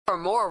For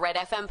more Red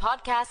FM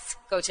podcasts,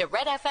 go to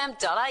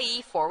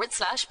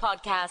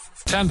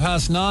redfm.ie/podcasts.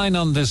 9:10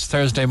 on this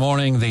Thursday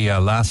morning, the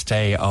last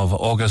day of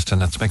August,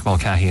 and it's Mick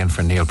Mulcahy in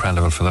for Neil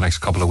Prendeville for the next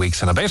couple of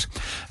weeks and a bit.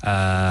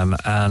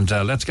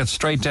 Let's get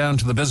straight down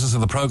to the business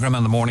of the programme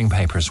and the morning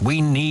papers. We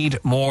need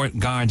more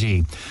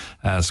Gardaí,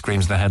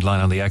 screams the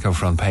headline on the Echo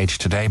front page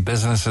today.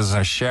 Businesses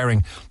are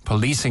sharing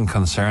policing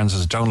concerns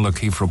as Donald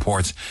O'Keefe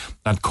reports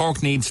that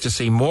Cork needs to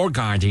see more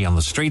Gardaí on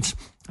the streets.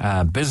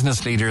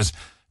 Business leaders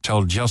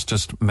told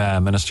Justice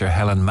Minister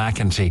Helen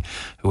McEntee,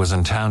 who was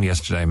in town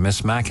yesterday.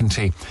 Miss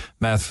McEntee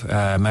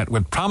met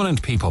with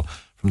prominent people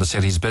from the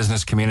city's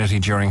business community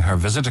during her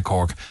visit to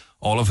Cork,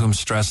 all of whom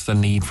stressed the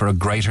need for a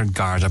greater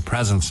Garda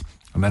presence.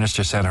 The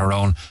minister said her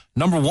own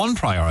number one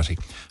priority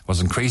was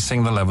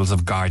increasing the levels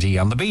of Gardaí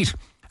on the beat,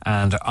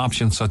 and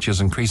options such as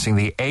increasing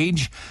the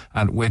age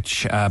at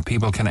which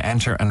people can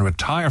enter and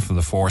retire from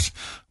the force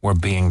were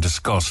being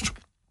discussed.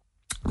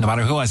 No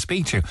matter who I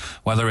speak to,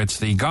 whether it's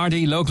the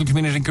Gardaí, local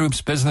community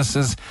groups,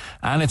 businesses,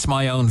 and it's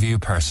my own view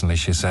personally,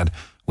 she said,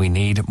 we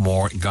need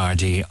more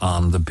Gardaí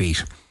on the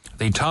beat.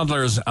 The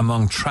toddlers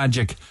among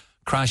tragic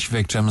crash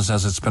victims,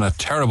 as it's been a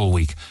terrible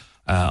week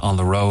on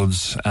the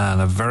roads, and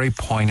a very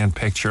poignant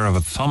picture of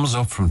a thumbs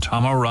up from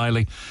Tom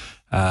O'Reilly,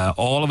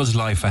 all of his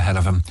life ahead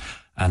of him,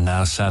 and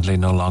now sadly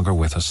no longer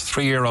with us.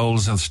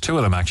 3-year-olds, there's two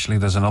of them actually,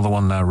 there's another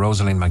one,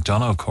 Rosaline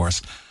McDonough, of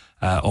course,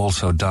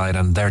 also died,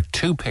 and their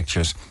two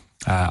pictures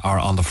are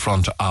on the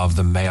front of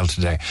the Mail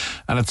today.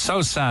 And it's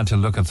so sad to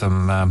look at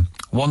them,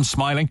 one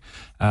smiling,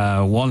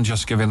 one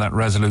just giving that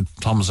resolute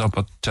thumbs up,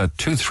 but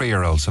 2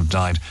 3-year-olds have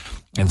died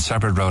in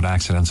separate road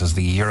accidents as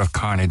the year of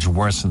carnage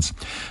worsens.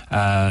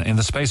 In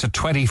the space of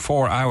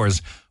 24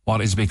 hours,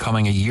 what is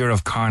becoming a year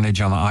of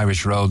carnage on the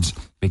Irish roads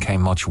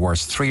became much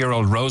worse.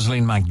 3-year-old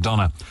Rosaline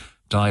McDonough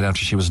died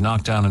after she was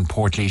knocked down in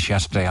Portlaoise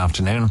yesterday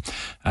afternoon.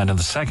 And in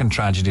the second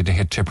tragedy to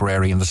hit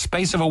Tipperary in the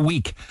space of a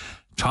week,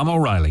 Tom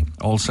O'Reilly,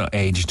 also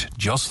aged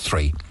just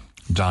 3,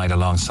 died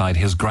alongside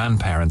his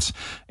grandparents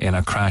in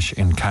a crash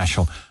in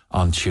Cashel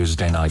on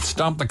Tuesday night.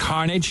 Stop the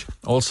carnage,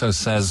 also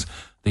says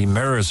the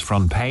Mirror's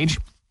front page.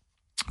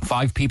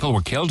 5 people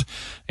were killed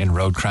in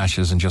road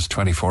crashes in just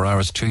 24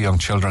 hours, 2 young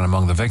children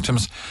among the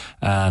victims.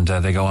 And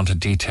they go on to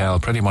detail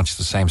pretty much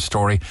the same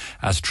story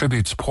as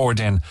tributes poured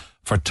in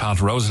for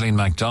Tot Rosaline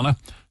McDonough.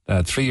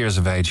 3 years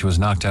of age, who was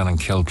knocked down and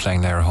killed playing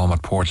their home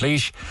at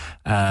Portlaoise.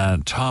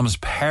 Tom's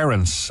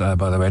parents,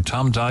 by the way,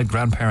 Tom died,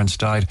 grandparents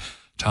died.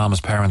 Tom's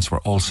parents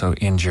were also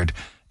injured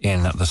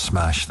in the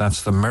smash.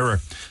 That's the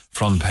Mirror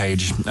front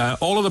page.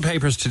 All of the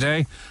papers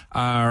today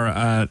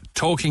are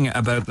talking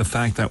about the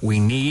fact that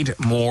we need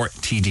more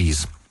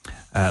TDs.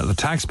 The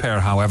taxpayer,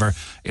 however,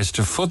 is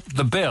to foot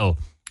the bill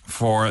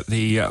for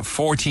the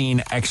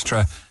 14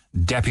 extra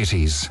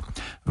deputies.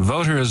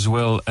 Voters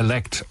will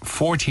elect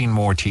 14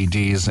 more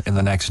TDs in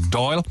the next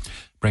Dáil,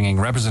 bringing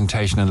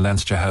representation in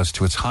Leinster House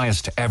to its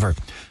highest ever,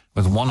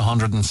 with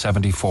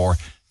 174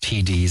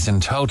 TDs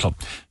in total.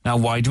 Now,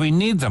 why do we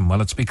need them?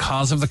 Well, it's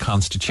because of the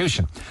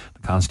Constitution.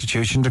 The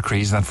Constitution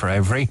decrees that for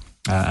every,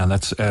 and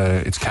that's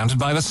it's counted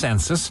by the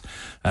census,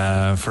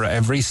 for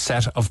every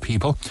set of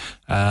people,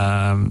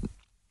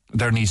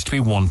 there needs to be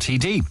 1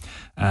 TD.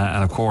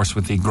 And of course,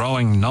 with the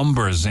growing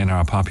numbers in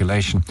our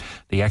population,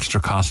 the extra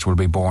cost will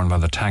be borne by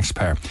the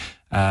taxpayer.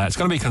 It's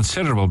going to be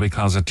considerable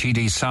because a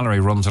TD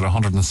salary runs at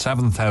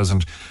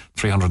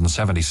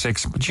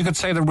 107,376. But you could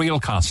say the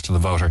real cost to the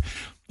voter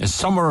is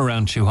somewhere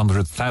around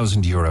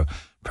 €200,000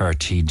 per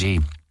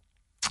TD.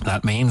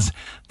 That means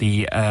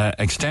the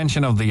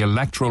extension of the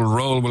electoral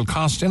roll will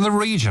cost in the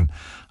region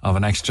of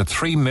an extra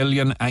 $3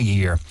 million a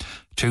year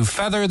to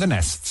feather the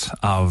nests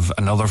of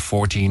another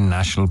 14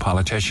 national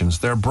politicians.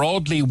 They're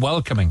broadly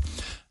welcoming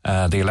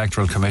the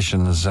Electoral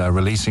Commission's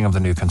releasing of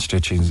the new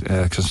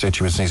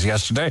constituencies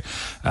yesterday.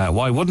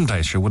 Why wouldn't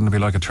they? Sure, wouldn't it be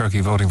like a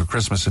turkey voting for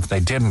Christmas if they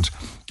didn't?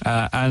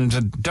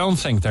 And don't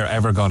think they're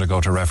ever going to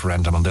go to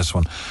referendum on this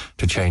one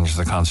to change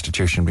the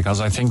Constitution, because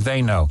I think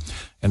they know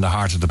in the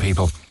heart of the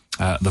people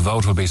the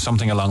vote will be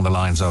something along the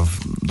lines of,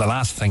 the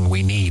last thing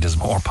we need is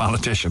more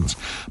politicians.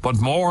 But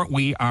more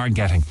we are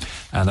getting,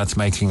 and that's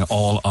making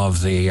all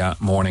of the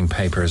morning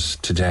papers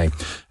today.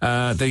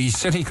 The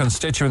city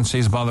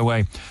constituencies, by the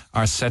way,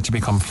 are set to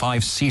become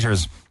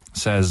 5-seaters,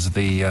 says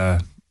the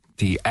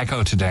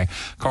Echo today.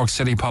 Cork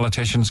City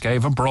politicians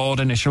gave a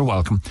broad initial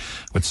welcome,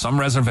 with some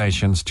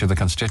reservations, to the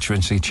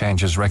constituency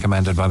changes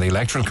recommended by the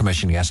Electoral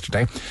Commission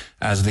yesterday,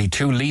 as the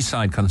 2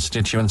 Leeside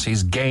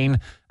constituencies gain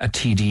a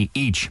TD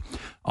each.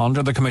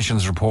 Under the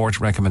Commission's report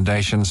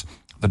recommendations,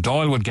 the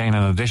Dáil would gain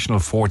an additional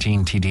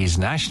 14 TDs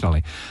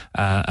nationally,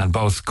 and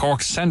both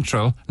Cork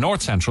Central,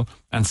 North Central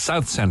and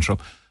South Central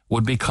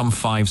would become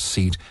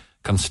 5-seat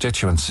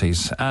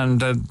constituencies.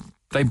 And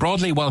they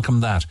broadly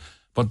welcome that.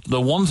 But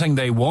the one thing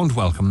they won't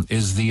welcome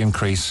is the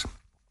increase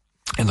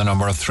in the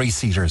number of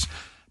 3-seaters,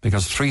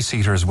 because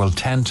 3-seaters will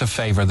tend to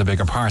favour the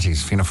bigger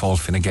parties, Fianna Fáil,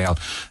 Fine Gael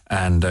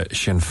and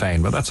Sinn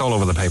Féin. But that's all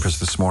over the papers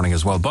this morning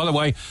as well. By the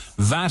way,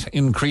 VAT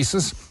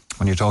increases.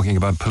 When you're talking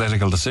about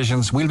political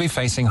decisions, we'll be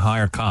facing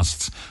higher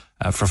costs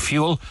for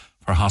fuel,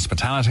 for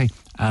hospitality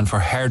and for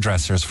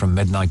hairdressers from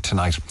midnight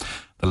tonight.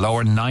 The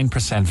lower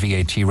 9%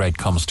 VAT rate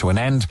comes to an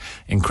end,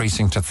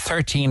 increasing to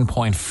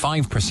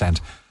 13.5%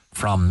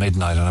 from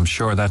midnight. And I'm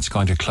sure that's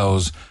going to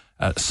close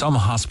some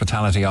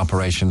hospitality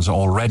operations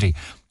already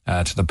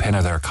to the pin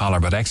of their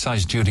collar. But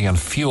excise duty on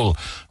fuel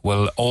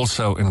will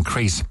also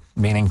increase,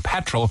 meaning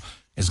petrol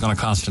is going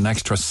to cost an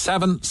extra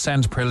 7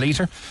 cents per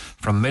litre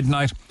from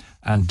midnight,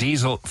 and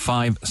diesel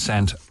 5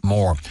 cents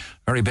more.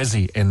 Very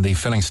busy in the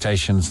filling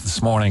stations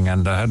this morning,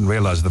 and I hadn't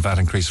realised the VAT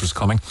increase was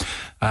coming,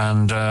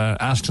 and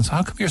asked us,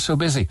 how come you're so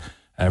busy?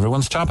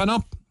 Everyone's topping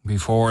up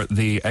before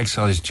the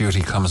excise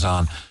duty comes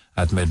on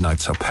at midnight.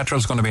 So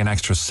petrol's going to be an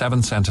extra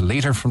 7 cents a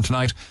litre from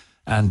tonight,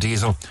 and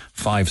diesel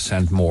 5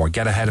 cents more.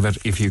 Get ahead of it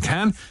if you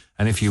can,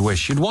 and if you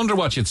wish. You'd wonder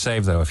what you'd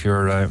save, though, if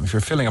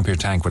you're filling up your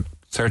tank with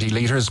 30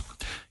 litres,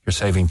 you're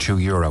saving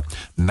 €2.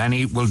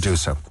 Many will do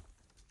so.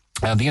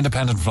 The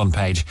Independent front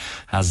page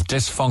has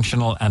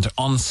dysfunctional and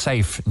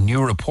unsafe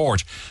new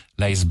report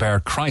lays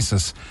bare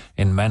crisis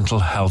in mental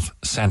health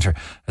centre.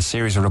 A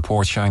series of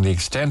reports showing the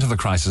extent of the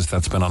crisis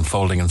that's been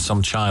unfolding in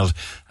some child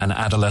and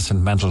adolescent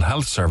mental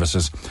health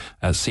services,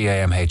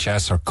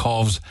 CAMHS or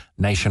COVs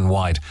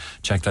nationwide.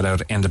 Check that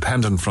out,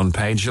 Independent front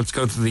page. Let's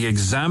go to the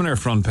Examiner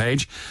front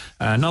page.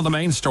 Not the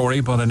main story,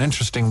 but an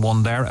interesting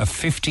one there. A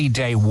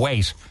 50-day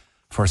wait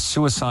for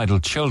suicidal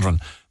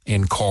children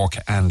in Cork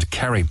and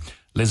Kerry.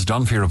 Liz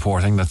Dunphy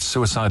reporting that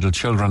suicidal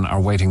children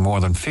are waiting more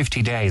than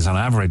 50 days on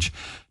average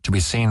to be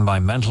seen by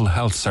mental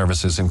health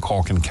services in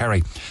Cork and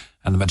Kerry.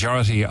 And the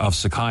majority of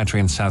psychiatry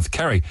in South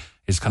Kerry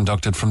is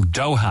conducted from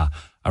Doha.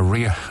 A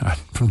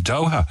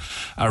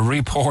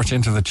report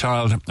into the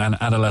Child and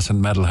Adolescent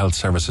Mental Health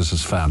Services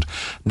has found.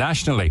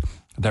 Nationally,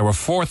 there were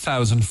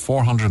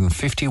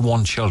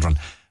 4,451 children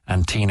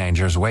and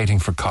teenagers waiting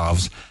for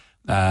COVs,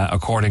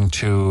 according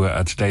to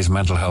today's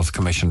Mental Health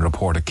Commission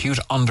report. Acute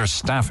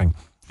understaffing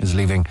is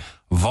leaving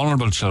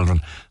vulnerable children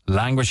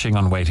languishing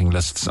on waiting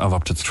lists of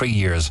up to 3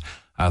 years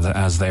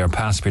as they are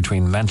passed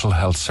between mental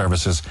health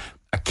services,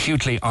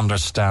 acutely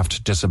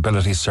understaffed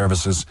disability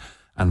services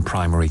and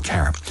primary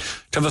care.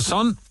 To the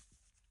Sun,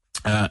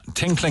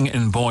 tinkling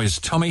in boy's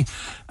tummy,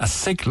 a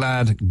sick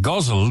lad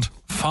guzzled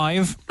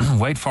 5,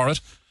 wait for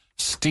it,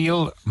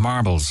 steel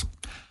marbles.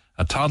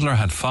 A toddler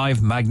had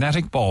 5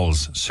 magnetic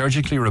balls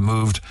surgically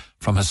removed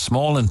from his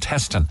small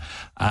intestine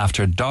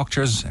after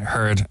doctors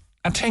heard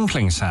a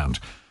tinkling sound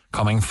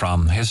coming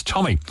from his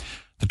tummy.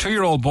 The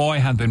 2-year-old boy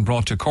had been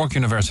brought to Cork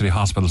University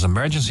Hospital's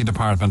emergency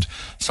department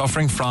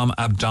suffering from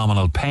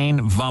abdominal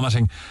pain,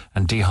 vomiting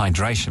and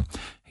dehydration.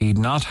 He'd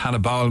not had a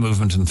bowel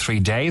movement in 3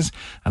 days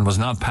and was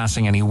not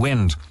passing any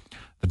wind.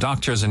 The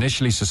doctors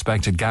initially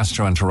suspected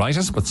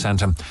gastroenteritis but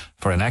sent him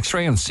for an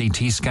X-ray and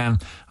CT scan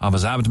of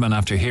his abdomen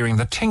after hearing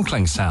the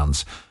tinkling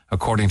sounds,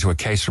 according to a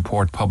case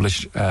report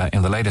published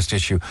in the latest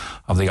issue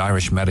of the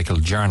Irish Medical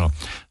Journal.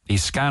 The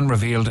scan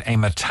revealed a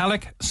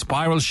metallic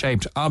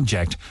spiral-shaped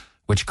object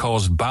which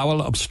caused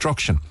bowel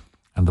obstruction,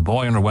 and the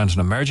boy underwent an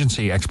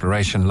emergency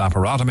exploration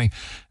laparotomy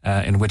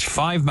in which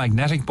 5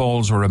 magnetic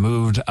balls were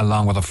removed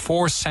along with a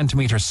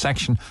 4-centimetre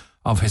section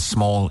of his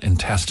small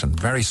intestine.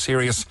 Very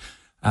serious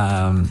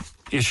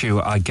issue,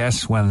 I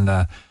guess, when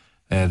the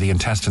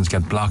intestines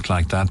get blocked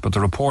like that. But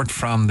the report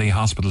from the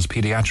hospital's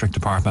paediatric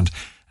department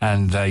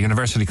and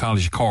University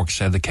College Cork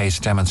said the case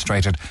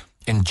demonstrated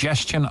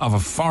ingestion of a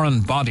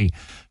foreign body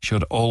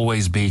should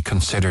always be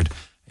considered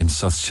in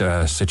such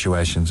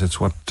situations. It's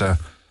what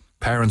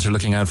parents are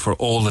looking out for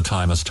all the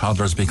time as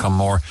toddlers become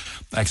more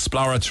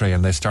exploratory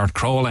and they start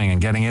crawling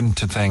and getting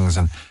into things,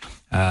 and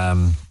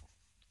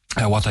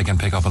what they can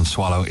pick up and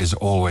swallow is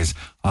always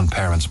on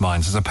parents'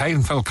 minds. There's a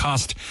painful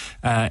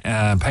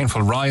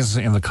rise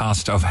in the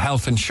cost of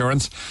health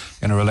insurance.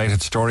 In a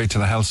related story to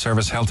the health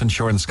service, health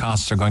insurance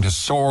costs are going to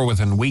soar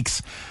within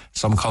weeks.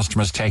 Some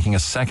customers taking a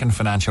second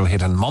financial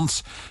hit in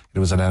months. It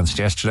was announced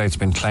yesterday. It's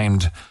been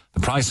claimed the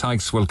price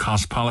hikes will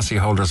cost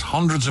policyholders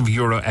hundreds of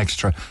euro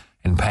extra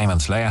in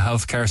payments. Leia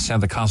Healthcare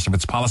said the cost of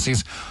its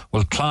policies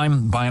will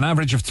climb by an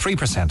average of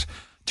 3%.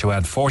 to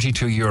add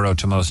 €42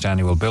 to most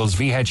annual bills.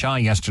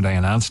 VHI yesterday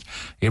announced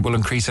it will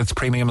increase its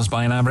premiums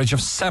by an average of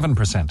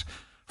 7%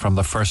 from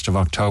the 1st of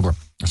October.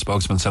 A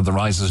spokesman said the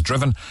rise is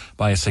driven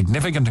by a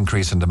significant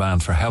increase in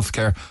demand for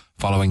healthcare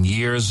following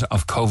years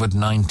of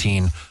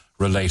COVID-19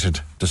 related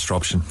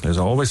disruption. There's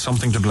always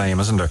something to blame,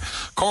 isn't there?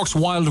 Cork's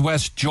Wild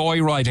West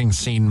joyriding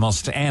scene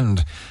must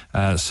end,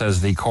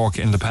 says the Cork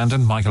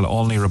Independent. Michael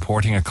Olney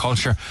reporting a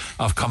culture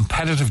of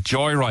competitive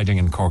joyriding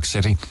in Cork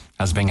City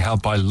has been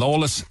helped by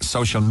lawless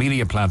social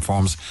media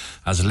platforms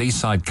as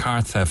Leaside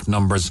car theft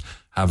numbers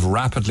have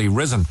rapidly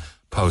risen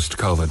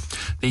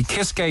post-COVID. The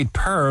Kissgate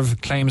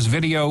perv claims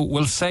video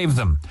will save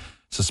them.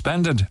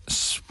 Suspended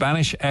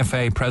Spanish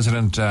FA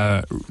President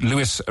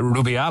Luis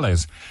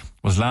Rubiales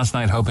was last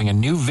night hoping a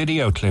new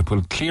video clip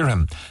will clear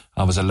him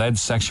of his alleged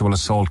sexual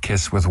assault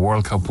kiss with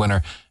World Cup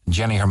winner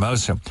Jenny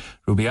Hermoso.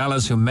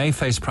 Rubiales, who may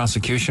face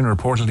prosecution,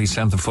 reportedly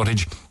sent the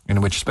footage in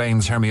which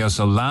Spain's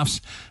Hermoso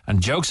laughs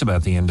and jokes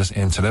about the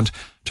incident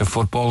to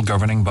football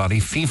governing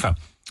body FIFA.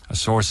 A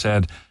source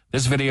said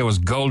This video is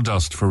gold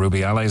dust for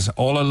Ruby Allies.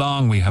 All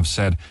along we have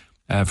said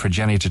for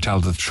Jenny to tell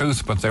the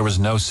truth, but there was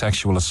no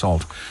sexual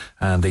assault.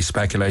 And the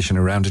speculation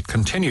around it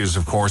continues,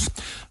 of course,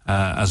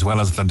 as well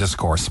as the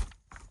discourse.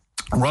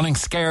 Running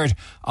scared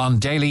on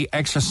daily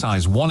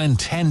exercise. 1 in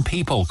 10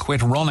 people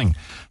quit running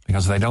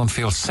because they don't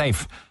feel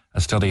safe. A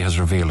study has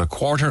revealed a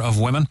quarter of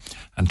women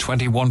and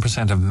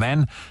 21% of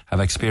men have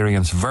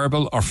experienced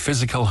verbal or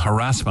physical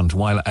harassment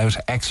while out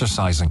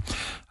exercising.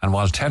 And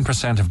while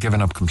 10% have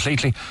given up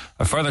completely,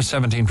 a further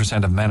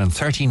 17% of men and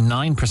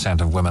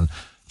 39% of women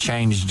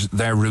changed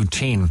their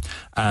routine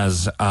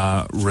as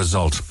a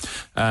result.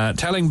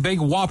 Telling big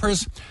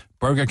whoppers,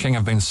 Burger King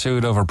have been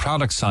sued over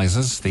product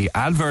sizes. The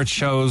advert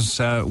shows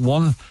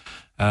one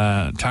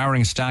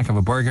towering stack of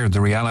a burger. The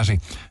reality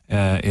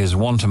is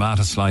one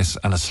tomato slice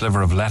and a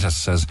sliver of lettuce,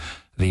 says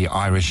the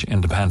Irish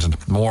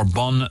Independent. More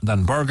bun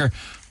than burger,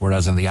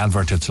 whereas in the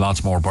advert it's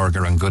lots more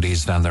burger and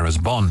goodies than there is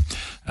bun.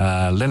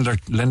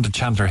 Linda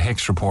Chandler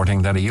Hicks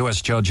reporting that a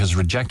US judge has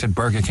rejected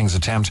Burger King's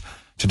attempt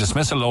to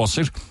dismiss a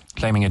lawsuit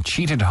claiming it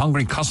cheated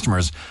hungry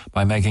customers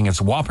by making its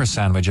Whopper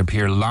sandwich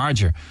appear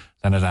larger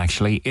than it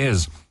actually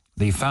is.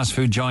 The fast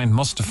food giant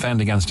must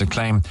defend against a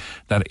claim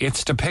that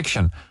its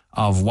depiction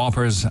of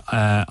Whoppers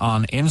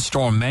on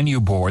in-store menu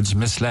boards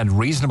misled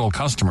reasonable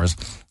customers,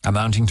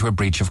 amounting to a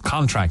breach of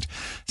contract,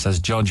 says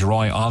Judge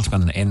Roy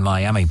Altman in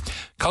Miami.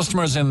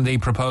 Customers in the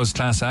proposed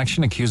class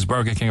action accuse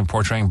Burger King of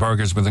portraying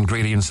burgers with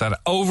ingredients that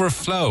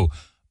overflow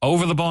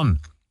over the bun,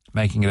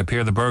 making it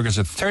appear the burgers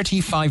are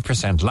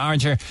 35%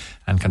 larger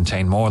and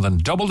contain more than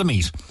double the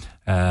meat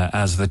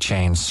as the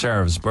chain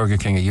serves. Burger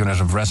King, a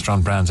unit of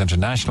Restaurant Brands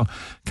International,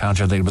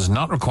 countered that it was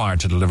not required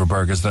to deliver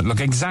burgers that look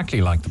exactly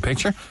like the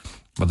picture,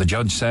 but the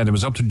judge said it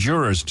was up to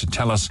jurors to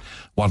tell us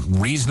what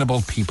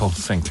reasonable people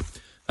think.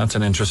 That's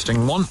an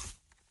interesting one.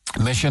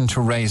 Mission to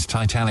raise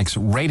Titanic's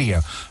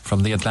radio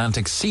from the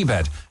Atlantic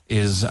seabed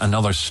is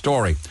another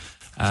story.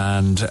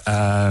 And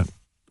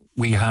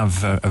we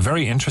have a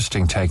very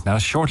interesting take now.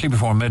 Shortly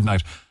before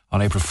midnight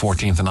on April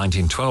 14th,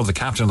 1912, the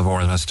captain of the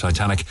RMS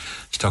Titanic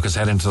stuck his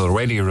head into the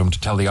radio room to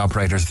tell the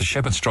operators the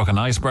ship had struck an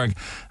iceberg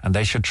and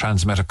they should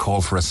transmit a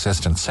call for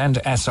assistance.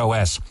 Send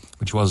SOS,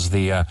 which was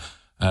the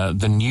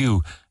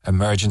new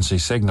emergency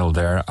signal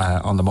there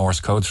on the Morse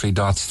code, 3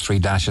 dots, 3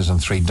 dashes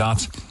and 3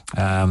 dots.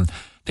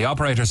 The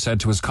operator said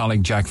to his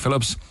colleague Jack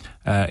Phillips,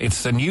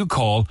 it's the new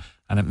call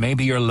and it may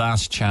be your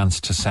last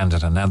chance to send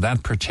it. And now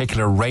that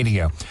particular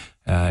radio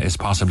is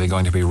possibly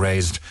going to be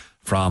raised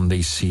from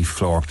the sea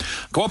floor.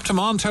 Go up to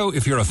Monto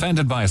if you're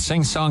offended by a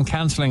sing-song.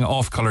 Cancelling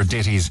off-colour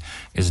ditties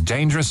is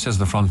dangerous, says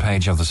the front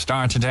page of the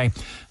Star today.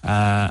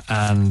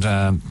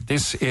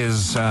 This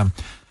is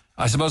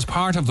I suppose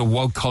part of the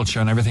woke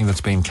culture and everything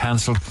that's been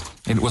cancelled.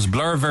 It was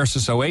Blur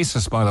versus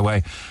Oasis, by the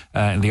way,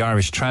 in the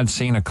Irish trad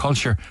scene, a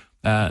culture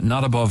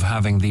not above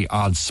having the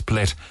odd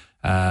split.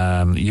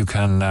 You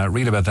can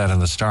read about that in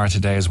the Star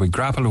today. As we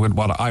grappled with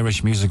what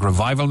Irish music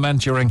revival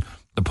meant during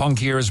the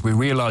punk years, we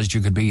realised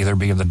you could either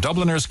be in the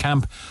Dubliners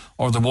camp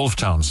or the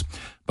Wolftones.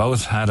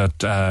 Both had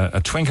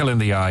a twinkle in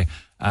the eye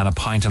and a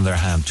pint in their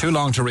hand. Too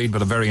long to read,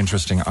 but a very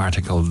interesting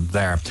article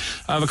there.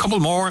 I have a couple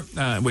more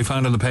we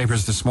found in the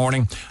papers this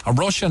morning. A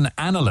Russian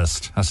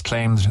analyst has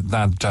claimed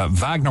that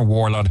Wagner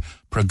warlord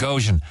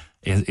Prigozhin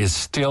is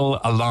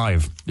still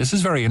alive. This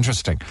is very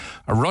interesting.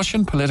 A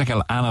Russian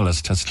political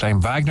analyst has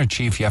claimed Wagner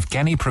chief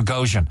Yevgeny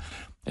Prigozhin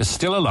is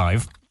still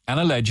alive and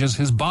alleges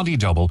his body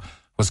double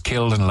was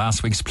killed in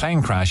last week's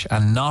plane crash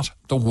and not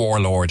the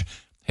warlord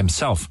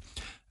himself.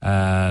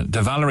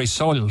 Valery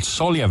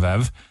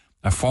Solyev,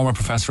 a former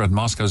professor at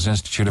Moscow's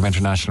Institute of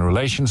International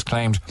Relations,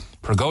 claimed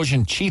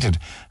Prigozhin cheated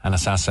an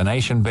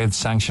assassination bid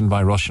sanctioned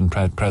by Russian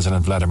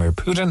President Vladimir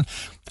Putin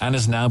and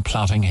is now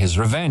plotting his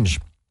revenge.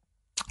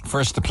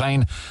 First, the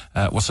plane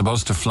was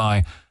supposed to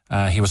fly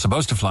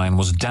and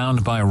was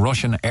downed by a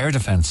Russian air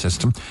defense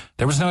system.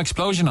 There was no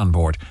explosion on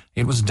board.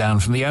 It was down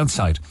from the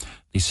outside.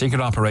 The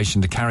secret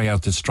operation to carry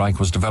out this strike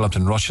was developed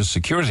in Russia's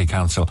Security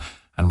Council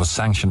and was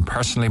sanctioned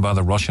personally by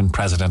the Russian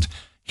president,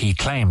 he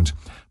claimed.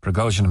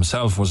 Prigozhin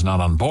himself was not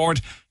on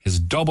board. His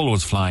double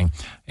was flying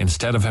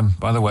instead of him.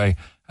 By the way,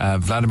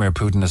 Vladimir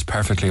Putin is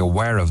perfectly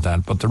aware of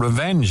that. But the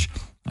revenge,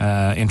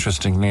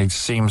 interestingly,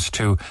 seems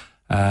to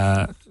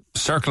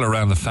circle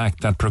around the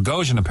fact that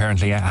Prigozhin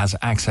apparently has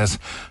access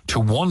to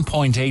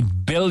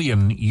 1.8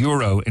 billion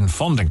euro in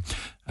funding,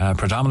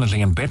 predominantly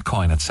in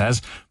Bitcoin, it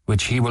says,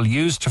 which he will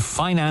use to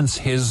finance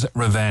his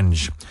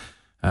revenge.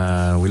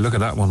 We look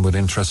at that one with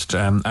interest.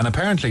 And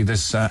apparently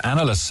this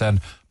analyst said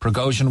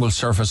Prigozhin will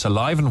surface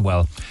alive and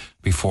well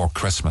before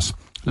Christmas.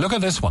 Look at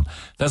this one.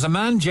 There's a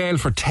man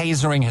jailed for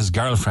tasering his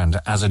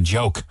girlfriend as a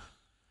joke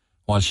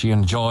while she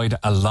enjoyed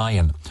a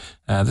lion.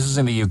 This is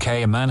in the UK.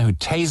 A man who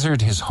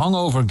tasered his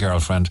hungover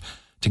girlfriend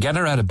to get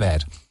her out of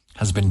bed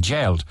has been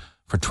jailed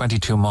for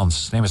 22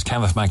 months. His name is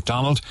Kenneth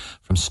MacDonald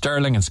from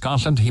Stirling in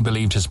Scotland. He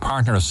believed his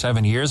partner of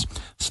 7 years,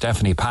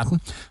 Stephanie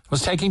Patton,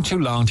 was taking too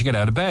long to get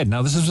out of bed.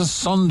 Now, this is a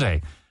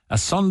Sunday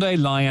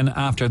lion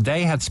after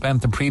they had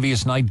spent the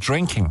previous night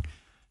drinking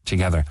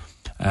together.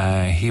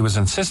 He was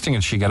insisting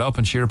that she get up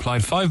and she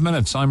replied, 5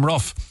 minutes, I'm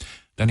rough.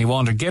 Then he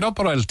wondered, "Get up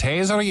or I'll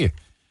taser you."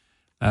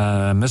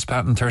 Miss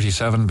Patton,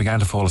 37,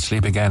 began to fall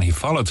asleep again. He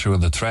followed through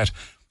on the threat.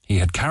 He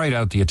had carried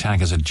out the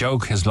attack as a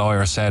joke, his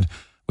lawyer said,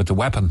 with the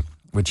weapon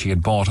which he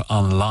had bought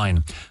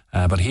online.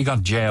 But he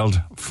got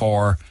jailed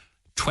for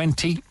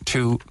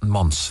 22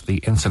 months. The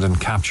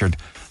incident captured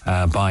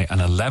by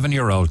an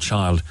 11-year-old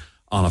child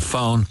on a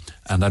phone,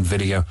 and that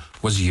video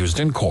was used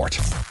in court.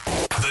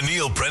 The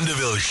Neil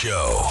Prendeville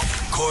Show,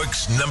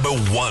 Cork's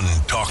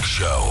 #1 talk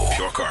show.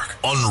 Pure Cork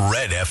on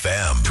Red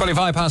FM.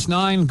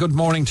 9:25. Good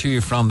morning to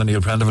you from the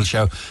Neil Prendeville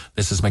Show.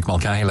 This is Mick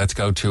Mulcahy. Let's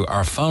go to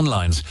our phone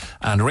lines.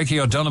 And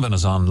Ricky O'Donovan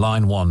is on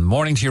line 1.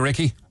 Morning to you,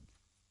 Ricky.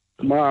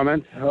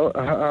 Morning. How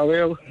are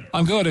you?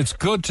 I'm good. It's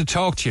good to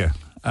talk to you.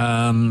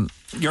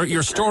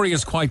 Your story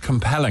is quite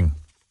compelling.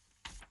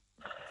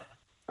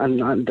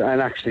 And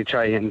actually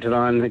trying,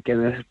 and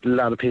again, a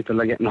lot of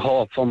people are getting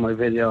hope from my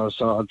videos,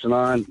 so,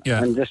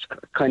 and just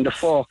kind of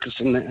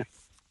focusing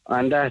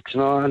on that,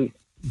 and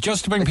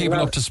just to bring people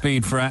up to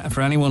speed for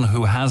anyone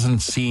who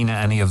hasn't seen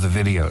any of the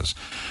videos.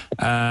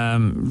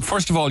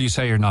 First of all, you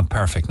say you're not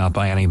perfect, not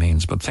by any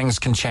means, but things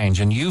can change,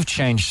 and you've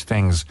changed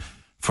things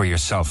for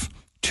yourself.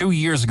 2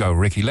 years ago,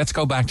 Ricky, let's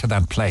go back to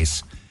that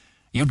place.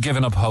 You'd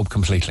given up hope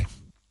completely.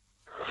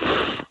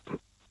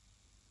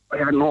 I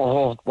had no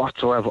hope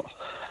whatsoever.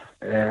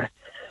 I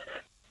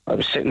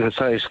was sitting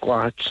inside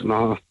squats,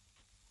 I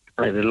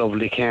had a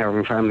lovely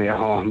caring family at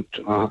home.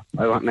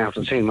 I wasn't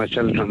after seeing my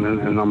children in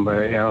a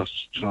number of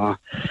years.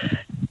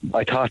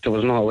 I thought there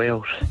was no way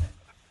out.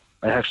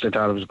 I actually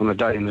thought I was going to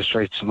die in the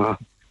streets.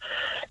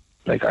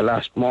 Like, I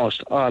lost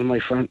most of my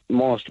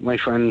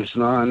friends,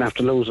 and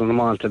after losing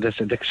them all to this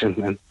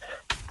addiction, and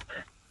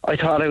I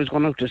thought I was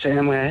going out the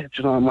same way.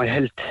 My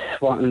health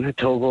wasn't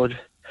too good.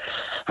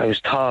 I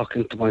was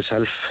talking to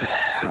myself.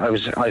 I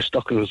was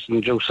stuck in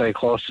some juice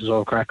psychosis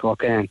or crack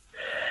cocaine.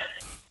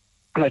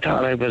 And I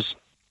thought I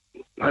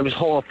was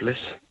hopeless.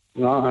 I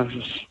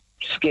was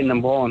skin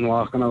and bone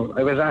walking out.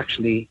 I was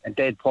actually a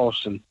dead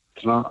person.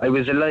 I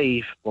was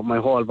alive, but my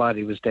whole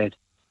body was dead,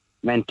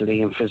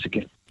 mentally and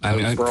physically. I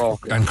was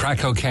broken. And crack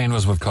cocaine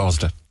was what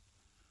caused it?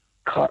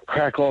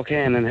 Crack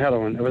cocaine and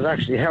heroin. It was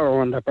actually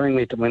heroin that brought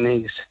me to my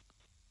knees.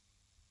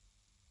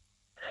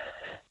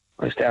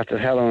 I started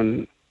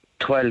heroin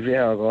 12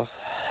 years ago,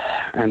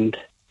 and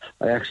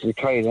I actually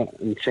tried it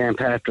in St.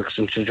 Patrick's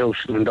in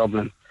Jerusalem in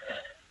Dublin,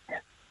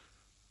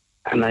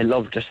 and I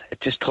loved it. It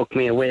just took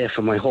me away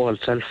from my whole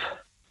self.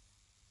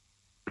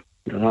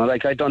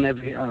 Like, I done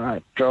every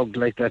drug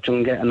like that. You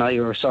can get an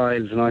Irish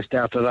oils, and I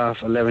started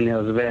off 11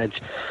 years of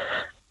age.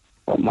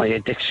 But my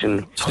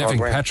addiction... Sniffing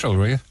petrol,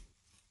 were you?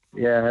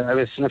 Yeah, I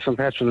was sniffing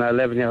petrol at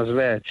 11 years of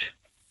age.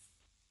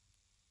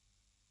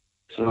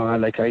 So,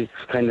 I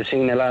kind of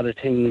seen a lot of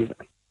things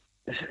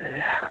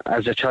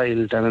as a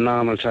child that a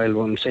normal child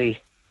wouldn't see.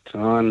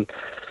 Do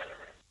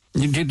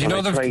you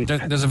know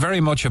there's a very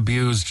much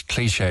abused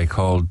cliche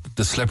called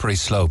the slippery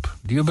slope?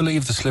 Do you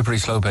believe the slippery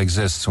slope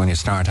exists when you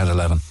start at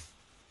 11?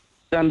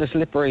 On the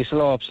slippery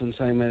slope since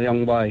I'm a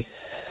young boy.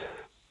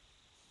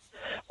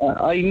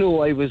 I knew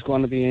I was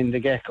going to be in the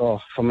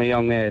get-go from a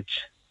young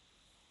age.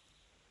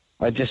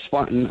 I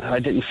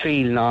didn't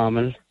feel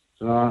normal.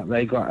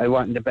 I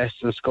wasn't the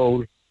best in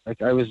school.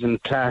 Like, I was in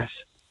class,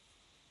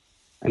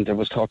 and there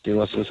was 30 of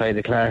us inside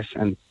the class,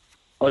 and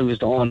I was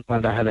the only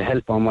one that had a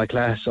help on my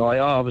class, so I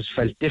always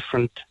felt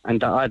different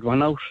and the odd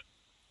one out.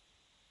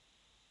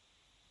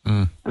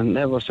 And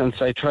ever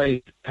since I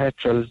tried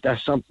petrol,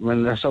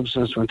 when the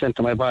substance went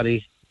into my body,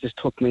 it just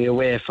took me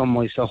away from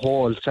my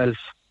whole self,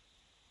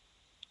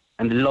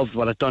 and I loved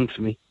what it done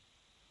for me,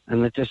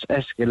 and it just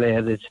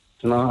escalated.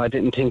 I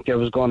didn't think I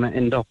was going to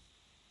end up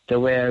the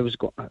way I was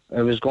going.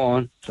 I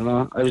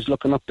was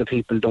looking up to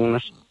people doing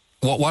it.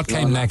 What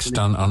came next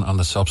on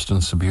the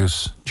substance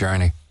abuse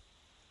journey?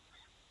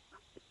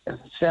 It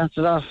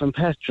started off in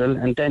petrol,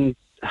 and then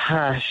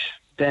hash,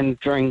 then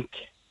drink,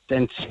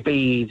 then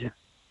speed,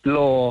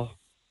 blow,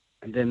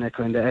 and then I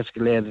kind of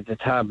escalated to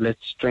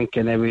tablets,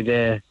 drinking every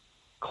day,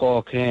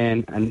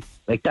 cocaine, and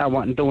like that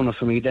wasn't doing it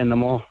for me then no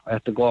more. I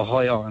had to go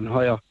higher and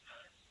higher.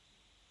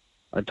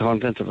 I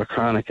turned into a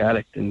chronic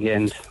addict in the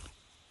end.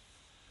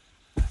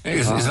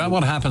 Is that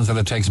what happens, that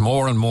it takes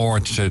more and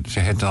more to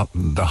hit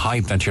the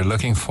height that you're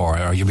looking for,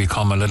 or you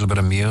become a little bit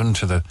immune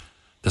to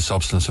the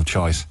substance of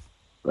choice?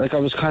 Like, I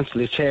was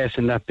constantly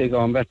chasing that bigger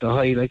and better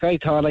high. Like, I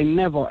thought I'd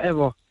never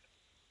ever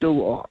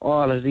do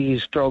all of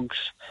these drugs,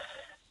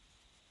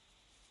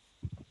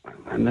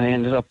 and I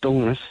ended up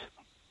doing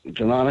it.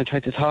 And I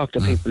tried to talk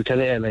to people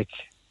today, like,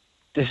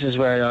 this is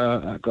where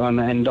I'm going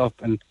to end up,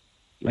 and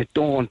like,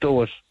 don't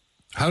do it.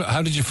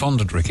 How did you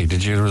fund it, Ricky?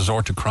 Did you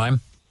resort to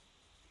crime?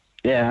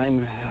 Yeah,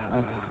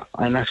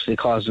 I'm actually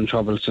causing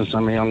trouble since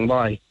I'm a young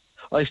boy.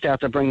 I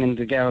started bringing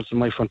the girls to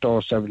my front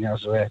door 7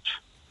 years of age.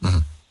 Mm-hmm.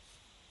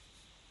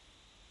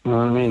 You know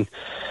what I mean?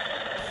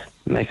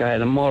 Like, I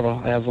have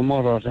a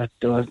mother that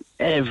does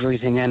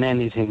everything and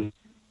anything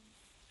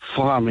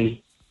for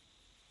me.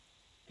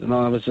 It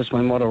was just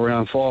my mother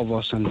around 4 of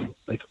us, and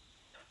like,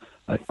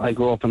 I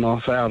grew up in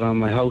North Florida in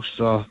my house,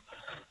 so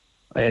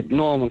I had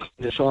no one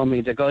to show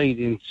me the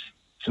guidance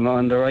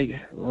on the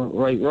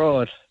right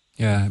road.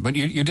 Yeah, but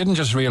you didn't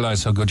just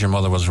realise how good your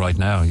mother was right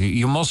now.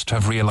 You must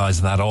have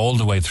realised that all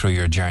the way through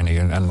your journey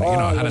and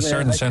had a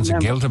certain sense of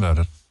guilt about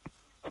it.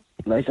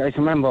 Like, I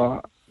can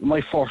remember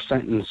my first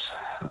sentence,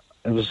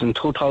 it was in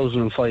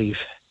 2005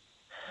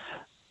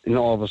 in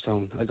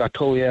Orbestown. I got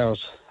 2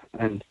 years,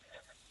 and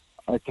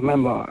I can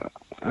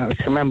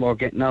remember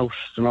getting out,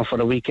 for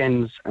the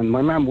weekends, and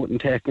my mum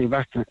wouldn't take me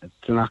back to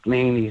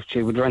Knockneeny.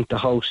 She would rent a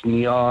house in the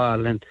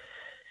Yall, and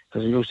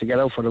because I used to get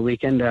out for the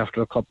weekend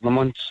after a couple of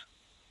months,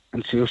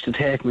 and she used to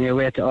take me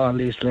away to all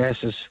these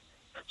places,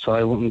 so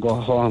I wouldn't go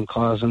home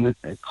causing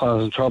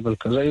trouble,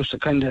 because I used to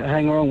kind of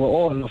hang around with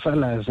all the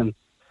fellas, and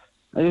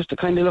I used to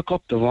kind of look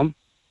up to them.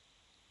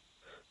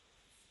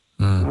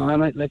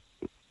 And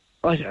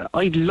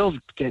I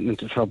loved getting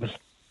into trouble.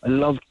 I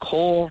loved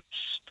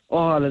courts,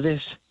 all of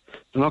this,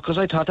 because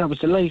I thought that was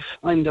the life.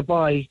 I'm the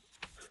boy,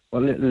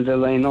 but little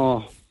did I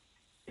know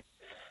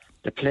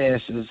the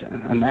places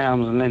and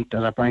arms and length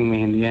that bring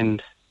me in the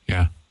end.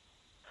 Yeah.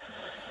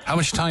 How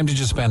much time did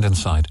you spend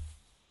inside?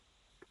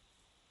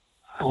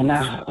 Oh,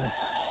 now,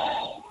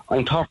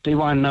 I'm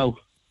 31 now,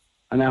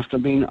 and after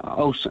being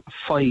out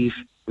 5, it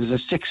was the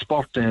 6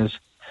 birthdays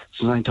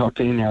since I'm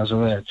 13 years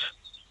of age.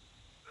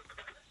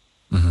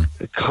 Mm-hmm.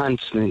 It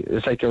constantly,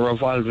 it's like a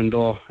revolving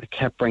door. It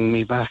kept bringing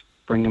me back.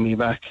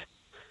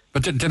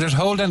 But did it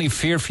hold any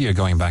fear for you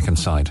going back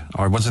inside?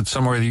 Or was it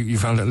somewhere you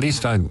felt, at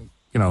least I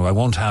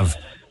won't have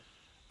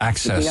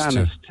access to? To be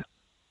honest,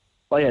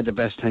 I had the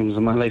best times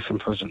of my life in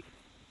prison.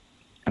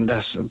 And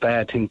that's a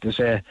bad thing to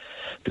say,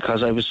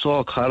 because I was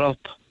so caught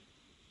up.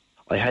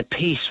 I had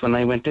peace when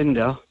I went in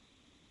there.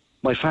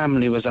 My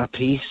family was at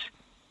peace.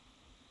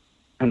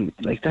 And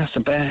like, that's a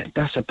bad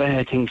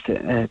thing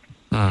to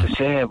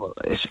say, but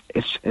it's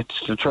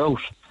the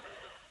truth.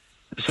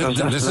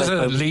 This is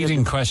a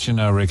leading question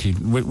now, Ricky.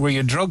 Were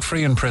you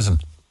drug-free in prison?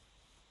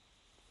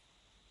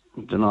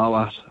 Do you know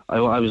what? I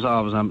was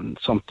always on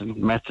something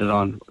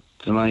methadone.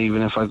 Do you know,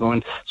 even if I go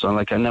in, so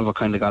like I never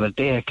kind of got a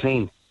day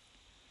clean.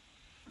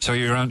 So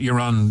you're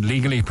on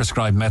legally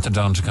prescribed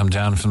methadone to come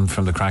down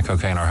from the crack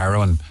cocaine or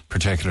heroin,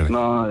 particularly?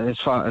 No, it's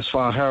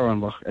for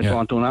heroin, but it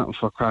won't do nothing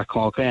for crack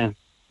cocaine.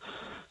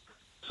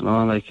 So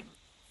like,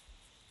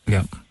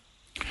 yeah,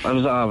 I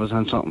was always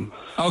on something.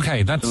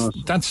 Okay,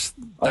 that's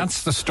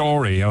the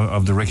story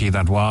of the Ricky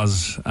that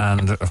was,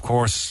 and of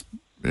course,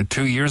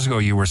 2 years ago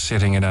you were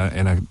sitting in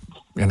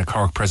a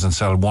Cork prison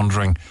cell,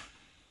 wondering,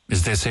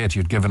 is this it?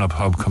 You'd given up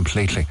hope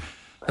completely.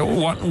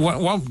 What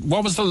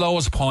was the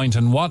lowest point,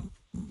 and what?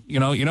 You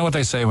know what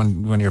they say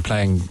when you're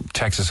playing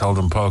Texas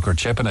Hold'em poker,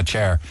 chip in a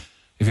chair.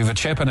 If you have a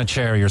chip in a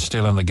chair, you're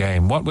still in the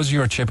game. What was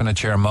your chip in a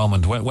chair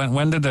moment?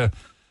 When did the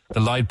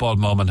light bulb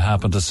moment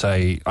happen to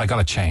say, I got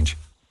to change?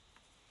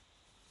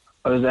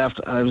 I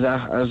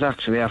was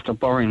actually after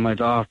burying my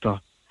daughter,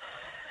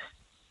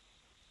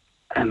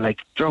 and like,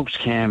 drugs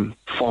came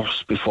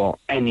first before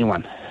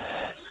anyone,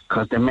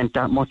 because they meant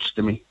that much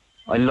to me.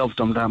 I loved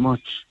them that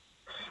much,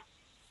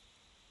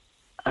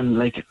 and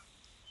like,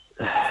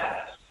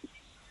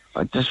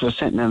 I just was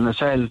sitting in the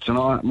cell.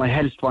 My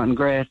health wasn't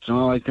great.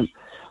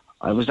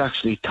 I was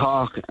actually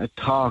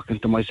talking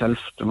to myself.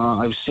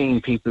 I was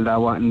seeing people that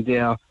weren't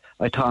there.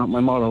 I thought my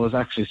mother was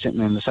actually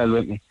sitting in the cell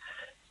with me.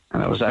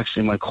 And it was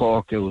actually my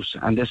Cork use.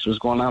 And this was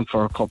going on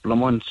for a couple of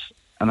months.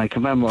 And I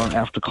can remember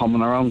after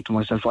coming around to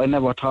myself, I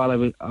never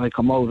thought I'd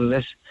come out of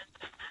this.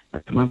 I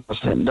can remember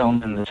sitting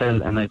down in the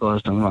cell, and I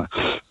goes to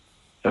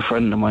a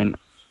friend of mine,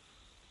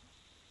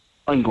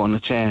 I'm going to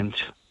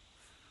change.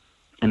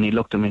 And he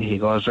looked at me, he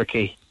goes,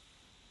 Ricky,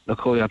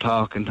 look who you're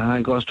talking to. And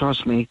I goes,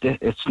 trust me,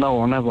 it's now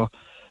or never.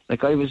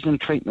 Like, I was in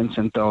treatment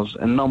centres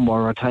a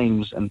number of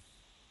times, and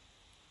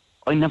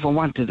I never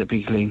wanted to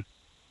be clean.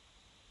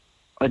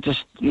 I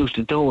just used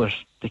to do it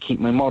to keep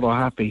my mother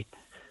happy.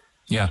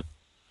 Yeah.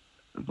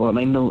 But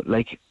I knew,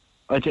 like,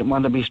 I didn't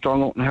want to be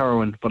strung out in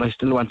heroin, but I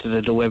still wanted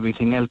to do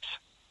everything else.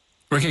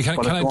 Ricky,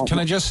 can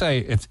I just say,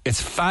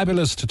 it's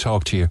fabulous to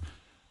talk to you.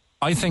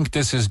 I think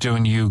this is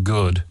doing you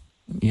good.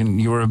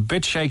 You were a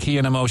bit shaky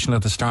and emotional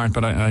at the start,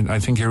 but I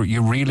think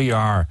you really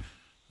are.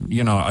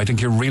 I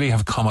think you really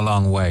have come a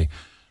long way.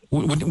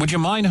 Would you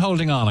mind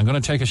holding on? I'm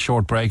going to take a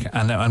short break,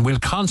 and we'll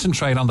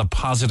concentrate on the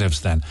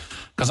positives then,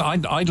 because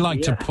I'd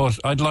like to put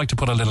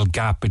a little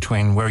gap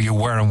between where you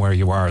were and where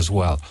you are as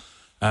well.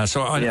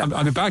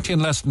 I'll be back to you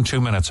in less than 2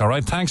 minutes. All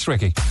right, thanks,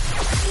 Ricky.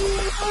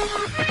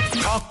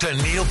 Talk to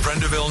Neil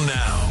Prendeville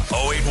now.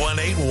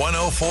 0818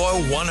 104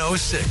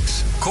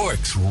 106.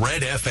 Cork's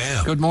Red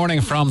FM. Good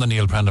morning from the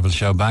Neil Prendeville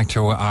Show. Back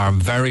to our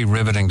very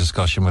riveting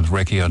discussion with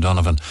Ricky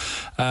O'Donovan.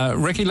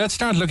 Ricky, let's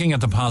start looking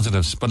at the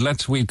positives, but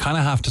we kind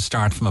of have to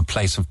start from a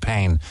place of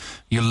pain.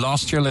 You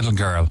lost your little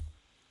girl.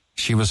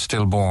 She was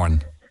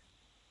stillborn.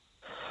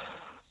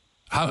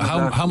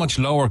 How much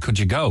lower could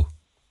you go?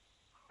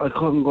 I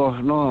couldn't go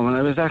no, and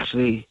I was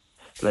actually,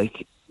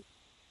 like,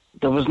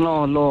 there was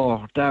no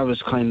law. That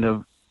was kind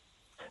of,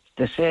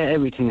 they say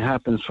everything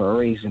happens for a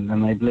reason,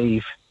 and I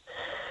believe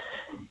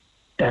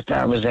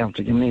that was out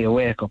to give me a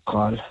wake-up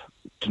call.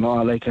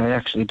 Like, I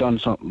actually done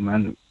something,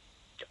 and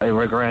I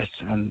regret,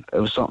 and it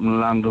was something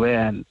along the way,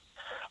 and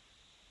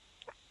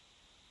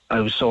I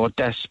was so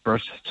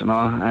desperate, and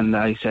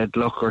I said,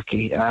 look,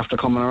 Ricky, after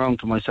coming around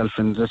to myself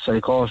in the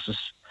psychosis,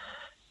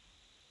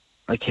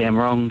 I came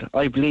around.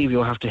 I believe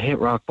you have to hit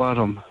rock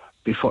bottom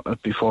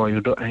before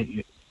you do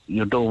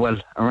well,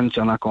 or else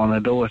you're not going to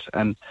do it.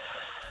 And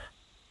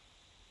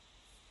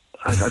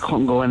I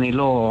couldn't go any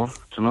lower.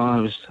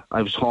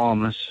 I was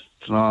homeless.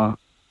 I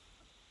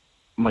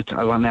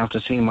went out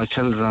to see my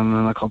children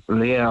in a couple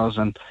of years,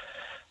 and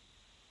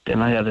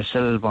then I had a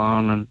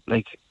stillborn, and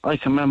I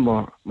can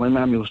remember my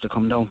mum used to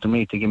come down to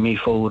me to give me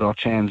food or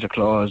change the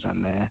clothes,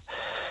 and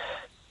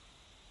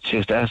she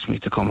used to ask me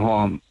to come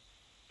home.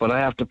 But I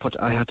had to put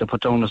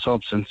down the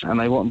substance, and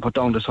I wouldn't put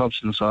down the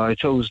substance, so I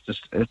chose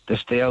to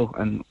stay out.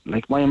 And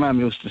my mum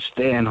used to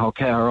stay in her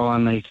car all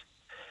night,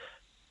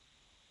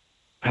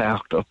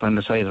 parked up on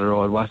the side of the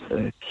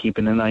road,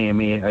 keeping an eye on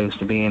me. I used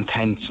to be in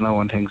tents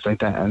and things like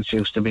that, and she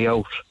used to be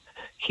out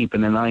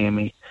keeping an eye on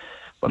me.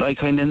 But I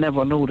kind of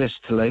never knew this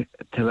till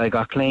I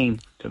got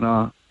clean,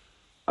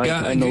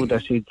 I know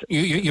that she.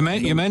 You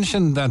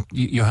mentioned that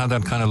you had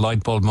that kind of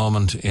light bulb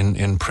moment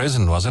in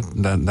prison, was it?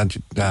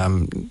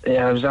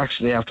 Yeah, I was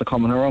actually after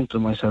coming around to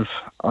myself.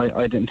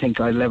 I didn't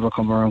think I'd ever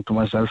come around to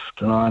myself,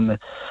 and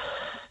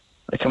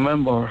I can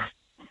remember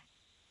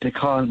they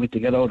called me to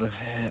get out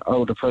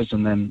of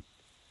prison, and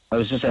I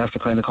was just after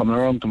kind of coming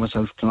around to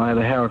myself. I had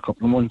a hair a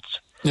couple of months.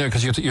 Yeah,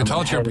 because you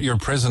thought your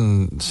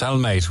prison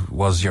cellmate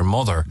was your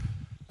mother,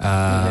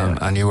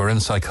 and you were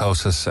in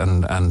psychosis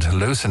and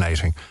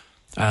hallucinating.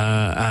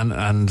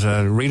 And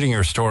reading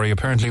your story,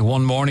 apparently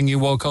one morning you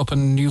woke up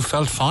and you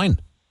felt fine.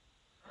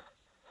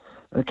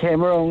 I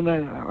came around,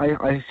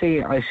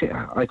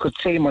 I could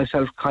see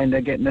myself kind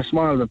of getting a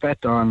small bit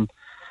better, and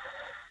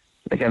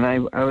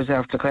I was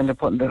after kind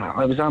of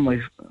I was on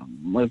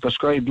my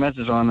prescribed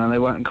methadone, and I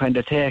wasn't kind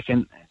of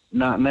taking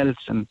nothing else,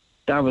 and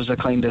that was a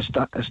kind of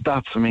a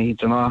stop for me,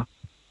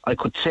 I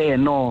could say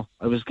no.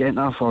 I was getting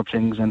off for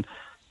things, and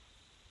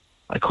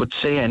I could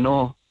say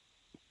no,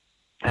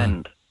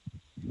 and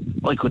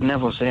I could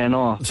never say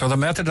no. So the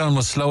methadone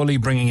was slowly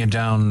bringing you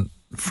down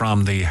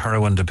from the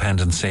heroin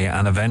dependency,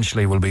 and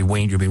eventually you'll be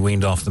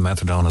weaned off the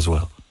methadone as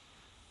well.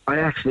 I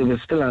actually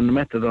was still on the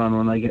methadone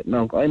when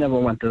I never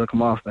wanted to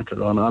come off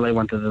methadone. All I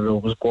wanted to do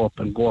was go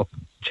up,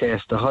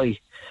 chase the high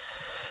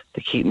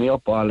to keep me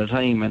up all the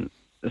time. And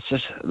it's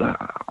just,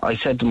 I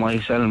said to my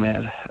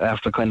cellmate,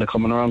 after kind of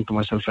coming around to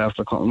myself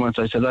after a couple of months,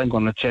 I said, I'm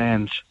going to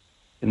change.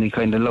 And he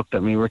kind of looked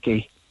at me,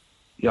 Ricky,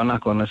 you're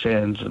not going to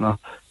change,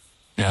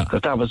 Yeah.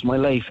 Because that was my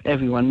life.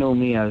 Everyone knew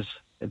me as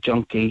a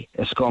junkie,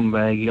 a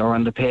scumbag. You're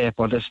on the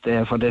paper this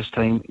day for this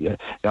time. You're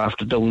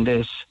after doing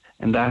this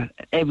and that.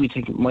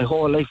 Everything. My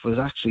whole life was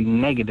actually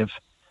negative.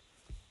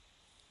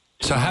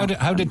 So how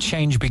did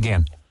change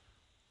begin?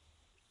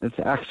 It's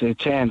actually a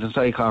change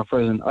inside Cork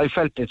prison. I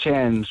felt the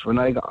change when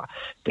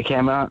they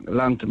came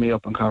along to me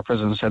up in Cork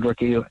prison and said,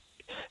 Ricky, it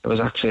was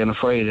actually on a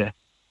Friday.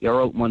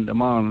 You're out Monday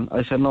morning.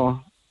 I said, no,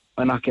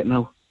 I'm not getting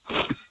out.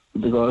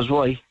 They goes,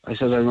 why? I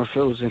said, I'm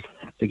refusing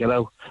to get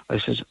out. I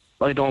said,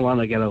 I don't want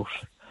to get out.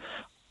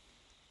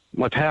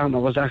 My partner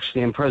was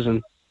actually in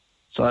prison,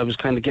 so I was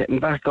kind of getting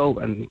back out,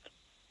 and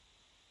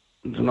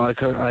I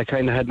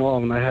kind of had no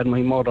one. I had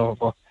my mother,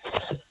 but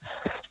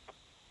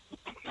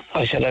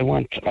I said, I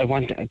want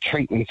a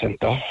treatment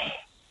centre.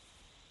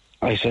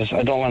 I says,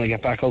 I don't want to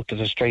get back out to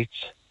the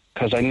streets,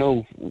 because I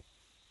know,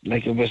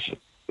 it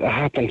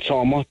happened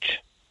so much.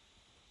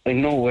 I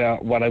know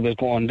what I was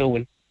going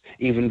doing.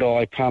 Even though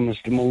I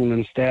promised the moon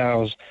and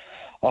stars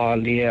all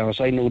the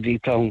years, I knew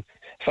deep down,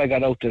 if I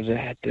got out to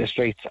the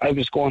streets, I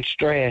was going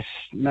straight.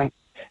 It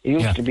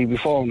used to be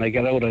before when I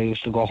got out, I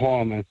used to go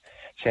home and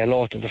say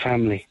hello to the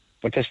family.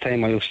 But this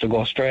time I used to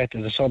go straight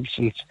to the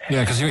substance.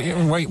 Yeah, because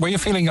were you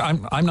feeling,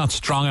 I'm not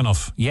strong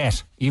enough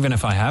yet, even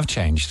if I have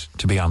changed,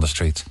 to be on the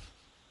streets?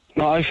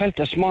 No, I felt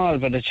a small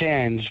bit of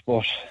change,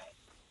 but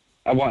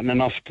I wasn't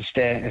enough to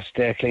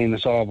stay clean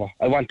and sober.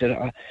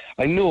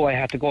 I knew I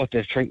had to go to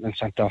the treatment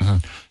centre.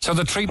 Mm-hmm. So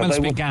the treatments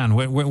began.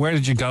 Where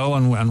did you go,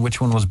 and which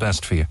one was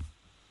best for you?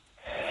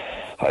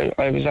 I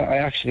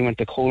actually went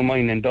to coal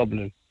mine in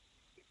Dublin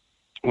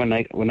when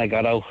I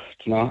got out.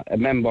 A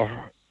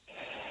member,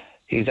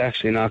 he's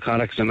actually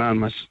Narcotics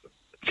Anonymous.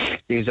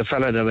 He's a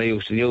fella that I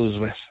used to use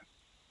with,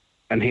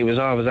 and he was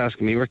always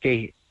asking me,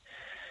 Ricky,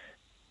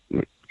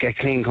 get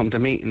clean, come to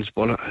meetings,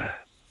 but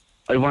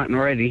I wasn't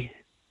ready.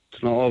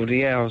 Over the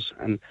years,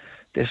 and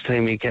this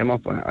time he came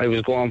up. I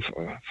was going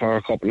for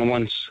a couple of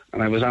months,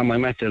 and I was on my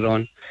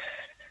methadone,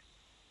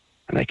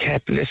 and I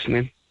kept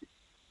listening,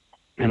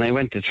 and I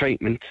went to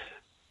treatment,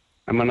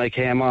 and when I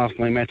came off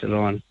my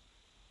methadone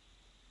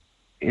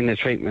in the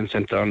treatment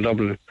centre in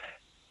Dublin,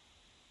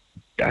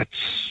 that's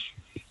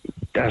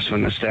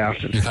when it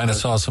started. You kind of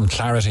saw some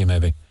clarity,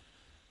 maybe.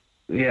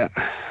 Yeah,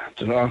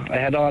 I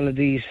had all of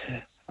these.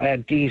 I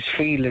had these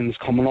feelings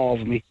coming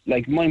over me,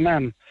 like my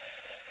mum.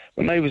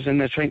 When I was in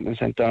the treatment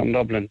centre in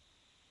Dublin,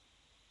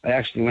 I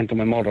actually went to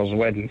my mother's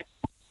wedding.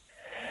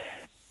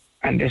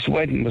 And this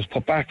wedding was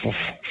put back for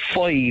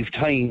 5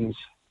 times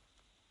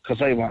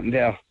because I wasn't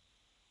there.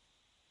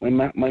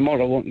 my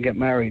mother wouldn't get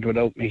married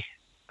without me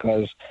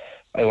because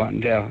I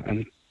wasn't there,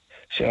 and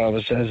she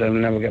always says I'll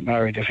never get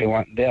married if you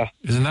wasn't there.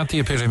 Isn't that the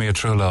epitome of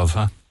true love,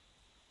 huh?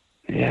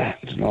 Yeah,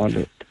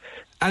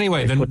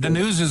 Anyway, the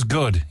news is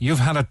good. You've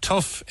had a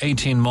tough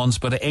 18 months,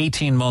 but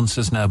 18 months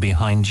is now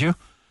behind you.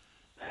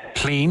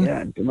 Clean.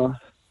 Yeah,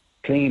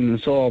 clean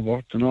and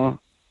sober,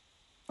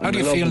 How do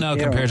you feel now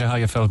compared to how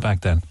you felt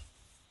back then?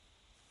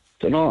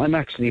 I'm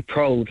actually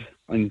proud.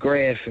 I'm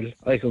grateful.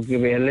 I could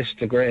give you a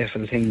list of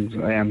grateful things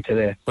I am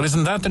today. But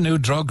isn't that the new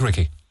drug,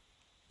 Ricky?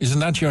 Isn't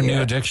that your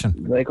new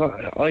addiction? Like,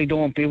 I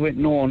don't be with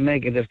no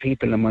negative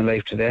people in my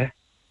life today.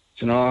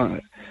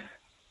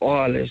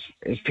 All is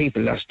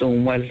people that's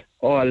doing well.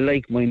 All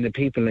like-minded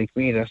people like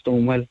me that's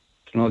doing well.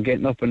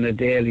 Getting up on a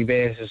daily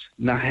basis,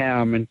 not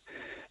harming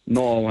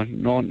no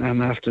one, not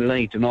have to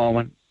lie to no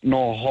one,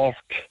 no hurt,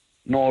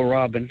 no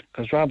robbing,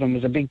 because robbing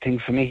was a big thing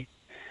for me.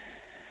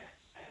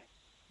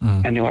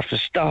 And you have to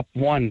stop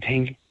one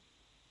thing,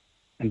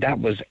 and that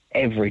was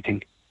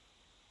everything.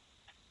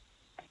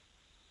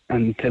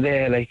 And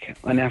today,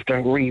 I'm after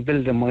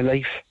rebuilding my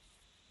life.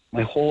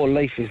 My whole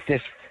life is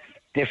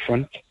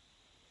different.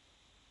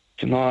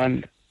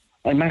 And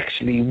I'm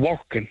actually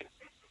working.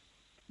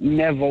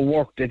 Never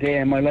worked a day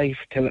in my life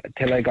till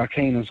I got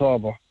clean and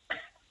sober.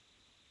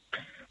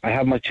 I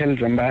have my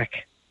children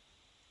back.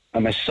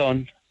 I'm a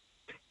son.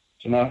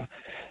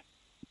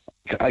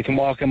 I can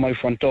walk in my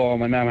front door,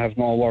 my mum has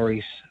no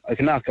worries. I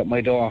can knock at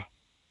my door,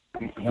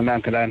 my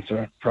mum could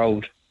answer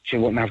proud. She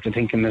wouldn't have to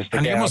think in this.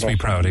 And you must be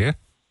proud of you.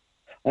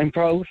 I'm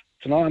proud.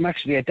 I'm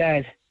actually a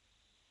dad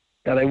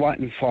that I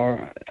wasn't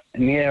for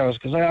in years,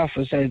 because I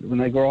often said when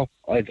I grow up,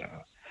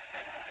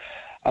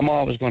 I'm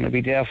always going to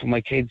be there for my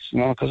kids,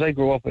 because I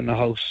grew up in the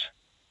house.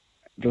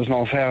 There was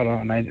no father,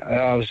 and I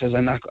always said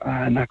I'm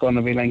not going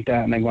to be like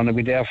that, and I'm going to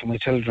be there for my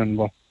children.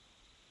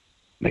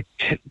 But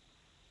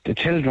the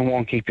children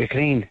won't keep you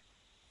clean.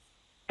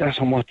 That's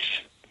how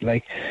much,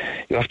 you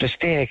have to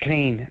stay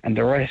clean, and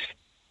the rest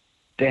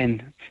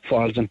then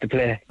falls into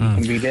play. You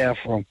can be there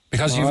for them.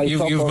 Because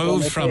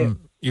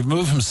you've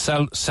moved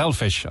from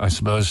selfish, I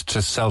suppose,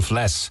 to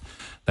selfless,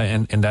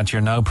 in that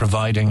you're now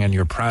providing and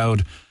you're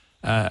proud.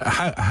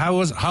 How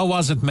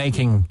was it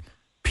making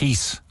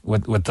peace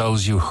with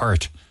those you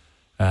hurt?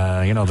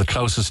 The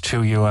closest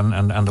to you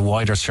and the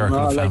wider circle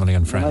of family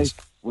and friends.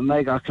 When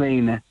I got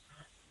clean,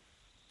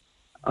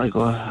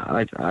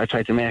 I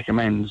tried to make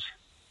amends,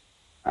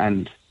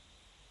 and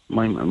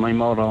my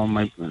mother,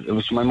 it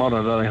was my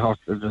mother that I hurt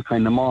the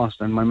kind of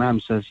most, and my mum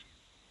says,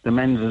 the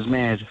amends is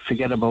made,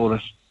 forget about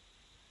it.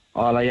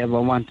 All I ever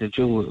wanted to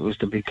do was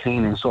to be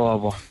clean and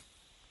sober.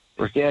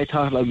 Ricky, I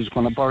thought I was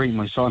going to bury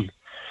my son.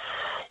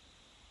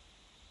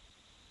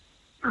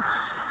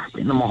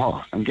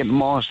 I'm getting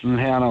emotional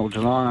here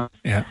now,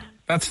 Yeah,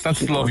 that's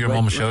the love your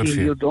mum showed for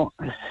you.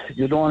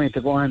 You don't need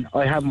to go on.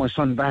 I have my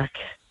son back.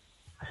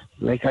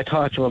 I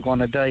thought you were going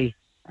to die,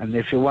 and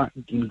if you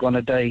weren't going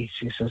to die,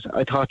 she says,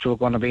 I thought you were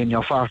going to be in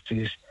your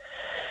 40s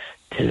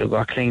till you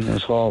got clean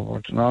and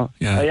sober,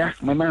 Yeah.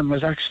 My mum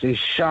was actually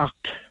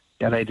shocked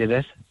that I did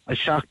it. I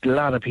shocked a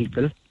lot of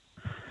people.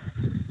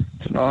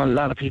 A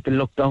lot of people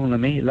looked down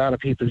on me. A lot of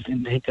people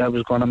didn't think I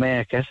was going to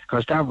make it,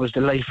 because that was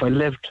the life I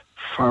lived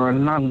for a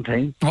long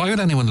time. Why would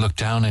anyone look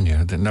down on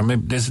you?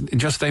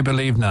 Just they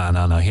believe,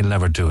 no, he'll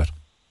never do it.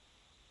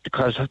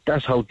 Because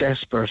that's how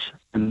desperate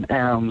and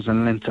arms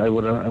and length I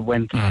would have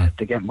went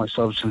to get my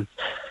substance.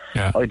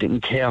 Yeah. I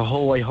didn't care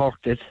how I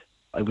hurt it.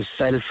 I was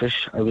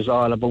selfish. I was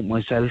all about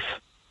myself.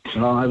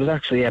 I was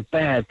actually a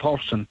bad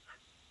person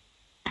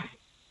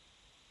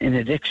in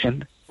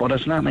addiction, but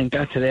it's not like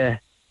that today.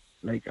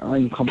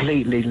 I'm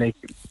completely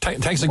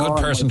It takes a good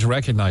person to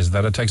recognise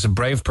that. It takes a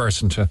brave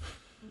person to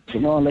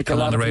come on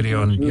the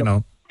radio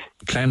and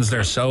cleanse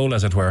their soul,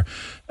 as it were.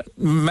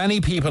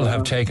 Many people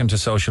have taken to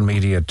social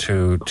media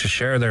to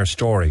share their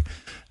story,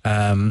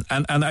 and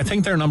I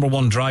think their number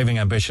one driving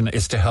ambition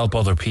is to help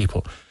other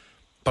people.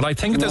 But I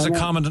think there's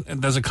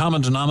a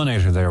common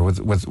denominator there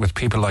with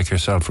people like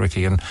yourself,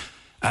 Ricky, and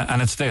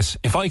it's this: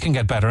 if I can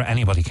get better,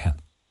 anybody can.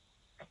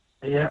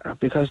 Yeah,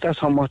 because that's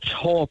how much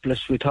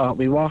hopeless we thought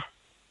we were.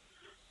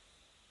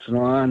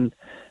 And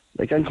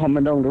I'm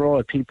coming down the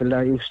road, people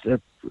that used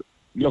to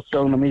look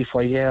down on me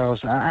for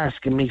years are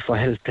asking me for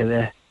help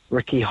today.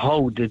 Ricky,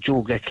 how did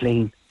you get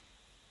clean?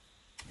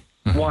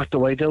 Mm-hmm. What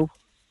do I do?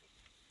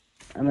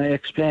 And I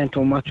explained to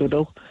them what to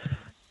do.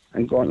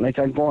 I'm going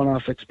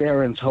off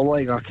experience how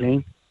I got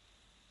clean.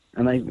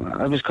 And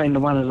I was kind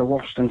of one of the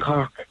worst in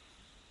Cork.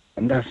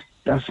 And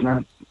that's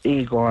not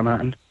ego or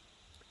nothing.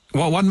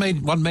 Well, what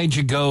made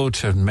you go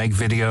to make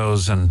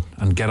videos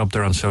and get up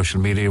there on social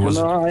media? Was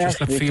it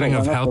just a feeling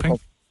of helping?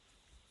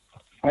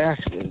 I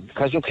actually,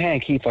 because you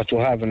can't keep what you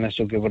have unless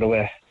you give it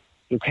away.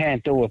 You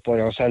can't do it by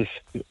yourself.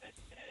 You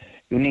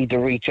need to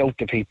reach out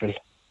to people.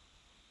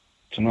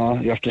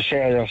 You have to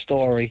share your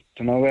story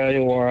to know where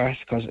you were at,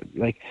 because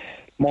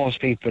most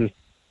people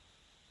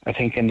are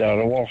thinking they're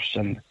the worst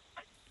and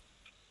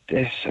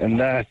this and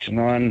that,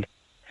 and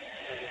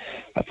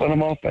I put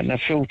them up and a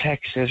few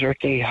texts,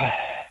 Ricky,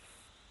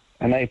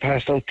 And I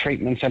passed out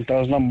treatment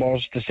centres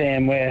numbers the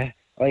same way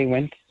I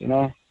went, you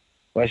know.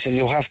 But I said,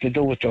 you have to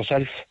do it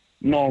yourself.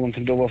 No one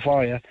can do it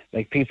for you.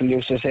 Like people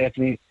used to say to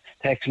me,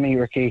 text me,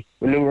 Ricky,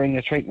 will you ring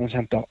a treatment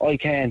centre? I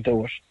can't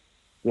do it.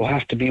 You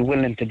have to be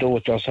willing to do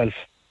it yourself.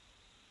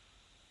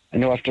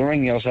 And you have to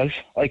ring yourself.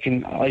 I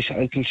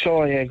can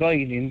show you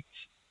guidance,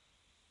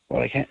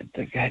 but I can't.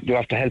 You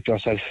have to help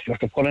yourself. You have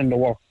to put in the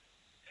work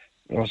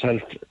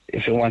yourself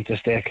if you want to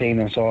stay clean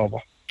and sober.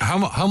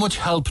 How much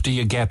help do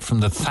you get from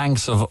the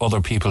thanks of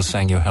other people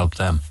saying you helped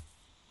them?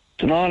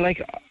 You know,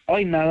 like,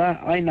 I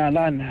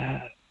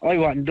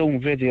wasn't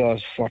doing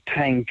videos for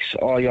thanks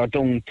or you're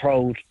doing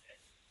proud.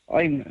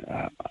 I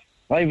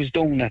was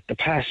doing it to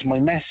pass my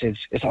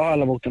message. It's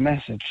all about the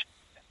message.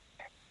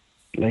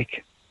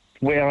 Like,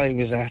 where I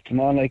was at, you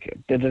know, like,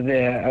 the other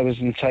day I was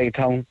inside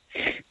town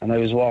and I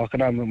was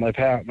walking on with my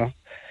partner.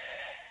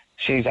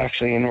 She's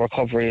actually in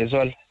recovery as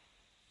well.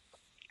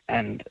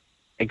 And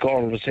a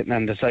girl was sitting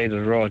on the side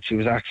of the road. She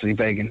was actually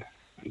begging.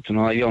 You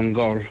know, a young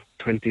girl,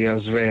 20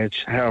 years of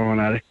age, heroin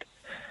addict.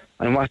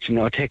 I'm watching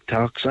your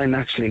TikToks.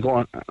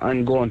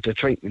 I'm going to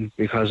treatment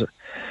because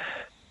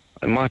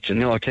I'm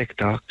watching your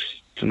TikToks.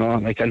 You know,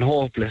 like, I'm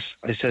hopeless.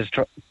 I says,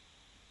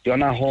 you're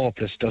not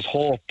hopeless. There's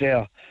hope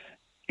there.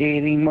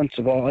 18 months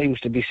ago, I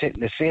used to be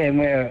sitting the same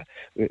where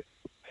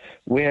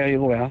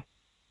you were.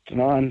 You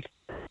know, and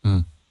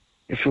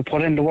if you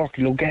put in the work,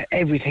 you'll get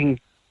everything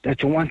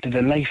that you wanted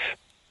in life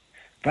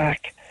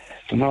back.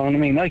 You know what I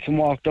mean? I can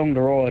walk down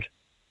the road.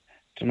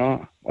 You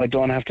know, I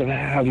don't have to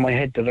have my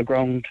head to the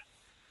ground.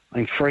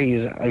 I'm free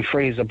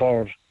as a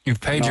bird. You've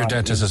paid your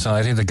debt to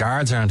society. The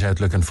guards aren't out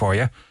looking for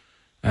you.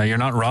 You're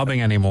not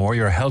robbing anymore.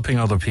 You're helping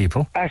other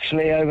people.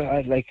 Actually,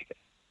 I like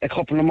a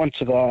couple of months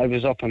ago, I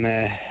was up on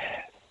a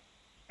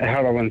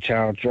heroin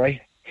charge,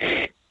 right?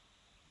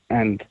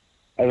 And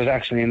I was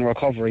actually in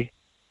recovery.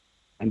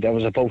 And there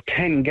was about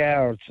 10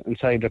 guards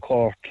inside the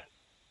court.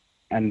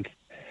 And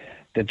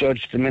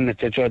the minute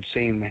the judge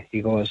seen me,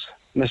 he goes,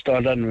 Mr.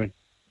 O'Donovan,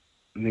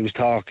 and he was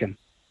talking,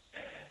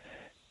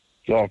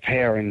 your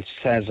parents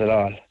says it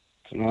all.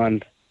 You know,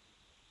 and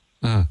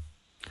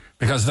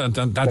because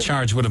that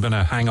charge would have been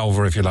a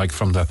hangover, if you like,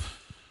 from the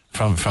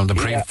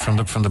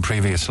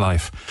previous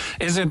life.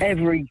 Is it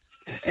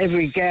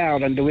every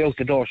guard on the way out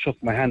the door shook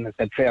my hand and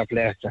said, fair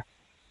play, sir.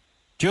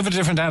 Do you have a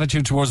different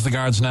attitude towards the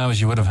guards now as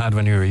you would have had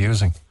when you were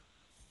using?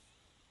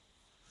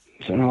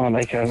 So no,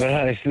 like,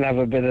 I still have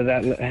a bit of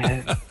that.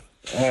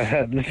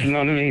 You know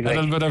what I mean? Like, a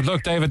little bit of,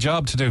 look, they have a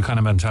job to do kind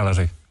of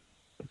mentality.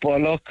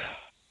 But look,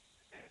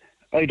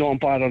 I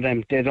don't bother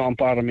them. They don't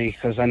bother me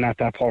because I'm not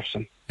that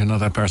person. You're not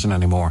that person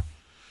anymore.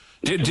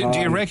 Do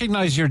you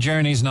recognise your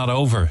journey's not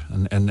over?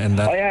 And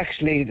that? I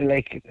actually,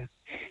 like,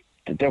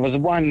 there was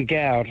one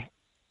guard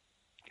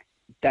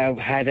that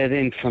had it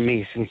in for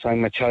me since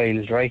I'm a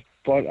child, right?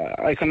 But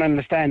I can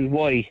understand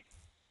why.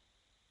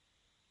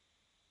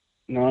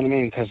 You know what I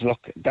mean? Because, look,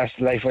 that's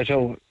the life I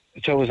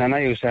chose, and I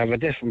used to have a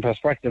different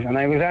perspective. And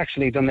I was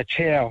actually done a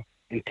chair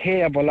in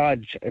Table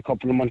Lodge a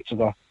couple of months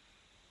ago.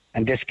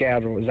 And this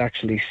guard was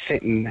actually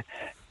sitting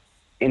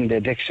in the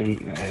addiction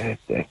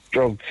the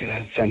drug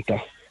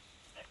centre.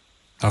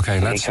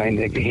 Okay,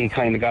 he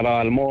kind of got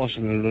all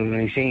emotional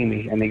when he seen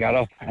me, and he got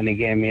up and he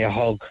gave me a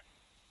hug.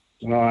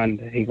 You know,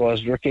 and he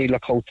goes, Ricky,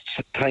 look how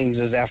times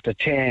is after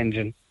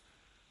changing.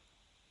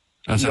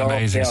 That's an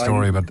amazing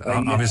story, but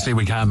obviously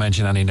we can't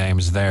mention any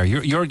names there.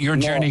 Your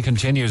journey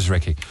continues,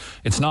 Ricky.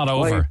 It's not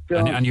over,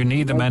 and you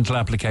need the mental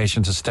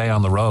application to stay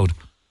on the road.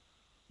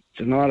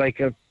 You know,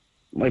 like,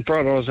 my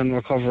brother was in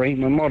recovery,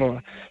 my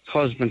mother's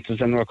husband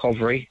is in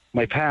recovery,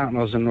 my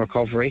partner's in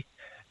recovery,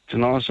 you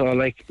know, so,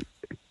 like,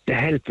 the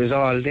help is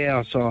all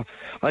there. So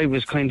I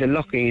was kind of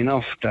lucky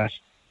enough that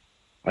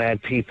I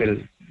had people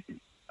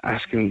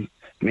asking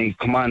me,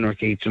 come on,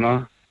 Ricky, you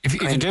know. If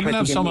you didn't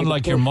have someone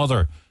like your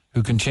mother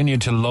who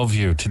continued to love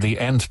you to the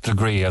nth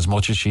degree as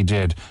much as she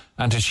did,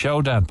 and to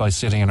show that by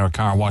sitting in her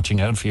car watching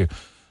out for you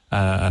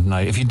at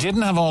night, if you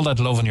didn't have all that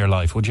love in your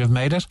life, would you have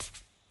made it?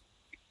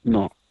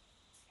 No.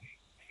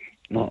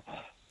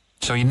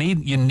 So you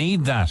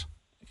need that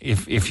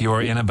if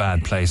you're in a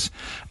bad place.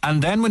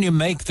 And then when you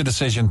make the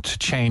decision to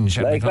change...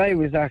 Like, I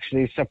was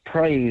actually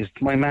surprised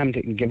my mum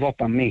didn't give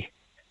up on me.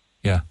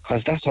 Yeah.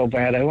 Because that's how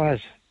bad I was.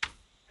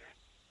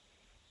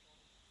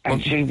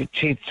 And she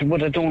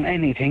would have done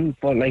anything,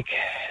 but, like,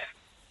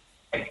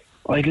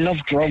 I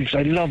loved drugs.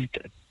 I loved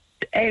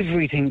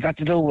everything got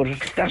to do with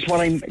it. That's what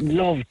I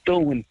loved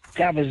doing.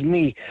 That was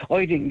me.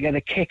 I didn't get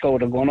a kick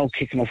out of going out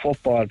kicking a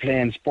football,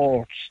 playing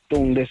sports,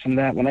 doing this and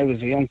that when I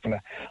was a young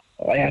fella.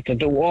 I had to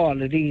do all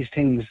of these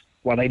things,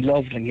 what I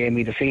loved and gave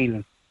me the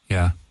feeling.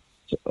 Yeah.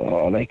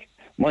 So, like,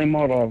 my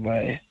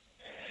mother,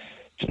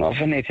 you know,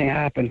 if anything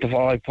happened to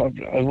her,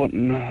 I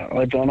wouldn't,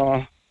 I don't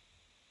know.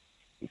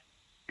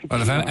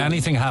 Well, if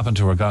anything happened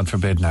to her, God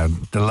forbid now,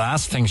 the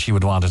last thing she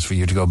would want is for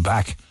you to go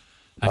back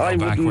and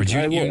go backwards.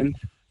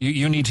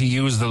 You need to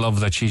use the love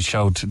that she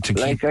showed to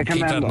keep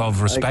that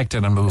love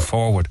respected and move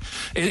forward.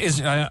 Just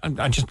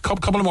a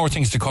couple of more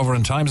things to cover,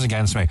 and time's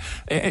against me.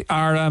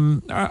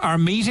 Are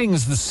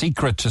meetings the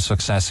secret to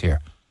success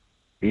here?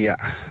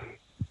 Yeah.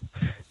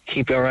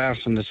 Keep your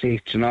arse in the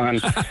seat, you know,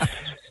 and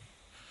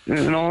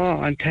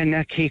and then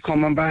I keep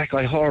coming back.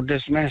 I heard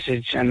this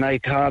message and I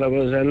thought it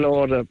was a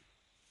load of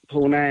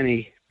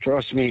punani,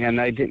 trust me, and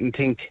I didn't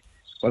think,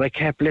 but I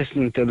kept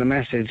listening to the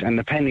message and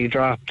the penny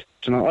dropped.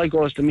 You know, I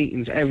go to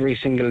meetings every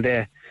single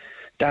day.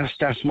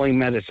 That's my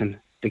medicine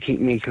to keep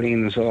me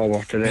clean and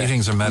sober today.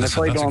 Meetings are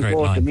medicine. And if I don't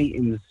go line. to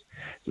meetings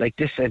like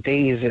this, a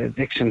day's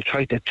addiction,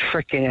 try to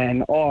trick you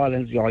and all,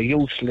 and you're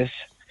useless.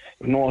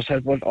 No,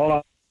 said, but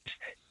all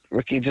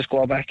Ricky, just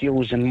go back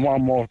using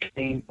one more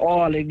thing.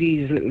 All of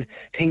these little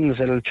things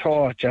that'll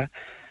throw at you.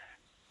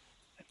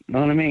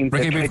 Know what I mean?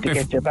 Ricky, to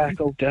get you back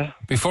out there.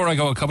 Before I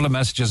go, a couple of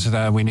messages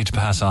that we need to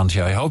pass on to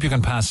you. I hope you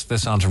can pass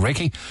this on to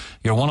Ricky.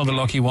 You're one of the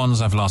lucky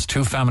ones. I've lost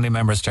 2 family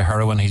members to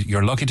heroin.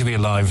 You're lucky to be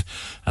alive,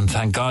 and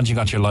thank God you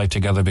got your life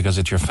together, because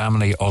it's your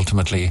family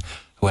ultimately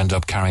who end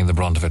up carrying the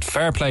brunt of it.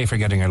 Fair play for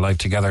getting your life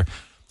together.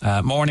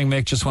 Morning,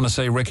 Mick. Just want to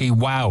say, Ricky,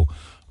 wow,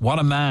 what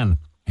a man.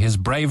 His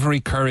bravery,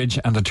 courage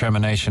and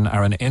determination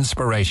are an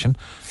inspiration,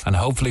 and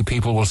hopefully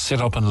people will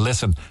sit up and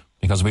listen,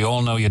 because we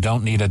all know you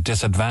don't need a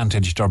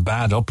disadvantaged or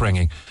bad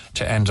upbringing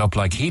to end up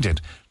like he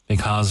did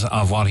because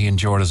of what he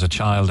endured as a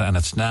child, and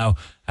it's now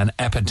an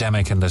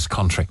epidemic in this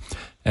country.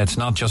 It's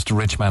not just a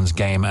rich man's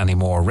game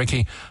anymore.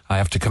 Ricky, I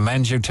have to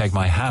commend you, take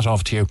my hat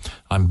off to you.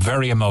 I'm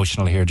very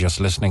emotional here just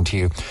listening to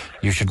you.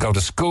 You should go to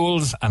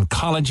schools and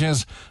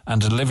colleges and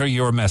deliver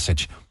your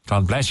message.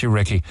 God bless you,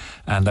 Ricky,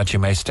 and that you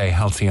may stay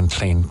healthy and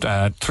clean.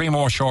 3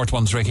 more short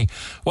ones, Ricky.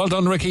 Well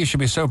done, Ricky. You should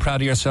be so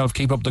proud of yourself.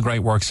 Keep up the great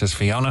work, says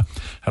Fiona.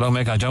 Hello,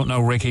 Mick. I don't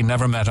know Ricky,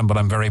 never met him, but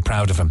I'm very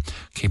proud of him.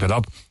 Keep it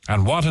up.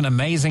 And what an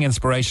amazing,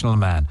 inspirational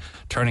man,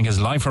 turning his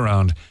life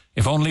around.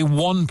 If only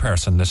one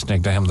person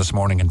listening to him this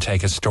morning can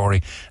take his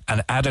story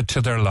and add it to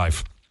their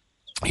life.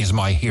 He's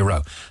my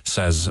hero,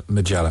 says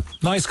Magella.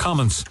 Nice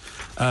comments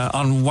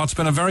on what's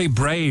been a very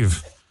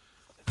brave,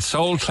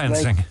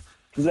 soul-cleansing...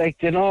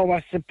 Like, you know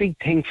what's the big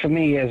thing for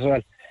me as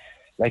well?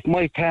 Like,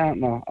 my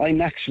partner,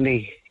 I'm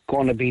actually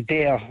going to be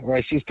there,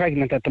 right? She's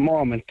pregnant at the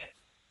moment.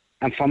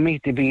 And for me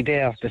to be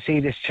there, to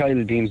see this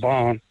child being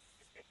born,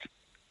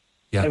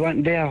 I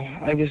went there.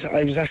 I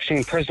was actually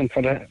in prison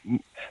for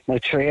my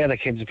 3 other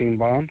kids being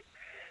born.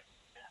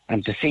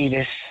 And to see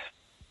this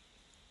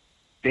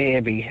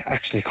baby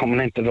actually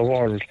coming into the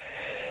world,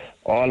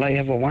 all I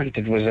ever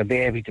wanted was a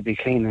baby to be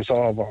clean and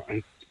sober.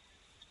 And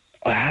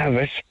I have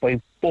it by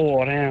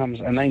both arms,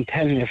 and I'm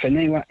telling you,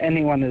 if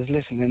anyone is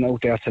listening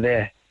out there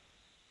today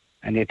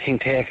and you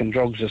think taking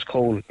drugs is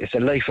cool, it's a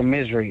life of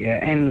misery.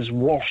 It ends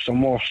worse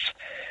and worse.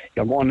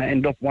 You're going to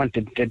end up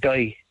wanting to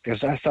die,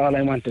 because that's all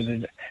I wanted,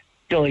 to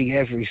die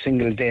every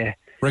single day.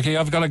 Ricky,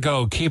 I've got to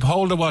go. Keep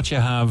hold of what you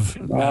have,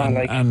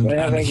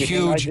 and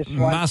huge,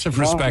 massive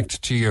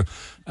respect to you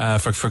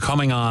for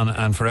coming on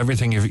and for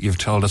everything you've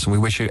told us, and we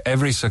wish you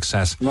every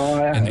success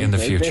in the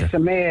future. It's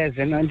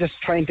amazing. I'm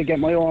just trying to get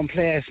my own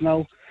place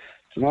now.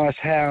 You know, it's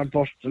hard,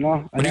 but you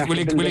know.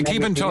 Will you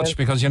keep in touch,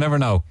 because you never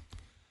know?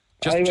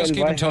 Just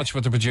keep in touch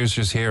with the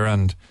producers here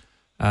and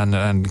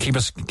keep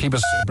us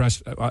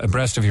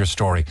abreast of your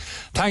story.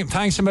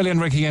 Thanks a million,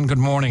 Ricky, and good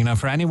morning. Now,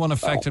 for anyone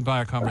affected by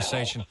our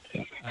conversation...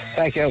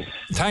 Thank you.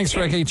 Thanks,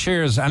 Ricky.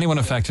 Cheers. Anyone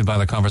affected by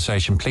the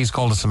conversation, please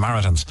call the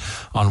Samaritans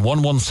on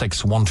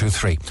 116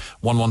 123.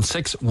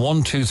 116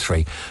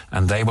 123,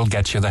 and they will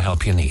get you the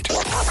help you need.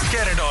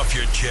 Get it off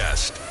your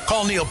chest.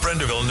 Call Neil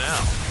Prendeville now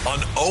on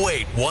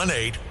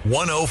 0818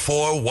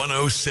 104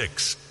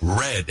 106.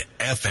 Red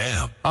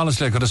FM.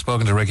 Honestly, I could have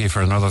spoken to Ricky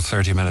for another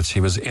 30 minutes. He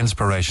was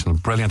inspirational,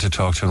 brilliant to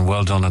talk to, and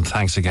well done, and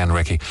thanks again,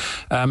 Ricky.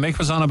 Mick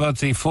was on about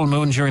the full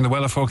moon during the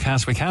weather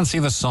forecast. We can't see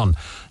the sun,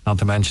 not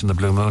to mention the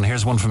blue moon.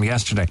 Here's one from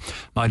yesterday.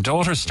 My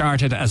daughter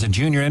started as a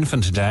junior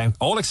infant today.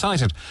 All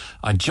excited.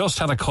 I just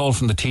had a call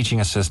from the teaching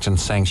assistant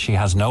saying she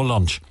has no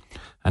lunch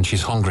and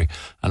she's hungry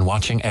and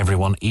watching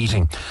everyone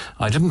eating.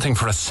 I didn't think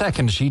for a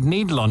second she'd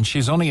need lunch.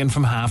 She's only in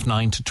from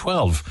 9:30 to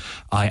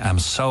 12. I am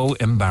so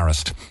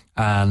embarrassed.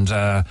 And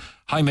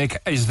hi, Mick,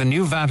 is the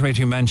new VAT rate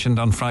you mentioned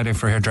on Friday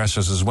for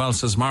hairdressers as well,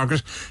 says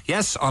Margaret?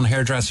 Yes, on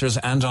hairdressers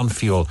and on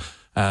fuel.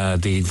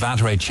 The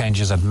VAT rate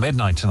changes at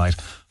midnight tonight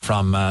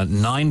from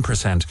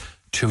 9%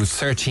 to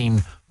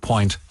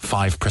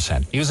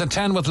 13.5%. News at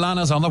 10 with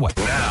Lana's on the way.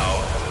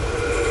 Now,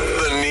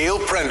 the Neil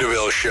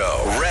Prendeville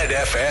Show, Red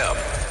FM.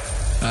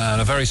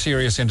 And a very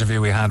serious interview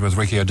we had with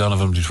Ricky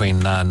O'Donovan between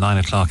 9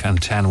 o'clock and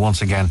 10.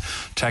 Once again,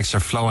 texts are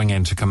flowing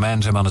in to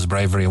commend him on his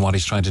bravery and what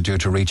he's trying to do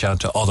to reach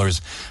out to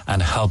others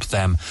and help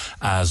them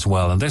as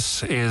well. And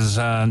this is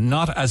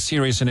not as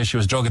serious an issue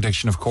as drug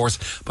addiction, of course,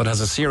 but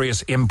has a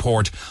serious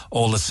import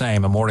all the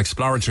same. A more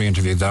exploratory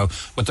interview, though,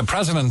 with the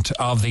president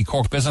of the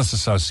Cork Business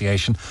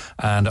Association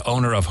and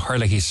owner of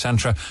Herlihy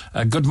Centra.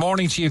 Good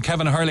morning to you,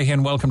 Kevin Herlihy,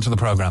 and welcome to the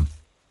programme.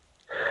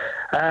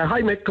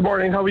 Hi, Mick. Good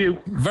morning. How are you?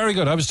 Very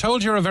good. I was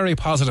told you're a very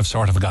positive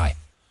sort of guy.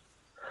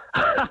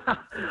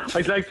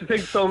 I'd like to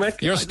think so,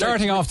 Mick. You're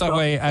starting off that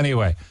way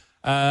anyway.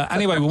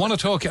 Anyway, we want to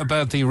talk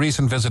about the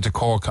recent visit to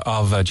Cork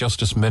of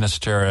Justice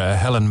Minister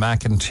Helen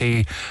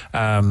McEntee,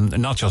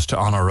 not just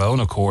on her own,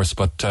 of course,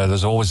 but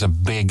there's always a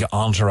big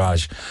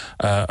entourage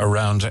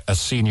around a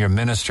senior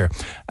minister.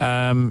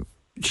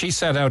 She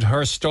set out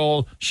her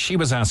stall. She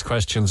was asked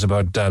questions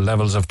about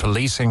levels of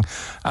policing.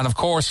 And of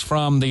course,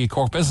 from the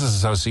Cork Business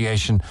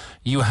Association,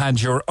 you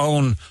had your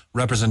own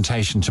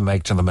representation to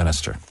make to the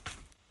Minister.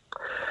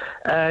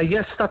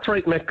 Yes, that's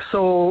right, Mick.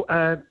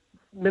 So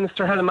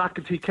Minister Helen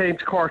McEntee came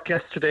to Cork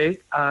yesterday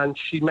and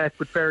she met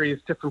with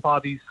various different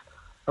bodies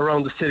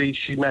around the city.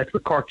 She met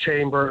with Cork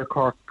Chamber,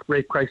 Cork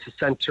Rape Crisis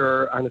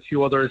Centre and a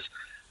few others.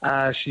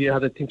 She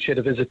had a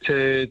visit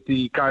to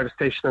the Garda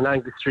station on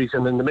Angus Street,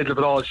 and in the middle of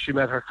it all, she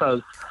met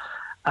herself.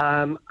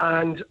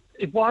 And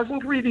it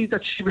wasn't really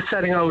that she was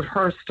setting out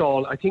her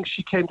stall. I think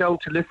she came down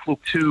to listen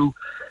to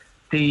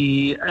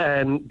the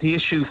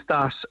issues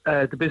that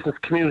the business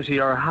community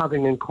are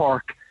having in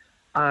Cork.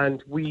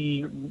 And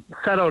we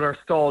set out our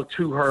stall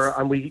to her,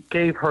 and we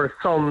gave her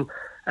some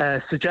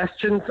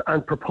suggestions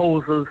and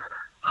proposals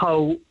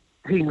how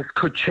things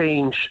could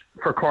change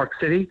for Cork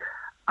City.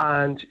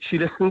 And she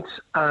listened,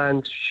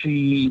 and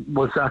she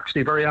was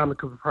actually a very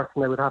amicable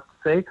person, I would have to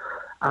say.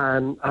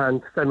 And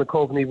Simon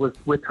Coveney was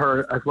with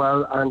her as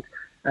well. And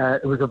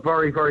it was a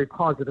very, very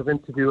positive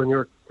interview. And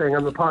you're saying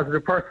I'm a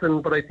positive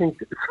person, but I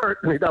think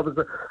certainly that was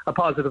a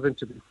positive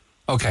interview.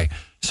 Okay,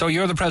 so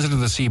you're the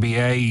president of the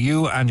CBA.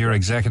 You and your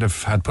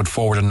executive had put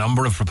forward a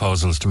number of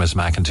proposals to Ms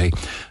McEntee,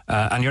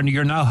 and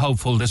you're now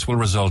hopeful this will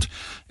result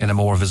in a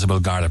more visible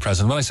Garda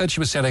presence. Well, I said she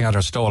was setting out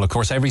her stall. Of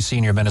course, every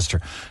senior minister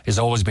is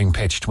always being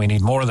pitched. We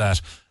need more of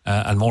that,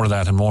 and more of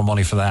that, and more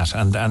money for that.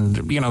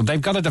 And you know,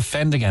 they've got to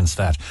defend against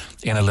that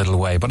in a little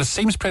way. But it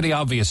seems pretty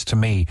obvious to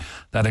me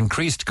that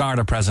increased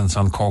Garda presence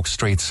on Cork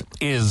streets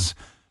is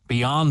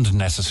beyond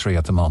necessary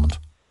at the moment.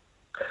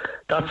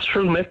 That's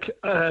true,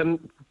 Mick.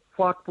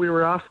 What we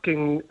were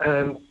asking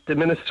the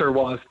Minister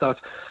was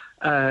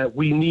that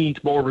we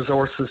need more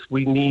resources,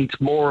 we need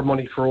more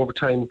money for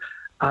overtime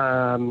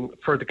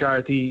for the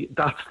Gardaí.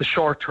 That's the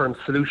short-term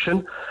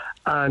solution.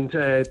 And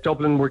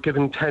Dublin were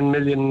given €10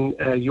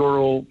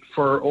 million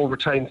for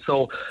overtime.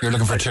 So you're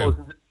looking for two?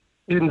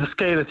 In the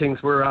scale of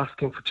things, we're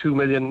asking for €2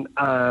 million.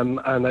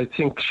 And I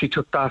think she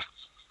took that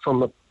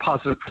from a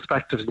positive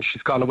perspective, and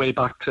she's gone away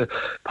back to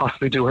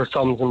possibly do her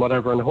sums and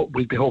whatever, and we'll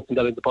be hoping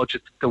that in the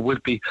budget there will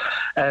be.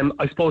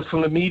 I suppose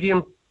from a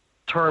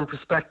medium-term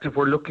perspective,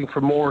 we're looking for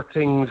more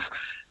things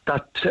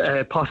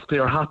that possibly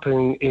are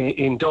happening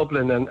in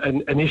Dublin,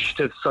 and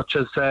initiatives such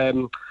as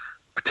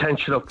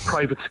potential of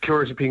private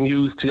security being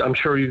used. I'm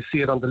sure you see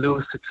it on the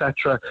Lewis,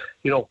 etc.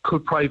 You know,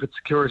 could private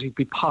security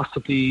be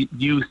possibly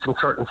used in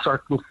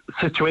certain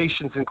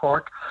situations in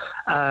Cork?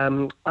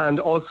 And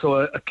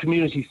also a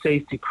community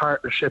safety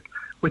partnership,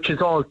 which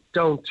is all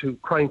down to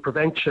crime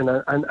prevention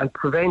and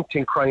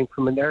preventing crime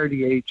from an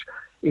early age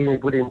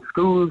within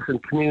schools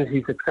and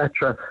communities,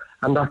 etc.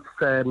 And that's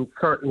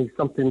certainly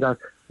something that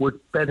would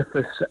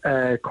benefit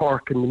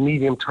Cork in the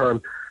medium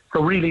term.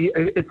 So really,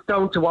 it's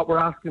down to what we're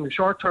asking. The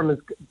short term is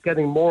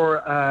getting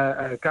more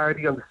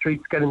Gardaí on the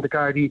streets, getting the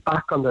Gardaí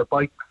back on their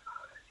bikes.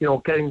 You know,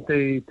 getting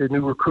the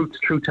new recruits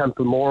through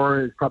Templemore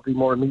is probably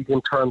more a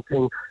medium term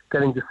thing.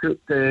 Getting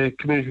the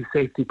community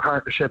safety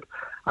partnership,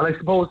 and I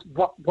suppose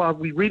what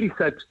we really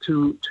said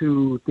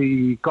to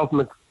the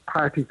government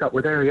parties that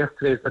were there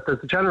yesterday is that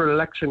there's a general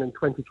election in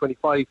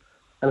 2025,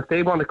 and if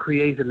they want to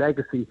create a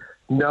legacy,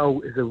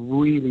 now is a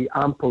really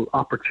ample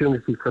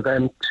opportunity for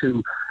them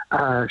to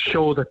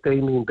show that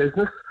they mean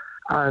business.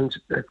 And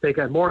if they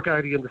get more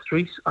Gardaí in the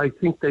streets, I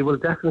think they will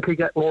definitely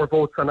get more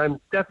votes. And I'm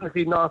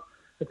definitely not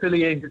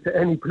affiliated to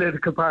any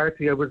political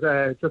party. I would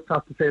just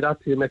have to say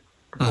that to you, Mick,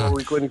 before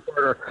we go any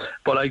further.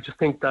 But I just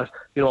think that,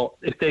 you know,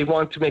 if they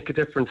want to make a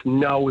difference,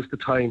 now is the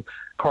time.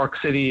 Cork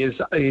City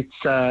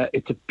it's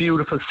a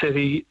beautiful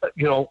city.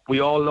 You know,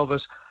 we all love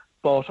it,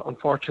 but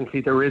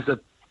unfortunately there is a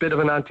bit of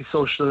an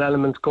antisocial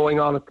element going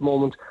on at the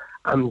moment.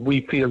 And we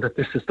feel that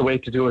this is the way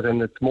to do it,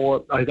 and it's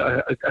more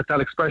that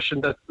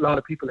expression that a lot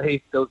of people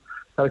hate, that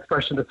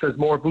expression that says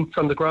more boots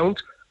on the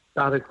ground.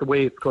 That is the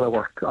way it's going to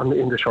work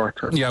in the short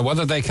term. Yeah,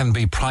 whether they can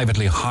be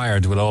privately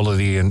hired with all of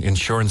the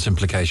insurance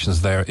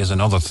implications there is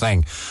another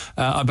thing.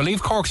 I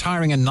believe Cork's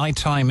hiring a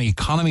nighttime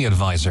economy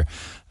advisor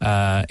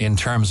in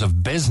terms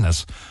of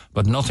business,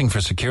 but nothing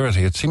for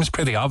security. It seems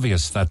pretty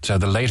obvious that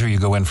the later you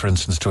go in, for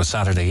instance, to a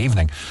Saturday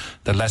evening,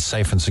 the less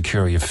safe and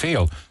secure you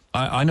feel.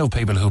 I know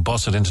people who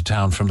bus it into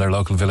town from their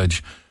local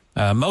village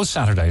most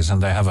Saturdays,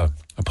 and they have a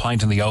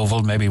pint in the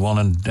Oval, maybe one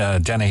in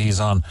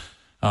Dennehy's on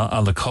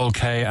the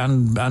Colkay,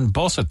 and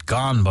bus it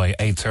gone by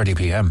 8:30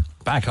 p.m.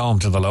 back home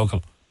to the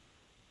local.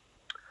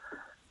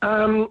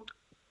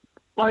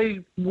 I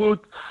would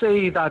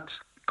say that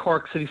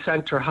Cork City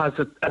Centre has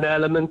an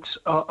element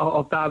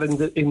of that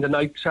in the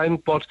night time,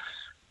 but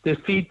the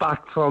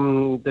feedback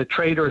from the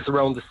traders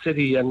around the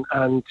city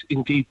and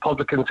indeed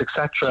publicans,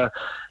 etc.,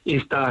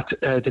 is that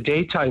the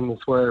daytime is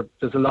where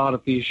there's a lot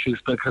of the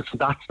issues, because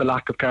that's the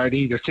lack of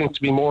Gardaí. There seems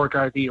to be more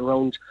Gardaí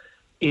around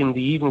in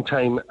the evening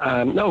time.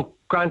 No,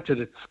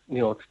 granted,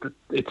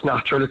 it's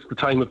natural. It's the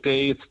time of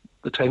day. It's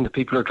the time that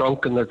people are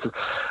drunk, and there's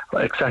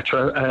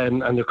etc.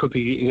 And there could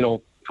be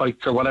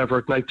fights or whatever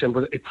at night time.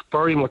 But it's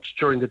very much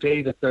during the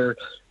day that there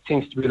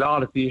seems to be a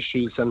lot of the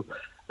issues. And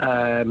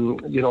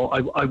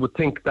I would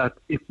think that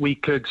if we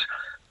could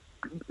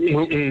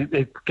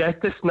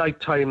get this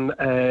nighttime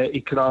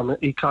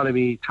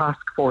economy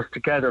task force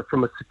together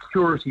from a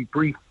security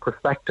brief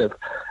perspective,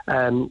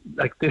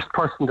 like this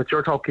person that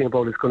you're talking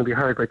about is going to be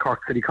hired by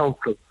Cork City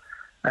Council.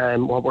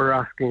 What we're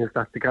asking is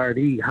that the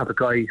Gardaí have a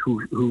guy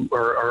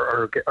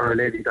or a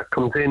lady that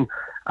comes in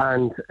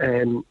and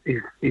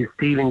is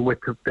dealing with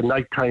the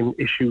nighttime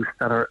issues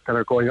that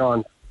are going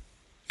on.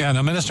 Yeah,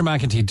 now Minister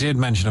McEntee did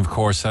mention, of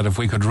course, that if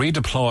we could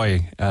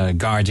redeploy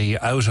Gardaí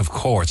out of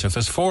court, if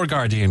there's 4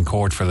 Gardaí in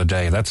court for the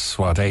day, that's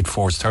 8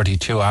 4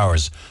 32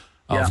 hours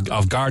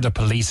of Garda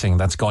policing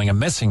that's going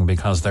missing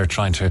because they're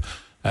trying to,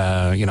 they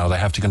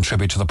have to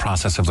contribute to the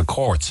process of the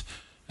courts.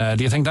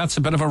 Do you think that's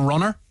a bit of a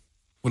runner?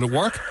 Will it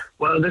work?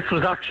 Well, this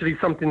was actually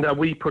something that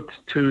we put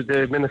to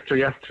the Minister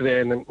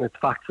yesterday, and it's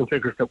facts and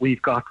figures that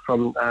we've got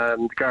from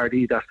the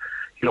Gardaí that,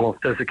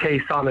 there's a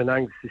case on in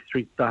Anglesey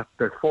Street that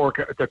there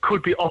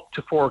could be up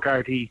to 4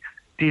 Gardaí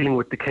dealing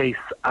with the case,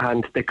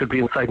 and they could be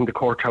inside in the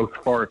courthouse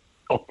for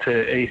up to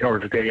 8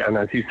 hours a day. And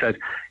as you said,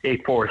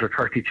 8 4s or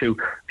 32.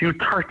 If you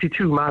had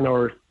 32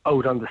 man-hours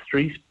out on the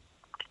street,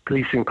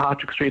 policing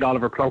Patrick Street,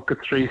 Oliver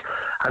Plunkett Street,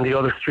 and the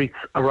other streets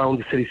around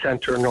the city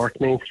centre, North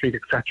Main Street,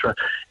 etc.,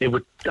 it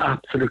would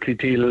absolutely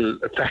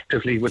deal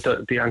effectively with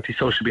the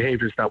antisocial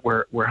behaviours that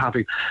we're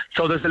having.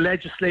 So there's a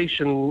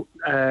legislation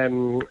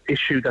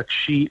issue that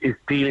she is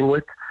dealing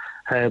with,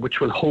 which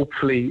will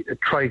hopefully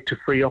try to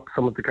free up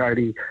some of the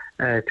Gardaí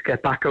to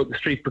get back out in the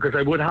street. Because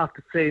I would have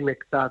to say,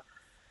 Mick, that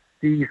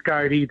these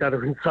Gardaí that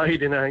are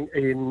inside in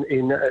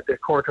the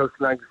courthouse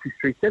in Anglesey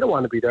Street, they don't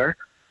want to be there.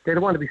 They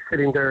don't want to be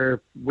sitting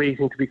there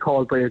waiting to be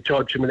called by a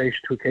judge in relation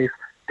to a case.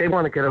 They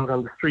want to get out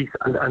on the street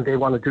and they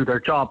want to do their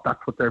job.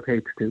 That's what they're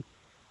paid to do.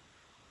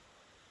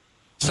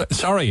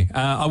 Sorry,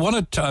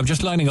 I'm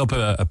just lining up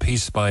a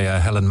piece by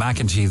Helen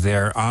McEntee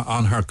there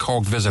on her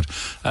Cork visit.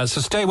 So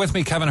stay with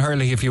me, Kevin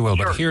Herlihy, if you will.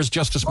 Sure. But here's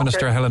Justice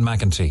Minister Helen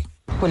McEntee.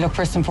 Well, look,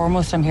 first and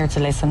foremost, I'm here to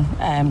listen,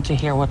 to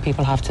hear what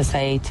people have to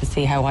say, to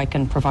see how I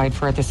can provide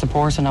further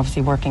support, and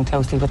obviously working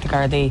closely with the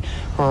Gardaí,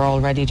 who are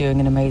already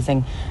doing an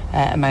amazing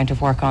amount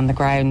of work on the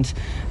ground.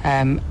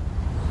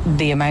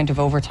 The amount of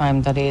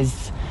overtime that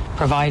is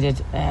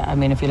provided,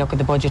 if you look at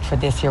the budget for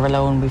this year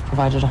alone, we've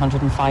provided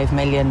 105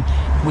 million.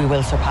 We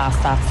will surpass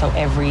that, so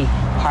every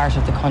part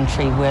of the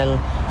country will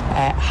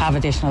have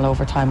additional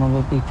overtime and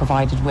will be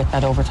provided with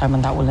that overtime,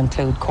 and that will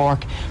include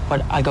Cork.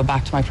 But I go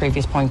back to my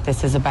previous point,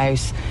 this is about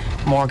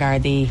more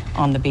Gardaí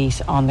on the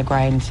beat, on the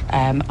ground,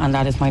 and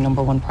that is my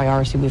number one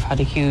priority. We've had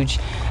a huge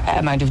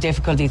amount of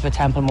difficulties with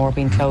Templemore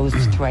being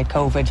closed throughout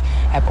COVID,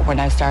 but we're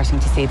now starting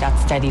to see that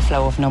steady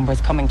flow of numbers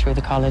coming through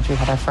the college. We've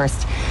had our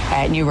first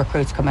new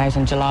recruits come out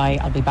in July.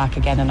 I'll be back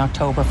again in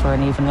October for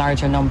an even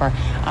larger number,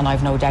 and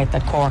I've no doubt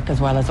that Cork,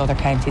 as well as other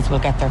counties, will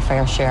get their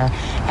fair share.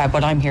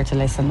 But I'm here to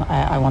listen.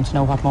 I want to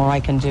know what more I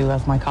can do,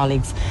 as my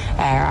colleagues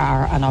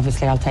are, and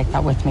obviously I'll take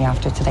that with me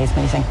after today's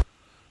meeting.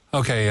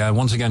 Okay,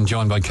 once again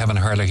joined by Kevin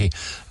Herlihy,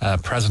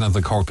 President of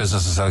the Cork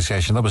Business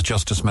Association. That was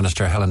Justice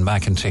Minister Helen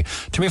McEntee.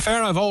 To be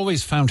fair, I've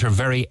always found her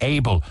very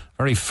able,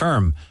 very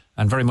firm,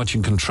 and very much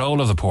in control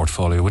of the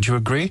portfolio. Would you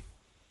agree?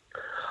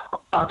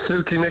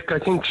 Absolutely, Nick. I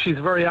think she's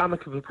a very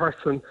amicable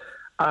person.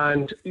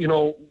 And,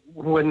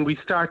 when we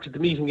started the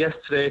meeting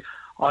yesterday,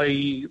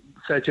 I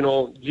said,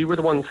 you were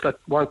the ones that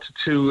wanted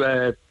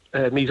to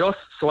meet us,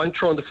 so I'm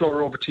throwing the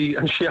floor over to you.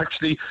 And she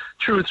actually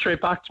threw it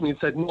straight back to me and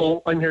said,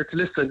 no, I'm here to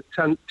listen.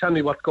 Tell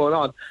me what's going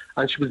on.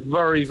 And she was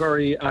very,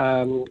 very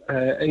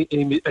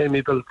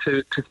amiable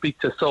to speak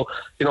to. So,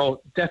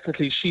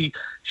 definitely she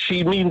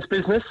means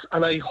business.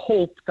 And I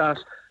hope that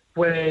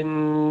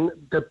when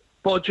the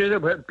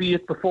budget, be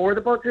it before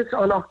the budget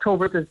on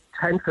October the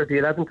 10th or the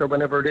 11th or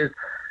whenever it is,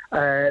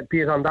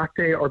 be it on that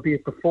day or be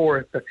it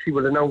before, that she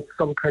will announce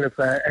some kind of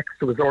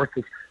extra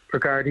resources for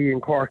Gardaí in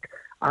Cork.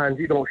 And,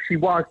 she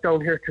was down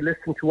here to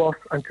listen to us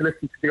and to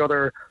listen to the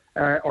other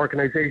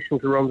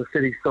organisations around the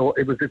city. So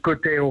it was a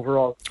good day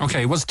overall.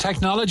 Okay, was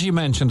technology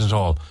mentioned at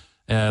all?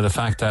 The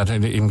fact that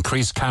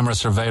increased camera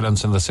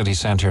surveillance in the city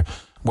centre,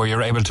 where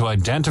you're able to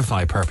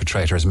identify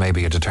perpetrators, may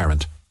be a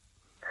deterrent?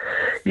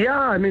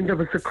 Yeah, there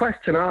was a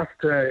question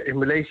asked in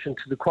relation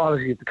to the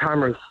quality of the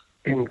cameras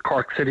in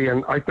Cork City,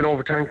 and I've been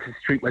over to Anglesey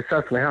Street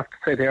myself, and I have to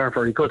say they are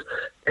very good.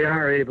 They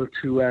are able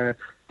to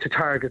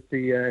target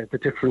the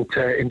different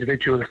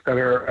individuals that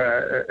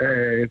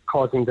are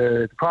causing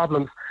the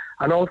problems,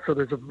 and also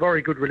there's a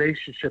very good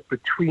relationship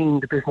between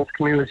the business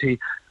community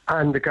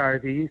and the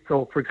Gardaí.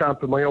 So, for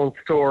example, my own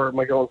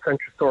centre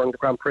store in the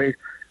Grand Parade,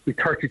 we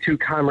have 32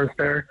 cameras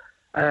there.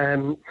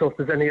 So if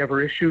there's any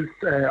ever issues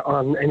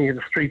on any of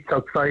the streets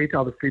outside,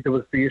 obviously there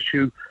was the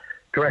issue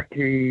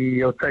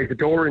directly outside the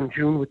door in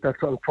June with that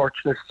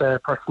unfortunate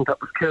person that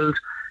was killed.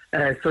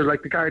 So the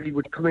Gardaí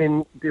would come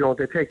in, they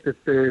take the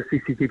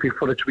CCTV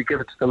footage, we give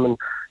it to them, and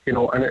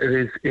and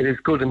it is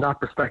good in that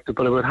perspective.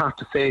 But I would have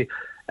to say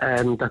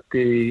that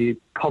the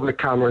public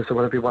cameras, or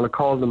whatever you want to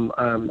call them,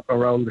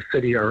 around the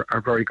city are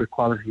very good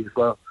quality as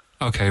well.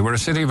 Okay, we're a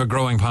city of a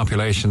growing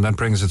population. That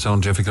brings its own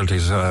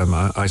difficulties,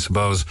 I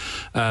suppose.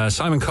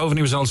 Simon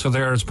Coveney was also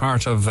there as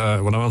part of, I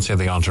won't say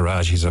the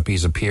entourage. He's a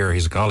peer,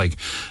 he's a colleague.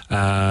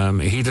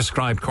 He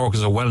described Cork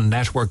as a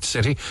well-networked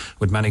city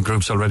with many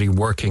groups already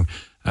working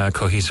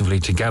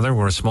cohesively together.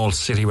 We're a small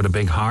city with a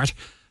big heart.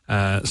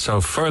 So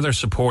further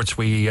supports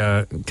we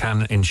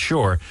can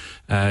ensure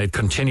it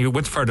continues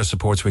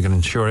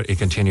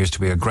to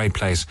be a great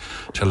place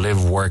to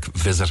live, work,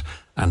 visit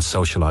and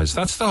socialise.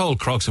 That's the whole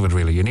crux of it,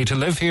 really. You need to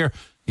live here,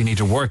 you need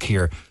to work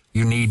here,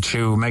 you need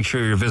to make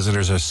sure your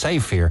visitors are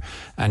safe here,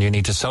 and you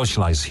need to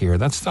socialise here.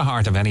 That's the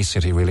heart of any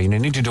city, really, and you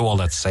need to do all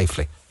that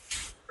safely.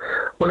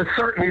 Well, it's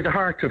certainly the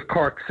heart of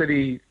Cork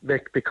City,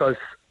 Nick, because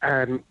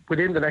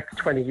within the next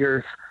 20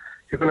 years,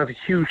 you're going to have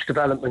a huge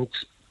development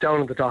down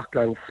in the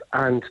Docklands,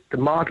 and the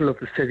model of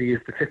the city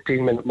is the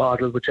 15-minute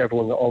model, which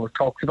everyone always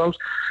talks about,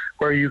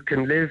 where you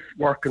can live,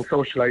 work and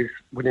socialise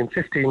within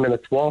 15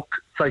 minutes walk,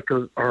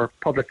 cycle or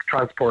public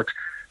transport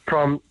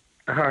from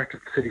the heart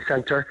of the city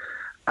centre.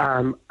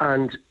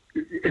 And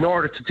in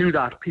order to do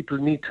that, people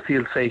need to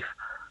feel safe.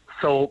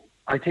 So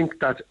I think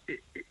that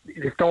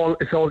if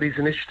all these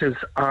initiatives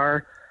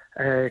are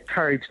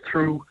carried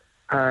through,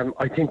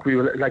 I think we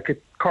will,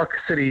 Cork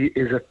City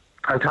is a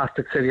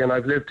fantastic city, and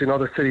I've lived in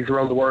other cities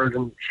around the world,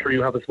 and I'm sure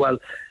you have as well,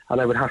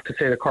 and I would have to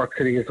say that Cork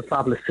City is a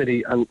fabulous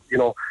city, and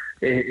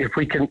if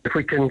we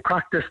can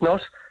crack this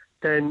nut,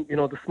 then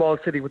the small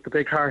city with the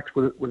big heart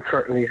will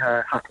certainly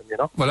happen.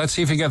 Well, let's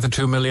see if we get the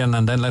 2 million,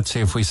 and then let's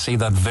see if we see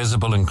that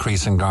visible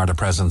increase in Garda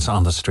presence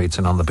on the streets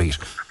and on the beat.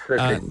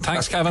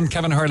 Thanks, Kevin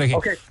Herlihy,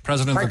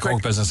 President of the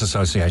Cork Business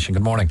Association.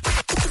 Good morning.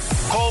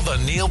 Call the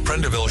Neil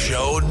Prendeville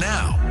Show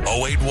now.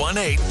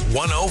 0818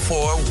 104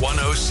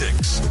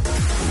 106.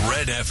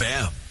 Red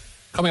FM.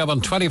 Coming up on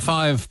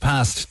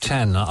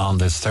 10:25 on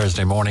this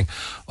Thursday morning,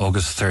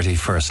 August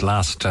 31st,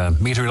 last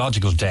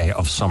meteorological day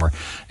of summer.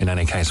 In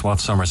any case, what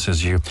summer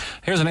says you?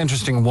 Here's an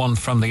interesting one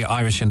from the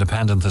Irish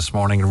Independent this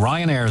morning.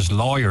 Ryanair's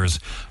lawyers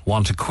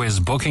want to quiz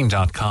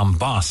Booking.com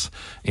boss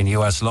in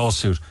US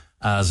lawsuit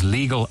as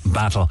legal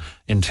battle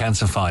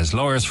intensifies.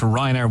 Lawyers for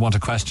Ryanair want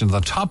to question the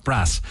top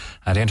brass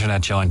at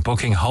internet giant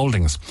Booking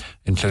Holdings,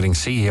 including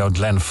CEO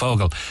Glenn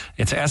Fogel.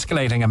 It's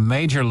escalating a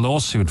major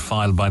lawsuit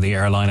filed by the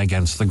airline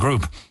against the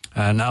group.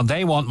 Now,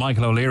 they want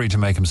Michael O'Leary to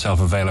make himself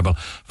available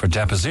for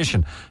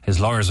deposition. His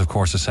lawyers, of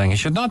course, are saying he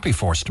should not be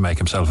forced to make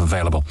himself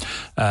available.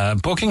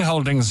 Booking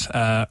Holdings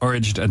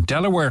urged a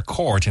Delaware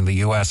court in the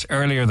US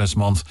earlier this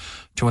month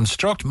to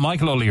instruct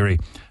Michael O'Leary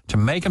to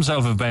make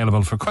himself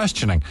available for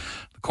questioning.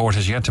 The court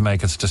has yet to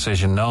make its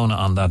decision known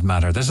on that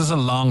matter. This is a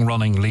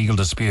long-running legal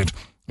dispute.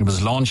 It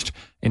was launched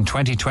in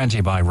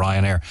 2020 by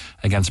Ryanair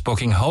against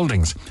Booking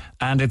Holdings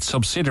and its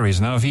subsidiaries.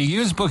 Now, if you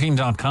use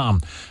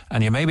Booking.com,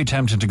 and you may be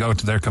tempted to go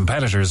to their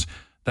competitors,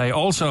 they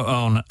also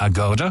own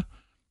Agoda,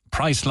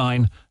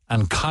 Priceline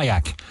and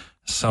Kayak.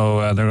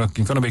 So they're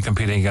going to be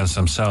competing against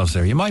themselves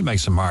there. You might make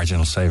some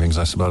marginal savings,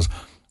 I suppose.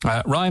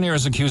 Ryanair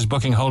has accused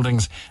Booking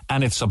Holdings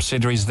and its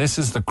subsidiaries, this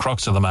is the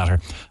crux of the matter,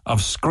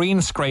 of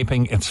screen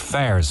scraping its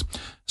fares.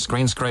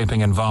 Screen scraping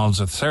involves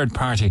a third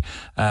party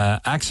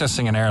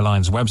accessing an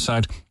airline's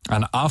website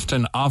and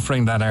often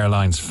offering that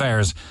airline's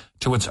fares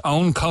to its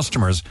own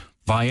customers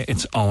via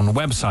its own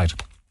website.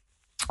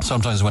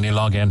 Sometimes when you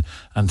log in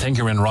and think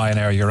you're in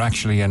Ryanair, you're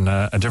actually in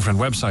a different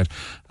website.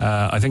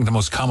 I think the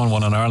most common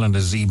one in Ireland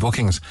is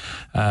eBookings.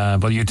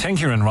 But you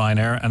think you're in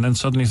Ryanair and then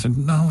suddenly you think,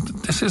 no,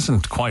 this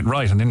isn't quite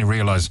right. And then you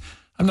realise,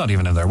 I'm not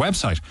even in their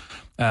website.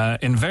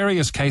 In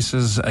various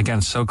cases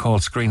against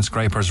so-called screen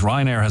scrapers,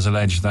 Ryanair has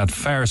alleged that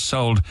fares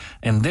sold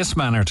in this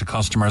manner to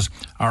customers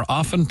are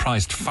often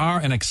priced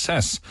far in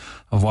excess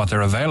of what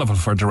they're available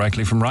for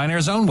directly from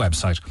Ryanair's own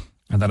website,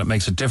 and that it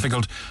makes it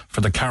difficult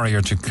for the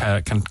carrier to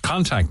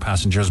contact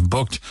passengers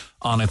booked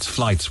on its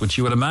flights, which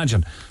you would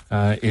imagine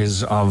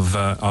is of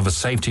a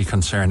safety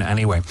concern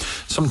anyway.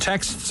 Some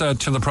texts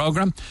to the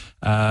programme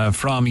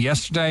from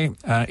yesterday.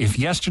 If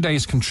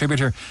yesterday's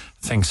contributor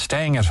thinks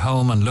staying at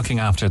home and looking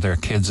after their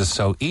kids is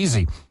so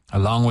easy,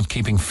 along with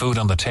keeping food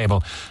on the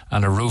table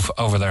and a roof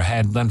over their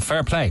head, then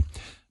fair play.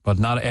 But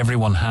not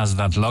everyone has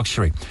that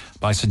luxury.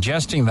 By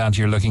suggesting that,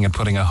 you're looking at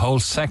putting a whole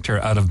sector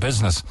out of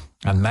business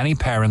and many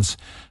parents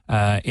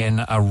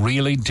in a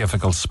really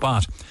difficult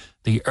spot.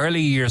 The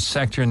early years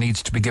sector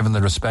needs to be given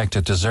the respect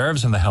it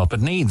deserves and the help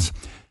it needs.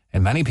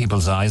 In many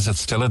people's eyes, it's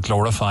still a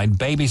glorified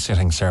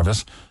babysitting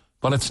service,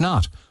 but it's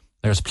not.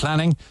 There's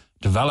planning,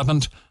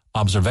 development,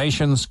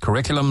 observations,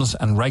 curriculums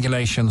and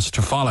regulations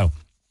to follow.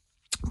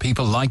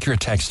 People like your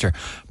texter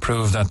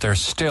prove that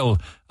there's still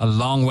a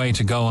long way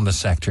to go in the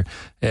sector.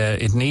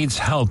 It needs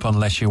help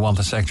unless you want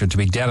the sector to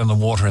be dead in the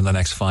water in the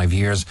next 5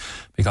 years,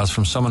 because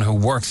from someone who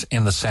works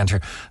in the centre,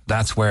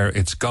 that's where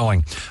it's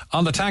going.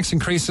 On the tax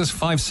increases,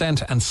 5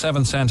 cent and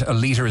 7 cent a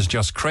litre is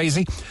just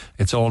crazy.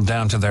 It's all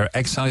down to their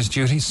excise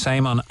duty.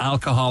 Same on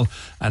alcohol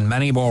and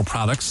many more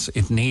products.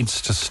 It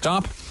needs to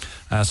stop.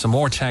 Some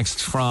more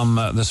texts from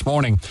this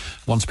morning.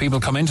 Once people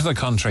come into the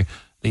country,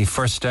 the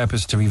first step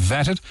is to be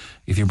vetted.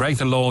 If you break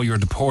the law, you're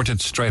deported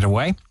straight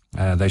away.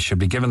 They should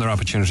be given their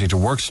opportunity to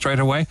work straight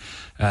away.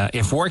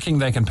 If working,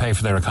 they can pay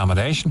for their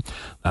accommodation.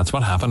 That's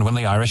what happened when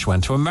the Irish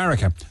went to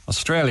America,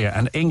 Australia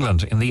and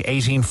England in the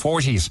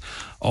 1840s.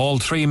 All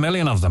 3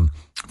 million of them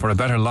for a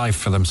better life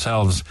for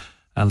themselves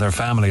and their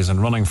families,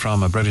 and running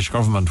from a British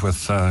government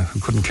with who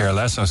couldn't care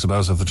less, I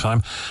suppose, at the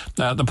time.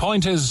 The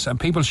point is,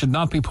 people should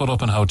not be put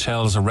up in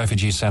hotels or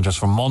refugee centres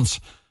for months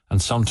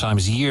and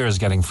sometimes years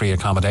getting free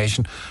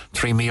accommodation,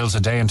 3 meals a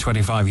day and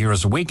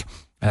 €25 a week.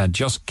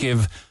 Just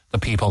give the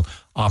people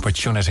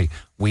opportunity.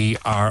 We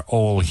are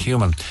all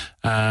human.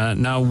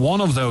 Now,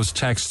 one of those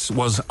texts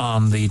was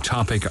on the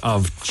topic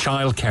of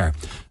childcare,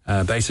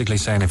 basically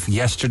saying if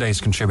yesterday's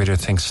contributor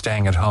thinks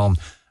staying at home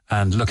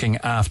and looking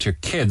after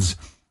kids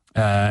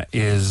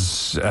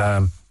is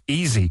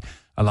easy,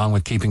 along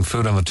with keeping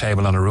food on the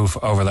table and a roof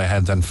over their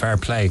head, then fair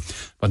play.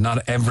 But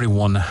not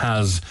everyone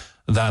has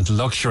that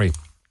luxury.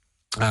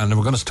 And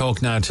we're going to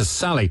talk now to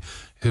Sally,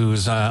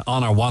 who's on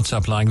our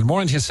WhatsApp line. Good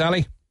morning to you,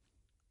 Sally.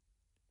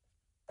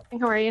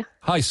 How are you?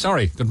 Hi,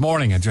 sorry. Good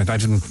morning. I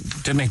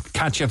didn't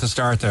catch you at the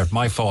start there.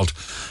 My fault.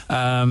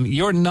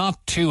 You're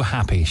not too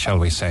happy, shall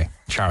we say,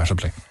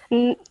 charitably?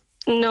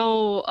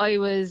 No, I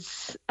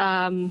was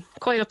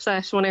quite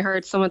upset when I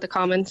heard some of the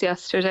comments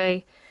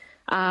yesterday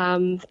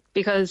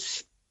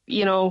because,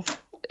 you know,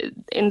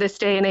 in this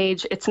day and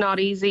age, it's not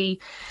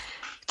easy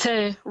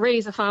to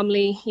raise a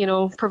family, you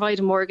know, provide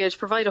a mortgage,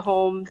 provide a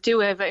home,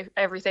 do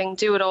everything,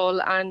 do it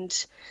all.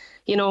 And,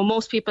 you know,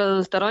 most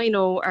people that I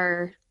know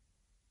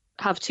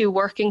have two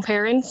working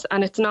parents,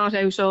 and it's not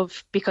out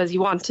of because you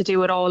want to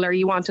do it all or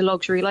you want a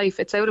luxury life.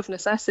 It's out of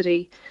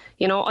necessity.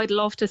 You know, I'd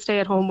love to stay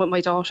at home with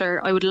my daughter.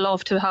 I would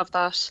love to have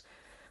that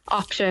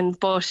option,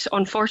 but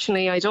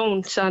unfortunately I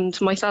don't. And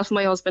myself and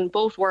my husband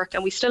both work,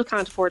 and we still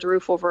can't afford a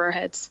roof over our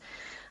heads.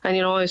 And,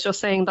 you know, I was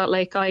just saying that,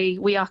 like,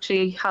 we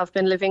actually have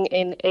been living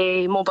in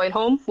a mobile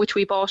home, which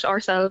we bought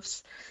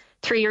ourselves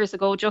 3 years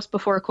ago, just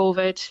before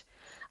COVID.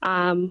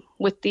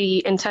 With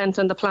the intent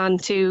and the plan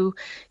to,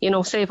 you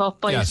know, save up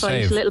by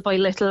little by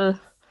little.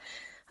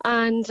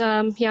 And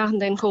and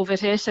then COVID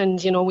hit,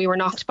 and, you know, we were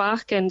knocked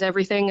back and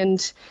everything,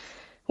 and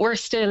we're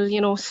still,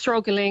 you know,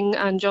 struggling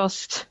and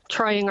just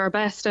trying our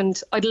best. And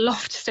I'd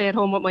love to stay at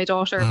home with my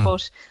daughter,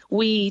 but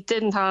we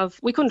couldn't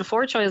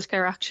afford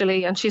childcare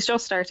actually, and she's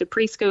just started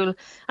preschool,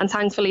 and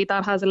thankfully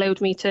that has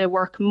allowed me to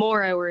work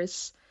more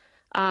hours.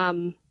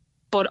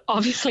 But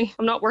obviously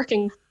I'm not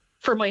working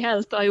for my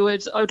health. I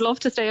would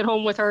love to stay at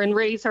home with her and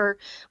raise her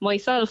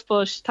myself,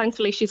 but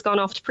thankfully she's gone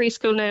off to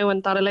preschool now,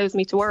 and that allows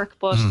me to work.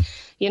 But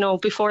you know,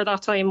 before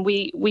that time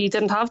we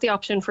didn't have the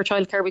option for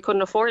childcare. We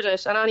couldn't afford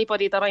it, and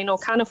anybody that I know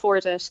can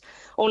afford it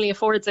only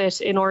affords it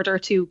in order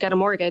to get a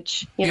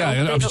mortgage.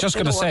 I was just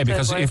going to say,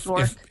 because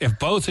if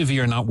both of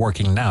you are not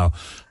working now,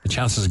 the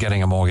chances of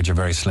getting a mortgage are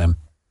very slim.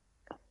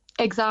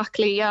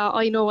 Exactly, yeah.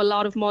 I know a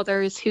lot of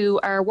mothers who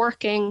are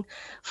working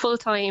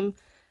full-time.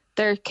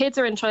 Their kids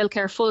are in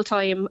childcare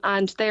full-time,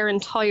 and their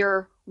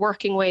entire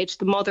working wage,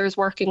 the mother's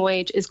working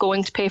wage, is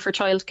going to pay for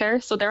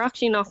childcare. So they're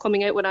actually not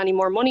coming out with any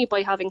more money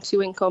by having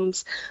two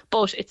incomes,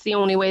 but it's the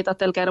only way that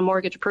they'll get a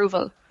mortgage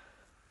approval.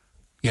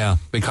 Yeah,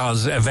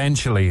 because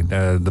eventually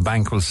the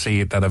bank will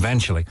see that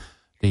eventually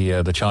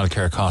the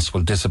childcare costs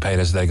will dissipate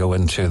as they go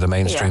into the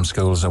mainstream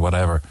schools or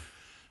whatever.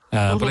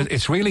 But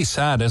it's really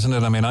sad, isn't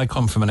it? I mean, I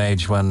come from an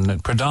age when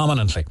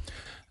predominantly...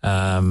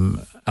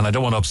 and I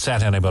don't want to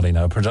upset anybody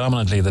now,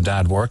 predominantly the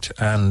dad worked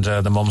and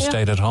the mum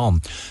stayed at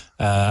home.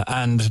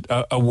 And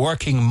a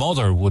working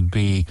mother would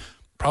be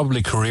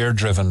probably career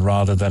driven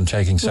rather than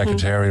taking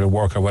secretarial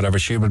work or whatever.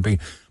 She would be,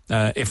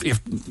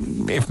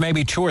 if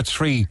maybe 2 or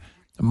 3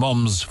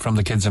 mums from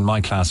the kids in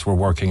my class were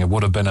working, it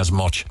would have been as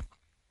much.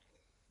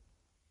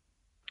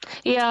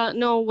 Yeah,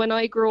 no, when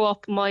I grew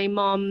up, my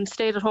mum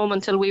stayed at home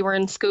until we were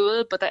in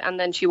school, and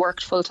then she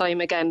worked full time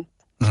again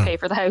to pay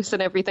for the house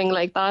and everything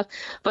like that.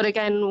 But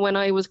again, when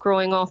I was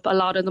growing up, a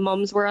lot of the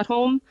mums were at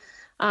home.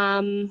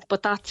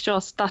 But that's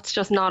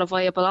just not a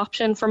viable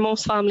option for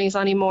most families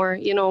anymore,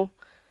 you know.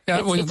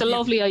 Yeah, it's a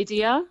lovely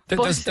idea.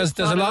 There's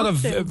a lot of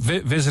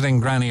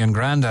visiting granny and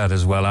granddad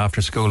as well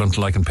after school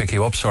until I can pick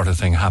you up sort of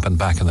thing happened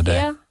back in the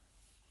day.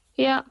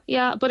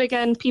 Yeah. But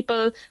again,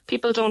 people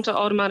don't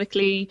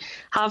automatically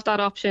have that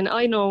option.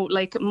 I know,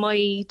 like,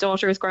 my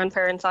daughter's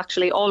grandparents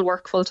actually all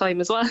work full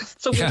time as well.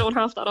 So we don't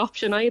have that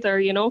option either,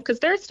 you know, because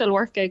they're still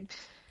working.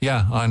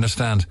 Yeah, I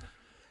understand.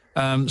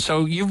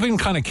 So you've been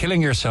kind of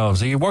killing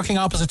yourselves. Are you working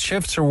opposite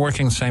shifts or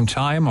working same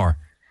time, or?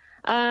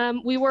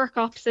 We work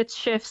opposite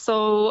shifts.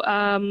 So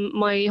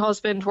my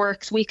husband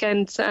works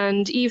weekends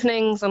and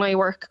evenings, and I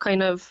work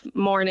kind of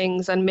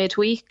mornings and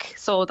midweek,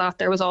 so that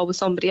there was always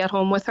somebody at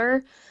home with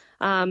her.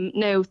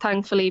 Now,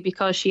 thankfully,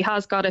 because she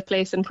has got a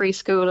place in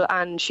preschool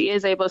and she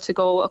is able to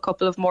go a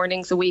couple of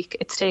mornings a week,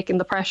 it's taken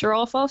the pressure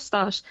off us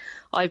that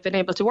I've been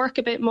able to work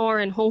a bit more,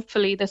 and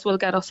hopefully this will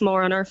get us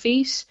more on our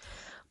feet.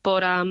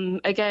 But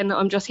again,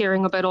 I'm just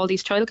hearing about all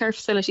these childcare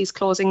facilities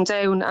closing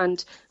down,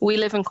 and we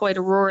live in quite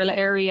a rural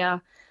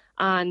area,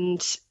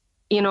 And,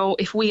 you know,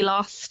 if we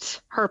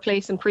lost her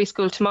place in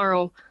preschool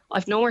tomorrow,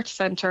 I've nowhere to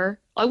send her.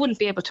 I wouldn't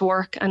be able to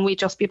work, and we'd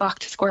just be back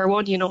to square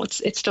one. You know,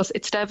 it's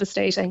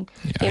devastating.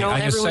 Yeah. You know,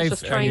 and everyone's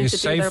just trying to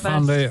do their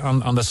best.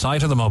 On the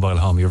site of the mobile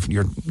home?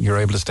 You're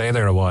able to stay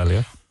there a while,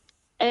 yeah?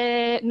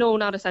 No,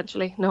 not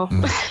essentially. No.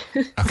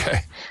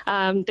 Okay.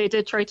 They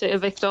did try to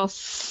evict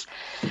us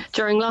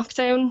during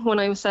lockdown when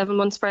I was 7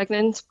 months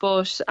pregnant,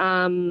 but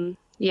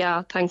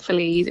yeah,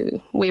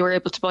 thankfully we were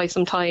able to buy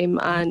some time,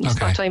 and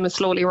that time is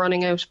slowly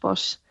running out.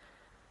 But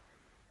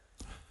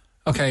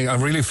okay, I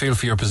really feel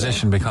for your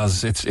position,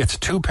 because it's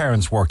two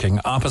parents working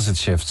opposite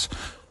shifts.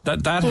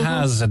 That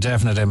has a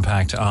definite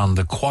impact on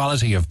the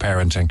quality of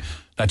parenting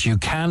that you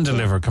can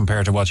deliver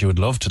compared to what you would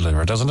love to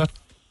deliver, doesn't it?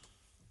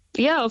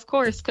 Yeah, of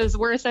course, because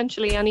we're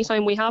essentially,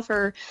 anytime we have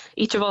her,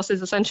 each of us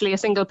is essentially a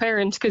single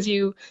parent, because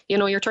you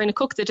know, you're trying to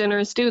cook the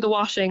dinners, do the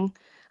washing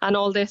and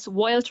all this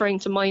while trying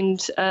to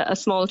mind a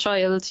small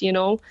child, you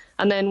know.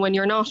 And then when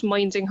you're not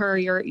minding her,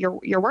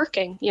 you're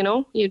working, you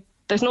know.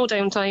 There's no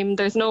downtime,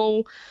 there's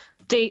no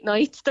date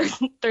nights,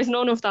 there's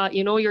none of that,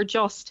 you know.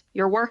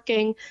 You're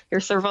working,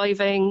 you're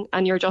surviving,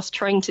 and you're just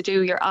trying to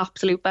do your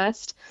absolute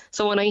best.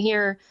 So when I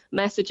hear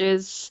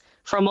messages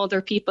from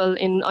other people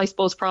in, I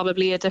suppose,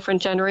 probably a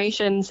different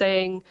generation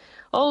saying,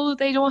 oh,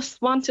 they just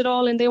want it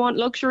all and they want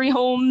luxury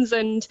homes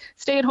and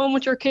stay at home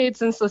with your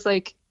kids, and so it's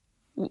like,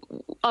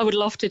 I would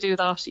love to do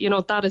that, you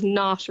know. That is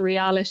not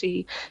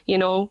reality, you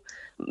know.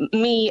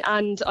 Me,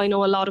 and I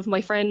know a lot of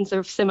my friends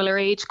of similar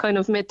age, kind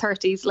of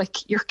mid-30s,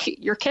 like,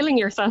 you're killing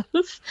yourself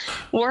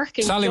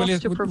working, Sally,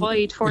 to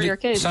provide for your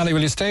kids. Sally,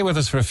 will you stay with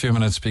us for a few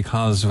minutes,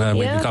 because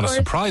we've got a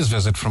surprise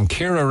visit from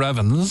Ciara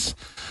Revens.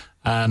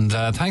 And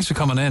thanks for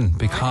coming in,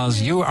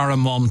 because you are a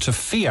mum to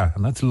Fia,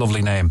 and that's a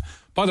lovely name.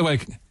 By the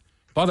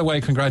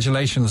way,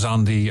 congratulations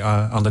on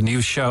the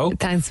new show.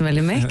 Thanks a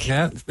million,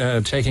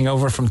 Mick. Taking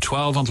over from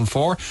 12 until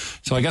 4.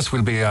 So I guess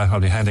I'll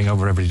be heading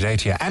over every day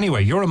to you.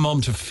 Anyway, you're a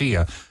mum to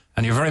Fia,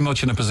 and you're very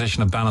much in a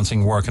position of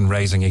balancing work and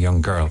raising a young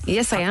girl.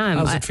 Yes, I am.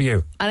 How's it for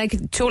you? And I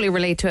could totally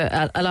relate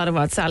to a lot of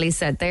what Sally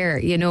said there.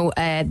 You know,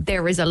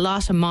 there is a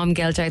lot of mom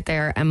guilt out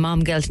there, and mom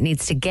guilt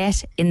needs to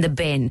get in the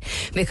bin,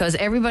 because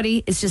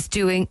everybody is just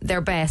doing their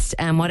best.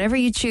 And whatever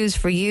you choose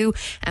for you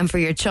and for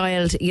your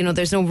child, you know,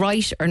 there's no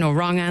right or no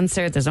wrong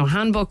answer. There's no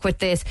handbook with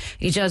this.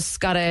 You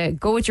just got to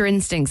go with your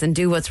instincts and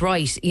do what's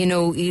right. You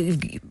know,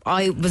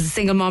 I was a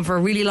single mom for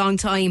a really long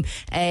time.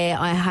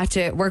 I had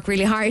to work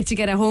really hard to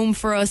get a home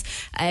for us.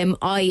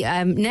 I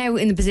am now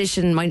in the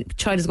position, my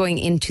child is going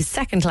into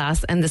second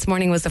class, and this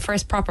morning was the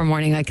first proper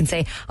morning I can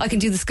say I can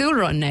do the school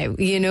run now,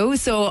 you know.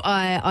 So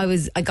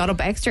I got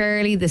up extra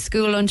early, the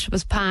school lunch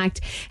was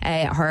packed,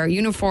 her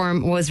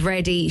uniform was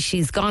ready,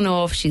 she's gone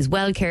off, she's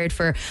well cared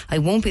for. I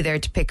won't be there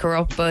to pick her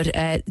up,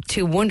 but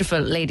two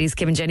wonderful ladies,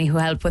 Kim and Jenny, who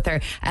help with her,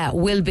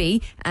 will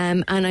be,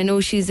 and I know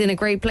she's in a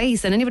great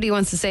place. And anybody who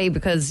wants to say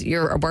because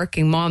you're a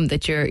working mom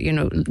that you're, you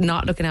know,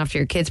 not looking after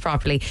your kids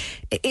properly,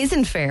 it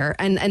isn't fair,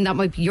 and that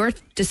might be your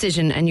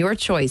decision and your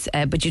choice,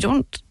 but you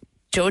don't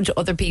judge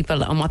other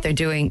people on what they're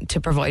doing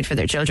to provide for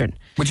their children.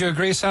 Would you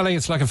agree, Sally?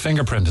 It's like a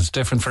fingerprint. It's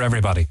different for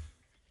everybody.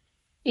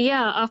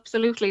 Yeah,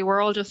 absolutely.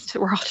 We're all just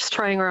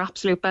trying our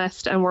absolute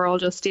best, and we're all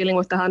just dealing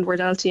with the hand we're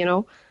dealt, you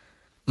know.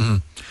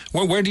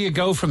 Well, where do you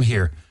go from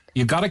here?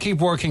 You've got to keep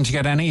working to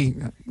get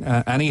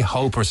any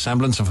hope or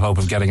semblance of hope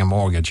of getting a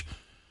mortgage.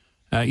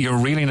 You're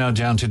really now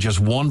down to just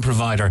one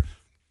provider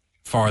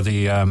for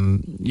the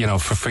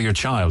for your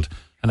child,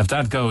 and if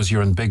that goes,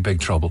 you're in big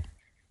trouble.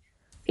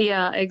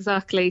 Yeah,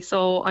 exactly.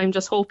 So I'm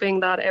just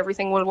hoping that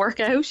everything will work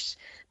out,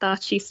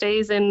 that she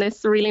stays in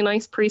this really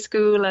nice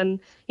preschool and,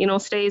 you know,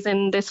 stays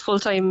in this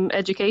full-time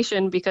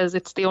education, because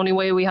it's the only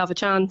way we have a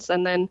chance.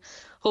 And then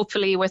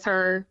hopefully with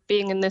her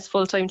being in this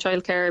full-time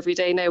childcare every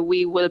day now,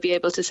 we will be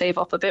able to save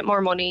up a bit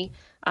more money,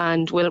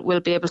 and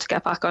we'll be able to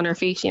get back on our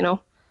feet, you know.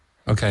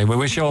 Okay, we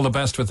wish you all the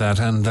best with that,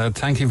 and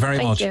thank you very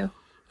much. Thank you.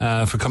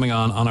 For coming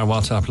on our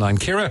WhatsApp line.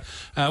 Ciara,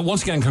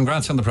 once again,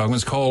 congrats on the programme.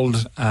 It's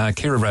called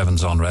Ciara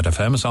Revens on Red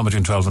FM. It's on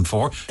between 12 and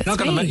 4.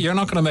 You're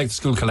not going to make the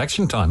school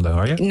collection time, though,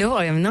 are you? No,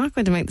 I am not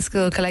going to make the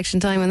school collection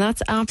time, and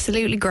that's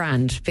absolutely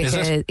grand. Because,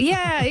 is it?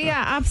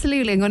 Yeah,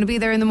 absolutely. I'm going to be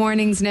there in the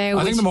mornings now.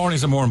 I think the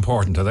mornings are more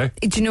important, are they?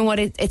 Do you know what?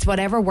 It's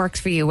whatever works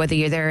for you, whether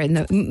you're there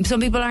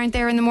some people aren't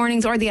there in the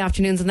mornings or the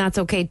afternoons, and that's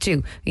okay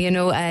too. You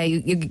know,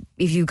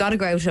 if you've got to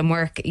go out and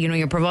work, you know,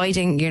 you're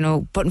providing, you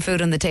know, putting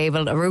food on the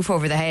table, a roof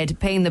over the head,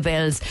 paying the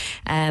bills,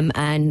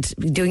 and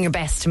doing your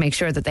best to make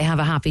sure that they have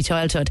a happy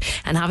childhood,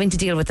 and having to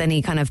deal with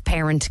any kind of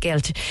parent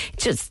guilt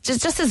just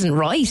isn't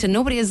right. And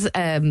nobody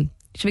should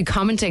be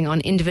commenting on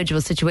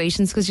individual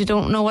situations, because you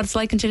don't know what it's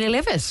like until you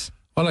live it.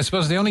 Well, I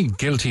suppose the only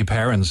guilty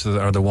parents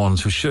that are the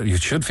ones you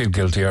should feel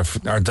guilty are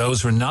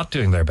those who are not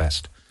doing their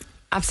best.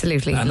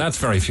 Absolutely. And that's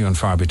very few and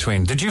far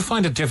between. Did you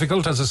find it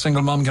difficult as a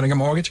single mum getting a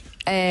mortgage?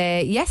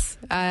 Yes,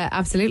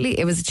 absolutely.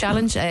 It was a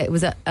challenge. It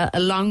was a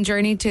long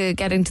journey to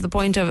getting to the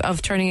point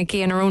of turning a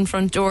key in our own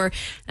front door,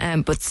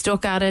 but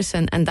stuck at it,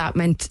 and that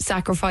meant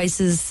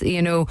sacrifices,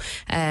 you know,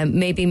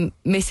 maybe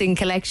missing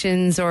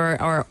collections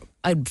or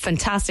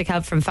fantastic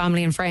help from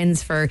family and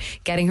friends for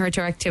getting her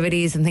to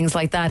activities and things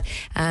like that.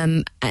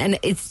 And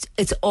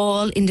it's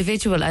all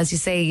individual, as you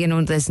say. You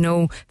know, there's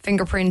no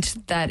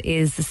fingerprint that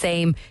is the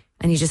same.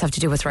 And you just have to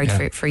do what's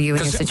right for you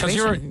in your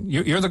situation.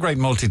 Because you're the great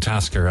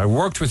multitasker. I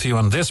worked with you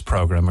on this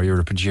programme where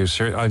you're a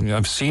producer.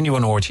 I've seen you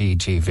on RTE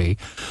TV.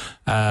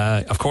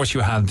 Of course,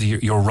 you had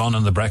your run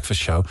on the breakfast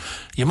show.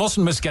 You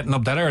mustn't miss getting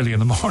up that early in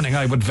the morning,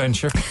 I would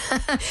venture.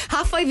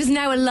 5:30 is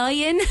now a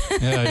lie-in.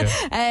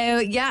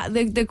 Yeah.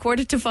 The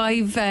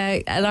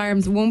 5:45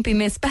 alarms won't be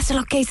missed. Best of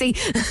luck, Casey.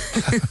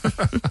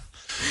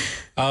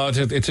 Oh,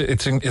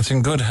 it's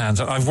in good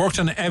hands. I've worked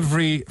on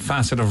every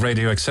facet of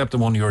radio except the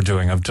one you're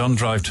doing. I've done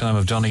drive time,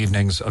 I've done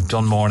evenings, I've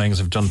done mornings,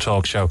 I've done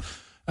talk show.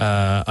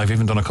 I've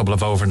even done a couple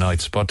of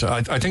overnights. But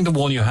I think the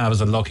one you have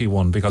is a lucky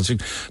one because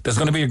there's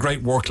going to be a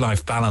great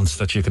work-life balance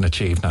that you can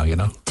achieve now, you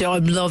know.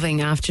 I'm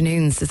loving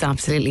afternoons. It's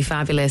absolutely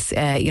fabulous.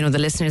 You know, the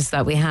listeners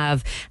that we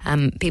have,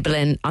 people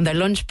on their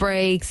lunch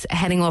breaks,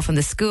 heading off on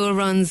the school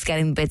runs,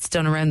 getting bits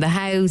done around the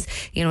house,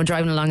 you know,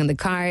 driving along in the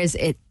cars.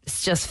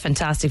 It's just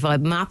fantastic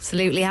vibe. I'm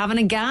absolutely having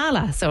a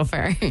gala so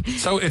far.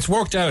 So it's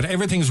worked out.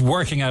 Everything's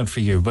working out for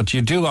you. But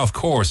you do, of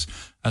course,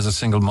 as a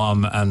single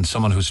mom and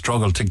someone who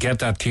struggled to get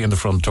that key in the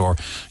front door,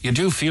 you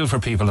do feel for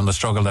people in the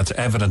struggle that's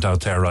evident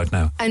out there right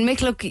now. And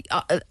Mick, look,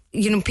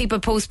 you know, people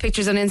post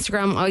pictures on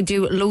Instagram. I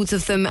do loads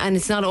of them, and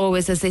it's not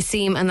always as they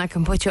seem, and that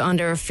can put you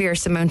under a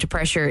fierce amount of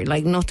pressure.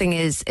 Like, nothing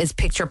is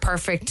picture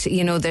perfect.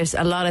 You know, there's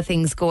a lot of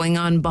things going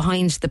on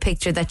behind the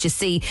picture that you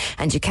see,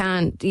 and you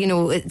can't, you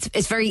know,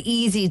 it's very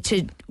easy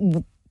to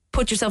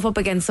put yourself up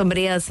against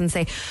somebody else and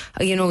say,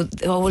 you know,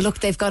 oh, well, look,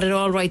 they've got it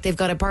all right, they've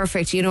got it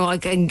perfect. You know, I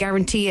can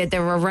guarantee you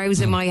there were rows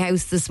in my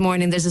house this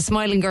morning. There's a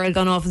smiling girl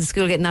gone off at the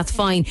school gate, and that's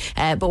fine.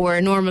 But we're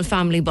a normal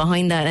family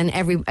behind that, and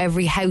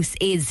every house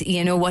is,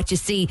 you know, what you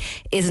see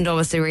isn't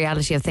always the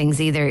reality of things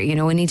either. You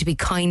know, we need to be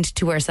kind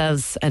to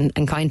ourselves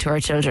and kind to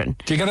our children.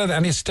 Do you get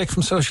any stick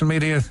from social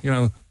media? You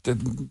know,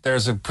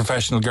 there's a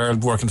professional girl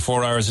working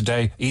 4 hours a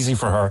day, easy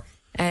for her.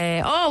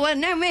 Well,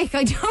 now, Mick,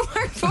 I don't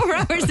work 4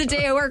 hours a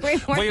day. I work way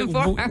more than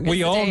 4 hours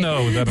we all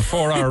know that a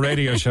 4-hour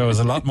radio show is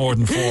a lot more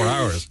than 4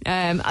 hours.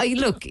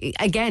 Look,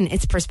 again,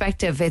 it's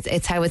perspective.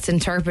 It's how it's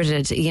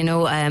interpreted. You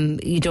know,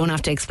 you don't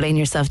have to explain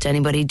yourself to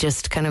anybody.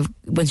 Just kind of,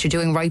 once you're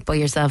doing right by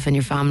yourself and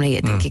your family,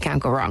 I think you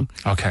can't go wrong.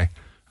 Okay.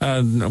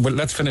 Well,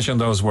 let's finish on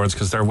those words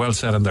because they're well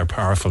said and they're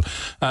powerful.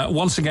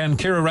 Once again,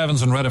 Ciara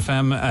Revens on Red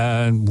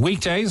FM,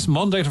 weekdays,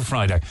 Monday to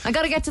Friday. I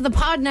got to get to the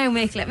pod now,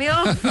 Mick. Let me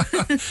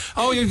off.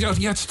 Oh,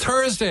 yeah, it's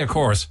Thursday, of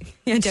course.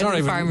 Yeah,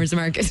 sorry, farmers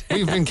market.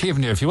 We've been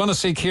keeping you. If you want to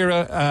see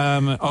Ciara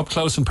up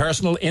close and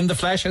personal, in the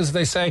flesh, as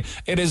they say,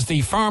 it is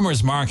the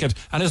farmers market.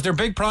 And is there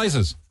big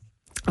prizes?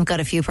 I've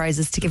got a few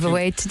prizes to give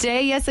away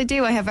today. Yes, I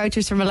do. I have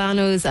vouchers from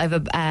Milano's. I have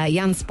a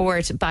Jan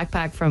Sport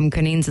backpack from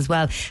Cuneen's as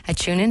well.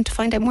 Tune in to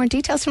find out more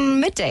details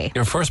from midday.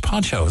 Your first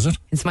pod show, is it?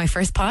 It's my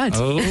first pod.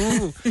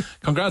 Oh,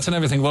 congrats on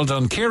everything. Well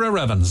done. Ciara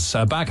Revens,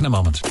 back in a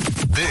moment.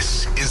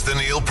 This is the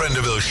Neil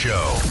Prendeville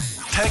Show.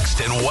 Text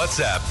and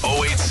WhatsApp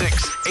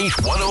 086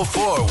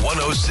 8104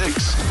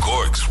 106.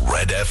 Cork's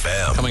Red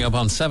FM. Coming up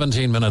on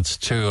 17 minutes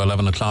to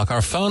 11 o'clock.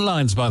 Our phone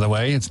lines, by the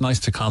way, it's nice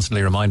to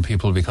constantly remind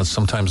people because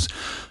sometimes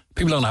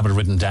people don't have it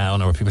written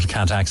down or people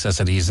can't access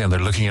it easily and they're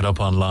looking it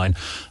up online.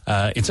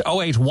 It's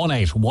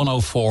 0818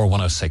 104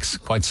 106.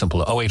 Quite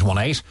simple.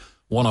 0818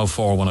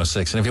 104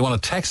 106. And if you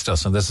want to text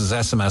us, and this is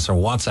SMS or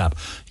WhatsApp,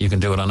 you can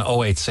do it on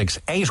 086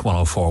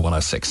 8104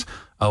 106.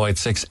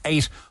 086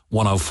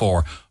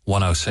 8104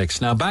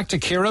 106. Now back to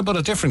Ciara, but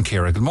a different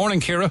Ciara. Good morning,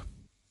 Ciara.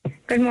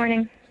 Good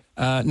morning.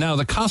 Now,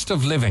 the cost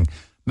of living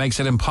makes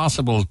it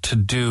impossible to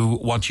do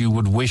what you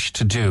would wish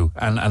to do.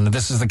 And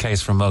this is the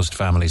case for most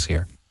families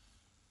here.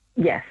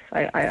 Yes,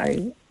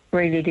 I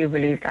really do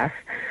believe that.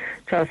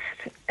 Just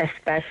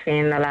especially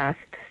in the last,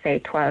 say,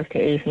 12 to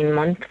 18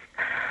 months,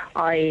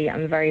 I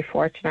am very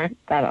fortunate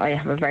that I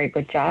have a very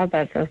good job,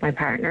 as does my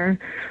partner.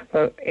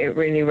 But it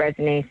really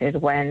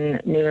resonated when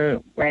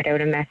Neil read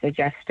out a message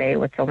yesterday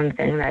with someone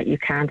saying that you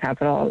can't have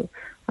it all.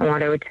 And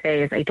what I would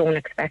say is I don't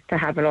expect to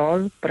have it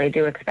all, but I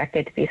do expect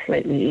it to be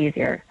slightly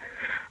easier.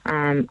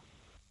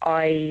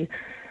 I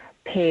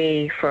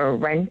pay for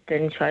rent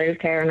and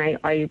childcare, and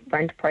I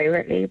rent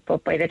privately,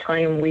 but by the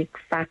time we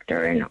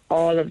factor in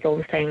all of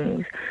those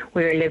things,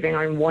 we're living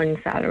on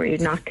one salary,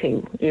 not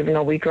two, even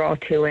though we draw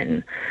two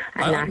in.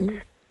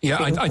 And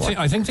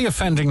I think the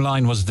offending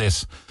line was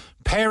this: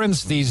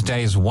 parents these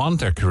days want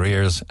their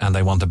careers and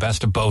they want the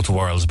best of both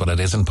worlds, but it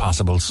isn't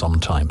possible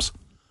sometimes.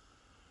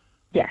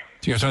 Yes.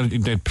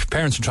 The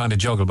parents are trying to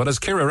juggle, but as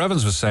Ciara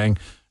Revens was saying,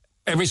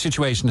 every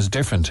situation is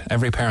different.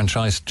 Every parent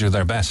tries to do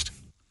their best.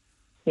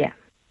 Yeah.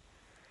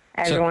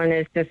 Everyone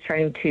is just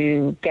trying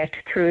to get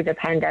through the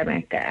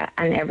pandemic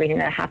and everything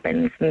that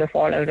happens from the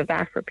fallout of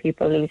that, for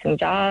people losing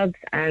jobs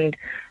and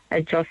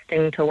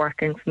adjusting to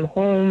working from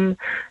home,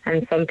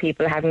 and some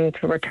people having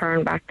to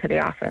return back to the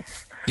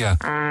office. Yeah.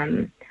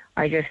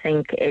 I just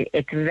think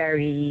it's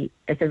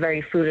a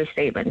very foolish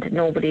statement.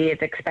 Nobody is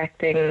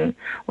expecting,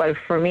 well,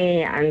 for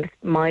me and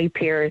my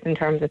peers, in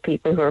terms of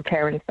people who are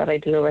parents that I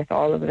deal with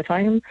all of the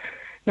time,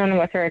 none of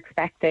us are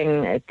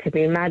expecting it to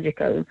be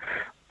magical.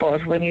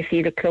 But when you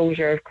see the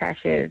closure of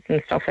creches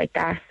and stuff like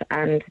that,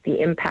 and the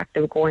impact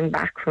of going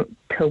back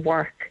to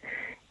work,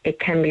 it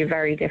can be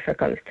very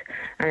difficult.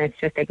 And it's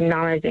just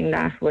acknowledging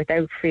that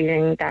without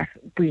feeling that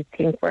we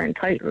think we're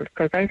entitled,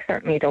 because I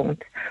certainly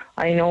don't.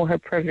 I know how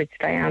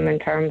privileged I am in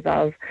terms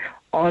of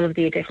all of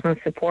the additional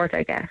support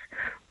I get,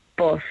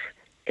 but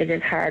it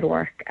is hard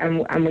work,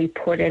 and we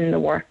put in the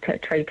work to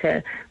try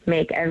to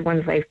make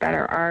everyone's life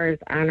better, ours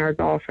and our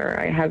daughter.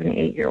 I have an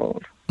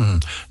 8-year-old.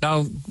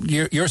 Now,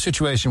 your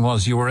situation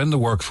was you were in the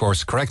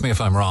workforce, correct me if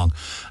I'm wrong,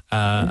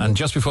 and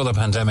just before the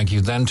pandemic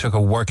you then took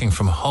a working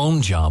from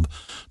home job.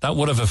 That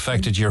would have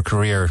affected your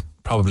career,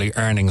 probably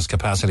earnings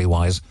capacity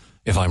wise,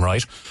 if I'm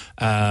right,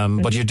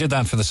 but you did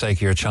that for the sake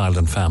of your child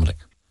and family.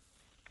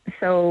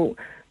 So,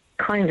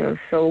 kind of.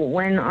 So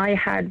when I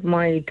had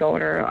my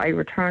daughter, I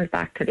returned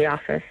back to the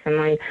office and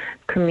I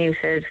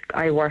commuted.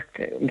 I worked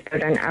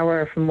about an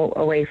hour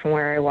away from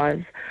where I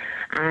was.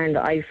 And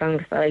I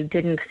found that I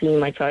didn't see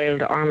my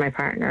child or my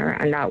partner,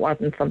 and that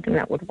wasn't something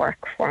that would work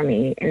for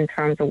me in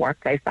terms of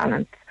work-life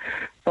balance.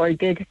 So I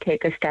did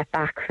take a step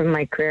back from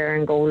my career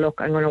and go,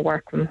 look, I'm going to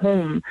work from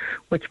home,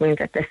 which means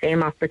that the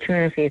same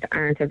opportunities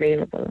aren't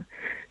available.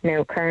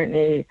 Now,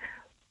 currently,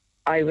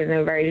 I was in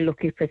a very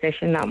lucky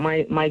position that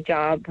my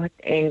job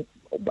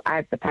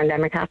as the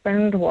pandemic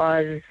happened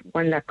was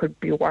one that could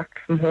be worked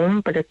from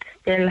home, but it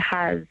still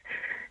has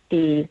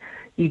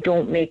you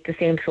don't make the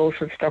same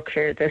social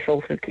structure, the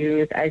social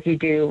cues as you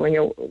do when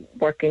you're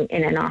working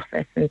in an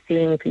office and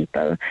seeing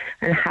people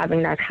and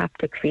having that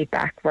haptic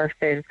feedback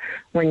versus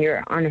when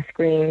you're on a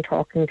screen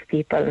talking to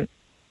people.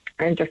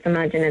 And just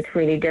imagine it's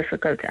really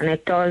difficult, and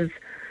it does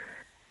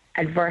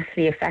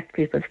adversely affect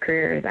people's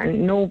careers.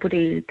 And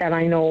nobody that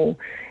I know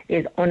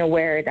is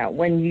unaware that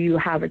when you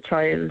have a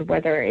child,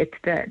 whether it's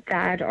the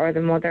dad or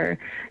the mother,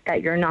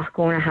 that you're not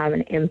going to have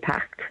an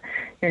impact.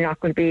 You're not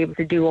going to be able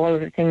to do all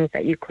of the things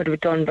that you could have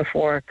done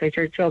before because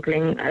you're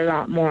juggling a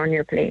lot more on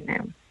your plate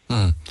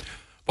now.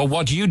 But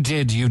what you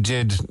did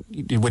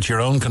with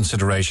your own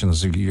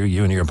considerations,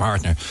 you and your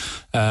partner,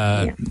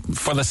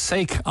 for the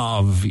sake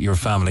of your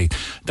family.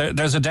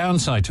 There's a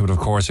downside to it, of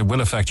course. It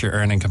will affect your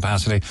earning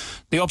capacity.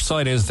 The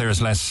upside is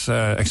there's less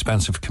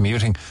expensive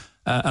commuting.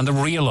 And the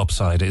real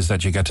upside is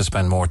that you get to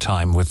spend more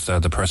time with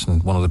the person,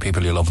 one of the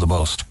people you love the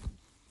most.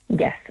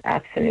 Yes,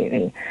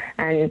 absolutely.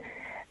 And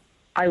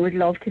I would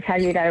love to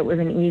tell you that it was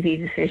an easy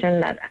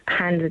decision that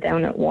hands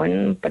down at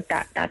one, but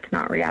that's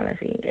not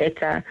reality.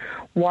 It's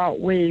what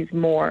weighs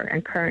more.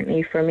 And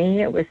currently for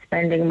me, it was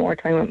spending more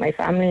time with my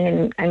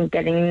family and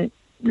getting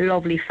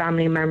lovely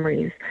family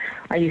memories.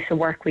 I used to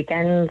work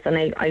weekends,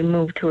 and I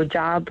moved to a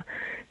job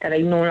that I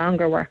no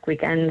longer work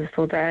weekends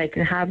so that I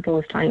can have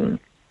those times.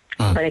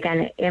 But again,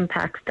 it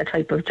impacts the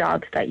type of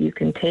jobs that you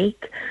can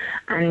take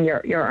and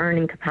your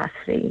earning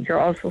capacity.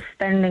 You're also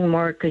spending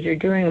more because you're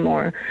doing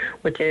more,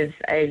 which is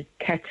a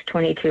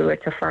catch-22.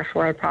 It's a first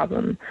world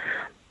problem.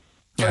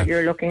 But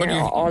you're looking at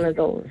all of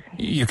those.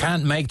 You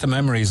can't make the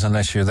memories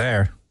unless you're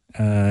there.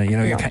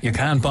 You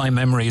can't buy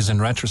memories in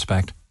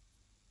retrospect.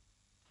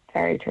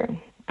 Very true.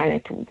 And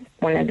it's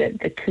one of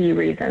the key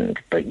reasons.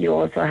 But you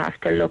also have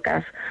to look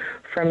at,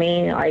 for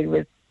me, I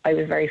was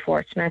very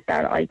fortunate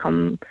that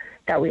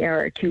we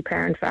are a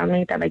two-parent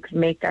family, that I could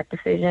make that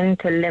decision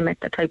to limit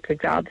the types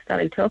of jobs that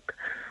I took,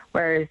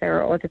 whereas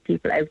there are other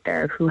people out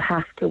there who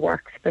have to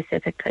work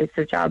specific types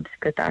of jobs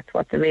because that's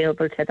what's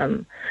available to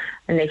them,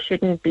 and they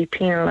shouldn't be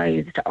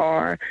penalised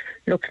or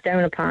looked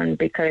down upon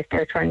because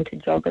they're trying to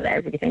juggle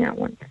everything at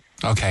once.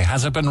 Okay,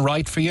 has it been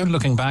right for you,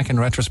 looking back in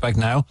retrospect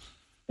now?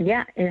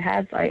 Yeah, it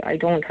has. I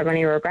don't have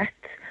any regrets.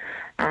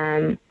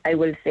 I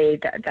will say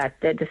that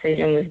the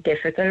decision was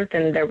difficult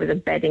and there was a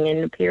bedding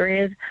in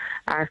period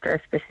after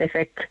a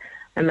specific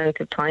amount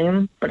of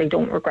time, but I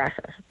don't regret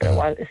it.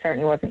 But it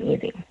certainly wasn't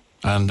easy.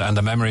 And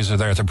the memories are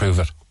there to prove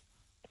it?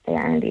 They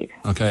are indeed.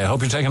 Okay, I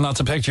hope you're taking lots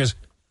of pictures.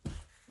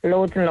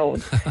 Loads and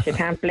loads. You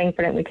can't blink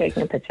without me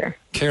taking a picture.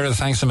 Ciara,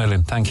 thanks a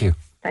million. Thank you.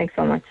 Thanks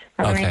so much.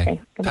 Have a nice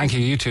day. Bye-bye. Thank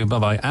you. You too.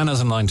 Bye-bye. Anna's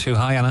in line 2.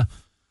 Hi, Anna.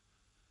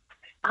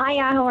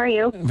 Hiya, how are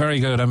you? Very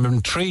good. I'm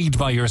intrigued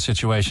by your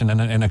situation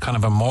in a kind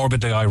of a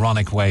morbidly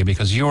ironic way,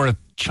 because you're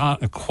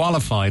a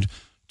qualified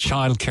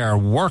childcare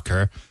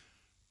worker,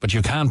 but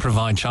you can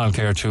provide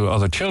childcare to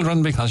other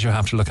children because you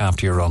have to look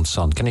after your own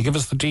son. Can you give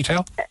us the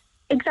detail?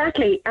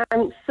 Exactly.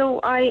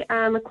 So I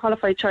am a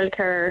qualified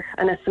childcare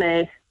and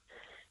SNA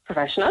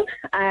professional,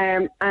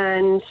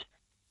 and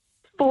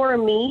for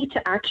me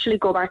to actually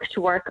go back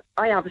to work,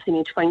 I obviously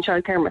need to find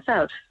childcare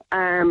myself.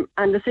 And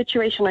the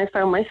situation I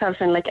found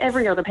myself in, like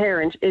every other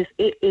parent, is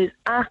it is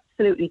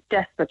absolutely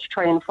desperate to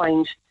try and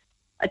find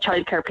a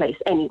childcare place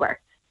anywhere,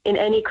 in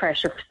any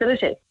creche or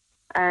facility.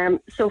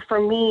 So for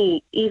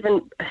me,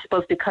 even I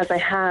suppose because I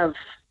have,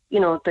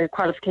 the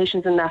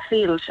qualifications in that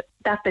field,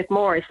 that bit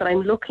more is that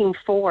I'm looking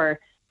for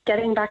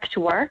getting back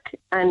to work.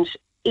 And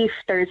if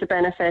there's a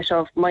benefit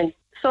of my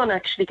son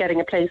actually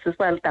getting a place as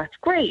well, that's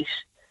great.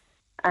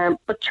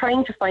 But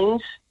trying to find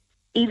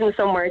even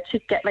somewhere to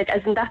get,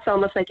 as in that's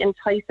almost like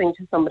enticing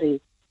to somebody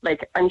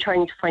like, I'm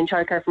trying to find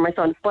childcare for my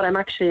son, but I'm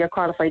actually a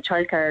qualified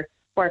childcare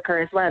worker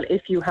as well.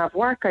 If you have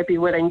work, I'd be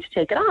willing to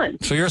take it on.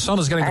 So your son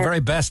is getting the very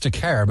best of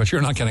care, but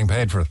you're not getting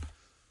paid for it.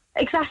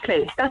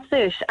 Exactly, that's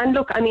it. And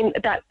look, I mean,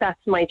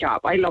 that's my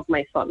job. I love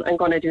my son. I'm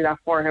going to do that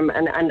for him,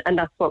 and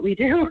that's what we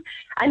do.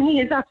 And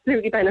he is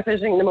absolutely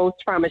benefiting the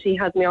most from it. He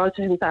has me all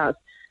to himself.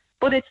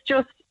 But it's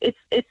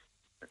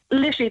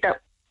literally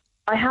that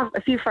I have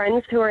a few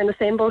friends who are in the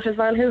same boat as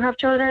well, who have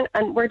children,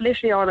 and we're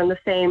literally all in the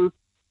same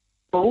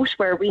boat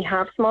where we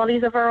have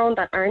smallies of our own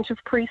that aren't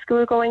of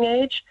preschool going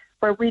age,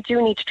 where we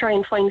do need to try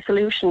and find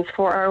solutions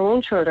for our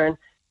own children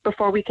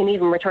before we can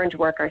even return to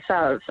work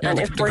ourselves. Yeah, and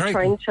if we're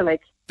trying to,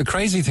 like... The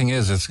crazy thing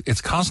is,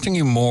 it's costing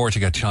you more to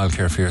get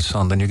childcare for your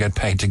son than you get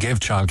paid to give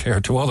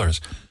childcare to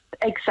others.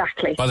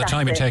 Exactly. By the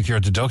time you take your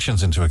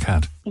deductions into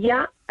account.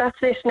 Yeah, that's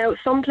it. Now,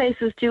 some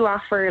places do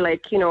offer,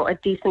 like, you know, a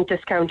decent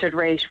discounted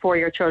rate for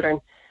your children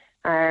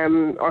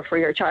or for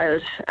your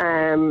child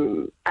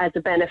as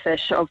a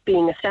benefit of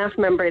being a staff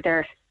member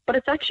there. But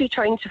it's actually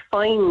trying to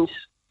find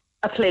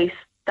a place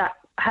that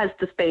has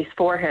the space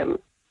for him.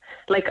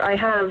 Like, I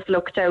have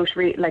looked out,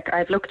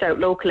 I've looked out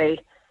locally.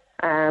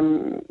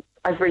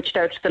 I've reached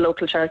out to the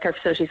local childcare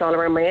facilities all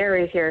around my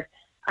area here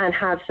and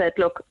have said,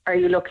 look, are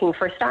you looking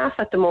for staff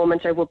at the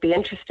moment? I would be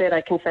interested.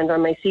 I can send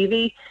on my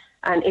CV.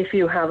 And if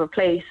you have a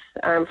place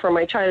for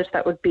my child,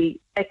 that would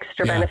be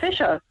extra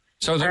beneficial.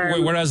 So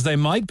whereas they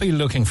might be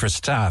looking for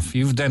staff,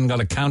 you've then got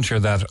to counter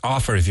that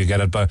offer if you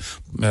get it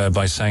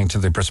by saying to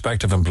the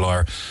prospective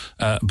employer,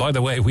 by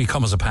the way, we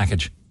come as a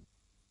package.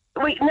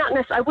 Wait,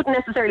 I wouldn't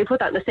necessarily put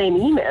that in the same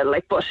email,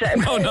 like, but...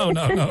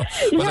 No.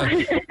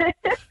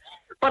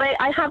 But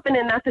I have been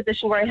in that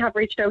position where I have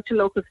reached out to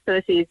local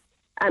facilities,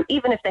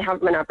 even if they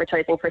haven't been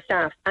advertising for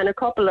staff, and a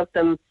couple of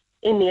them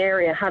in the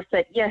area have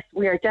said, yes,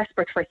 we are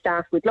desperate for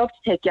staff, we'd love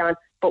to take you on,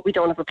 but we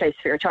don't have a place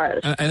for your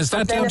child. And is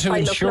that down to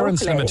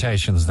insurance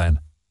limitations then?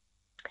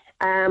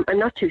 I'm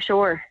not too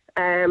sure.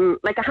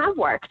 Like, I have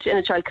worked in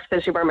a childcare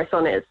facility where my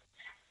son is.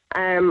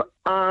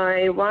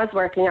 I was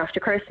working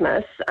after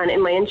Christmas, and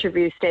in my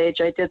interview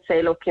stage I did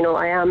say, look, you know,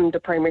 I am the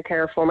primary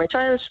carer for my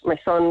child.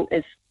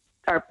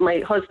 My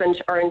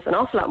husband earns an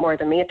awful lot more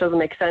than me. It doesn't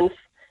make sense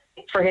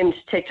for him to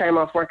take time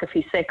off work if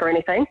he's sick or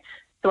anything.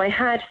 So I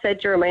had said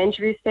during my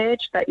interview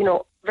stage that, you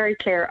know, very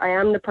clear, I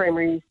am the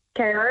primary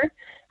carer,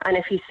 and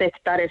if he's sick,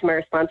 that is my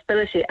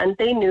responsibility. And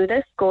they knew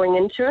this going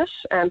into it,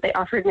 and they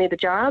offered me the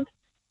job.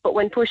 But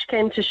when push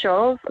came to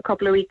shove a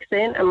couple of weeks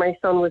in, and my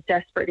son was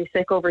desperately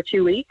sick over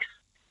 2 weeks,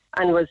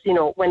 and was, you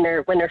know, when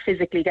they're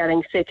physically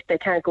getting sick, they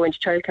can't go into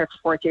childcare for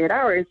 48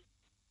 hours.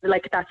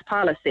 Like, that's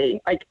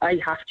policy. I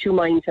have to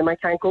mind him. I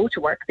can't go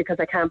to work because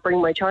I can't bring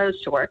my child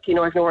to work. You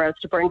know, I've nowhere else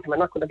to bring him. I'm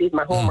not going to leave him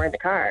at home or in the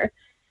car.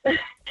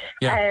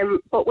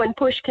 But when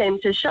push came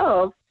to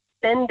shove,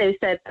 then they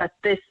said that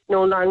this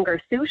no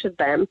longer suited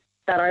them,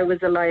 that I was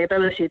a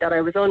liability, that I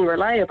was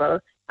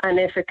unreliable. And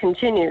if it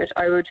continued,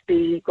 I would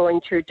be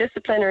going through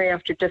disciplinary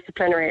after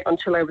disciplinary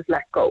until I was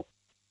let go.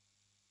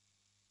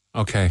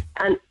 Okay.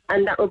 And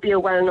that would be a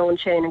well-known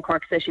chain in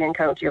Cork City and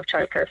County of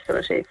childcare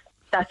facilities.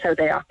 That's how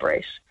they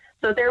operate.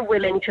 So they're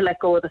willing to let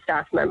go of the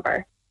staff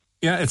member.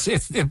 Yeah,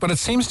 but it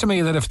seems to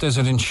me that if there's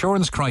an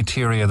insurance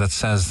criteria that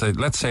says that,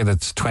 let's say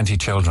that's 20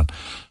 children,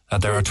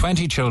 that there are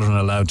 20 children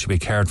allowed to be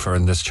cared for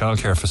in this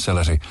childcare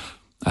facility,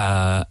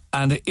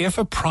 and if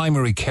a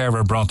primary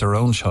carer brought their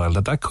own child,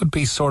 that could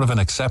be sort of an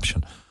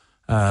exception.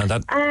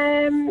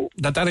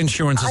 That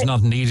insurance is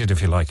not needed,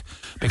 if you like,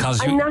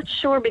 because I'm not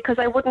sure, because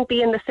I wouldn't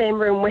be in the same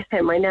room with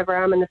him. I never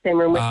am in the same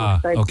room with him.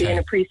 So I'd be in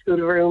a preschool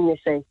room, you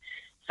see.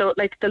 So,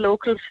 like, the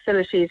local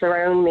facilities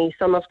around me,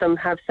 some of them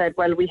have said,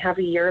 well, we have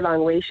a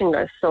year-long waiting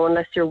list, so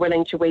unless you're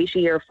willing to wait a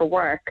year for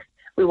work,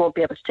 we won't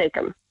be able to take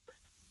him.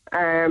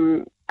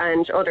 And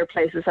other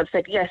places have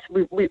said, yes,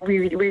 we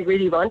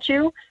really want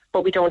you,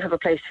 but we don't have a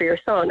place for your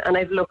son. And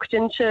I've looked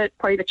into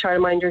private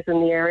childminders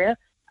in the area,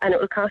 and it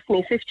will cost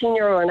me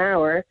 €15 an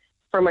hour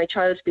for my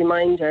child to be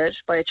minded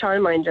by a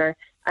childminder.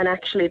 And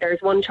actually,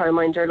 there's one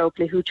childminder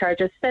locally who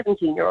charges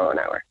 €17 an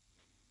hour.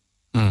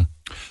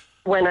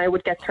 When I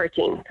would get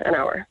 13 an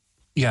hour.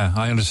 Yeah,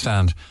 I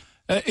understand.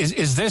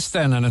 Is this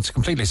then, and it's a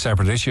completely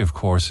separate issue, of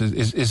course,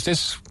 is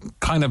this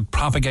kind of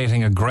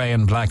propagating a grey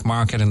and black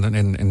market in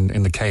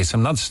the case?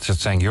 I'm not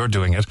just saying you're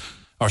doing it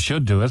or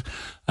should do it,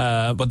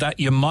 but that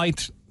you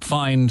might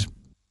find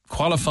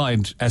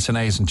qualified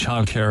SNAs and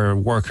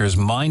childcare workers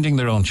minding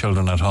their own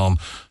children at home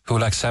who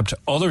will accept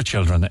other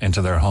children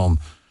into their home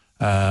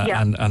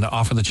and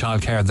offer the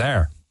childcare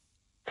there.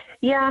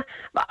 Yeah,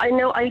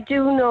 I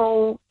do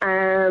know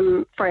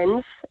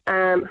friends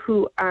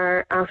who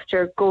are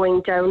after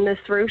going down this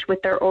route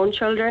with their own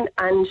children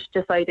and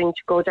deciding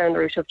to go down the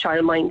route of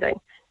childminding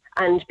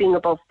and being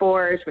above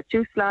board with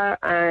TUSLA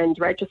and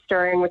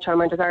registering with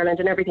Childminders Ireland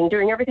and everything,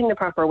 doing everything the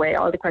proper way,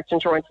 all the correct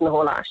insurance and the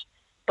whole lot.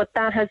 But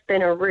that has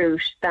been a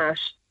route that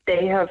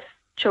they have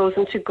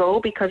chosen to go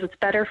because it's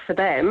better for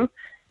them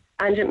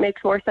and it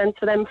makes more sense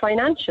for them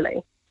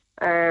financially.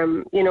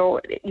 You know,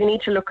 you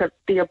need to look at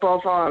the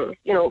above all,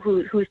 you know,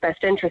 whose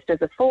best interest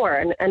is it for?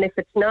 And if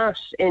it's not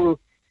in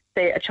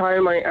say, a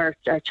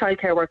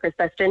childcare worker's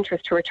best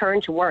interest to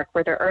return to work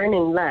where they're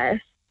earning less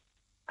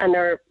and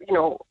they're,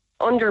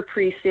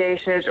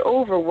 underappreciated,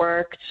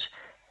 overworked,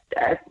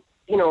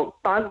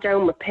 bogged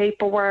down with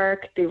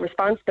paperwork, the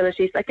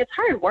responsibilities. Like, it's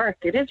hard work.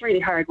 It is really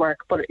hard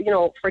work. But,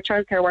 for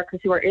childcare workers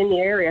who are in the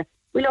area,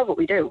 we love what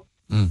we do.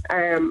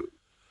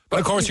 But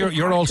of course,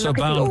 you're also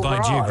bound by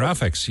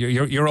geographics.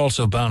 You're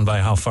also bound by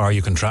how far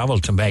you can travel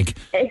to make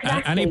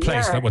any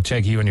place that would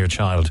take you and your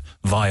child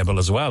viable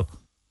as well.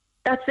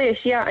 That's it,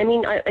 yeah. I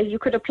mean, you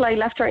could apply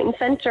left, right and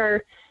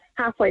centre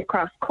halfway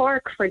across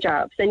Cork for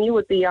jobs, and you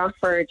would be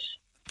offered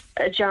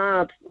a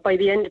job by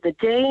the end of the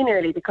day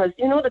nearly, because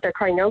you know that they're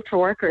crying out for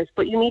workers,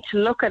 but you need to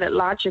look at it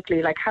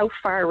logically, like how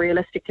far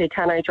realistically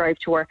can I drive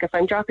to work? If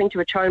I'm dropping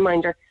to a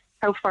childminder,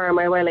 how far am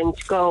I willing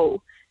to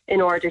go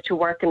in order to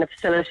work in the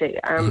facility?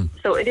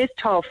 So it is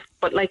tough,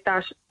 but like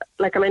I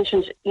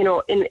mentioned,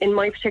 in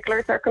my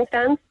particular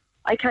circumstance,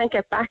 I can't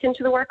get back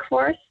into the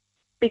workforce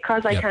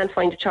because I can't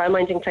find a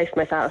childminding place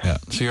myself. Yeah.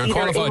 So you're a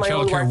qualified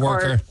childcare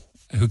worker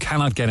who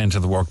cannot get into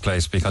the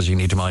workplace because you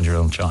need to mind your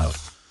own child.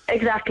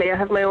 Exactly. I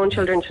have my own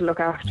children to look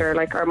after,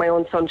 or my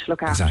own son to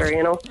look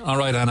after, All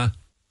right, Anna.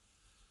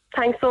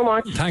 Thanks so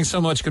much. Thanks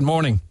so much. Good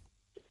morning.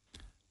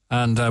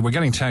 And we're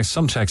getting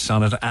some texts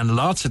on it, and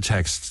lots of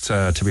texts,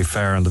 to be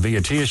fair, on the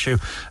VAT issue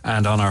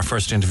and on our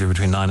first interview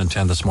between 9 and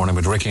 10 this morning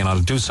with Ricky, and I'll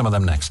do some of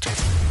them next.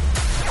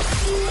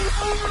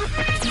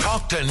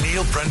 Talk to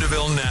Neil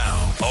Prendeville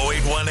now.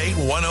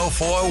 0818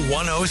 104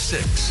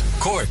 106.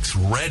 Cork's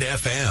Red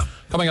FM.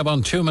 Coming up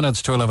on 2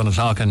 minutes to 11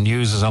 o'clock, and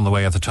news is on the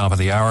way at the top of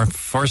the hour.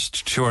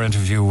 First to our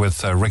interview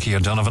with Ricky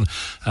O'Donovan.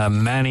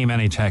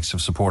 Many texts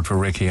of support for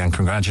Ricky and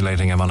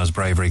congratulating him on his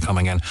bravery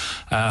coming in.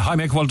 Hi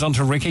Mick, well done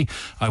to Ricky.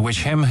 I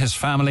wish him, his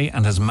family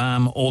and his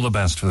mam all the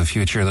best for the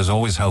future. There's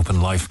always hope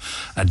in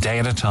life. A day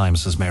at a time,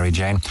 says Mary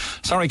Jane.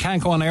 Sorry,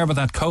 can't go on air, but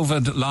that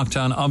COVID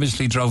lockdown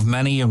obviously drove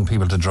many young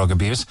people to drug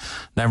abuse.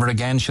 Never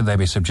again should they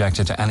be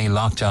subjected to any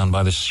lockdown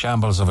by the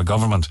shambles of a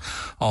government.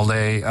 All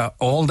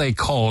they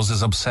cause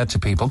is upset to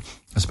people,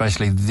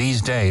 especially these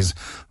days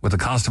with the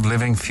cost of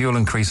living, fuel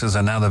increases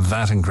and now the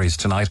VAT increase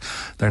tonight.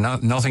 They're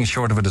nothing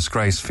short of a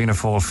disgrace. Fianna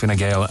Fáil, Fine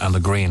Gael and the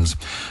Greens.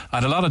 I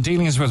had a lot of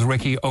dealings with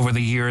Ricky over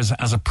the years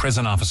as a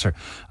prison officer.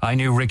 I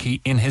knew Ricky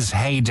in his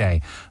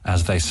heyday,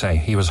 as they say.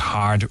 He was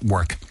hard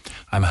work.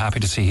 I'm happy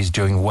to see he's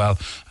doing well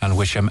and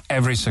wish him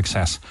every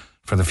success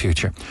for the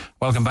future.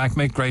 Welcome back,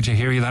 Mick. Great to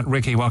hear you. That,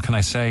 Ricky, what can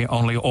I say?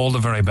 Only all the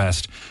very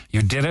best.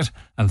 You did it,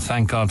 and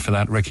thank God for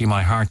that, Ricky.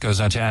 My heart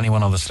goes out to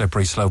anyone on the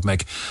slippery slope,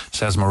 Mick,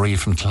 says Marie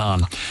from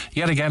Clon.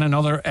 Yet again,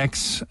 another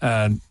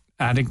ex-drug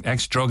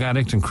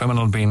addict and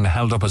criminal being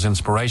held up as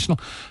inspirational.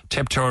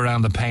 Tiptoe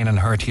around the pain and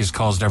hurt he's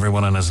caused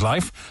everyone in his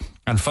life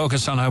and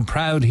focus on how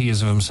proud he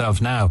is of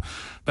himself now.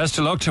 Best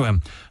of luck to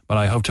him, but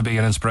I hope to be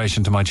an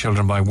inspiration to my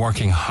children by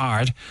working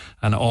hard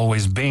and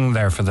always being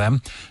there for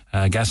them.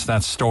 I guess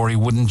that story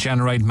wouldn't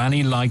generate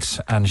many likes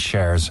and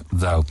shares,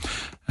 though.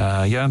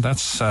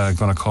 That's going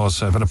to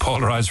cause a bit of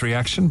polarised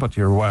reaction, but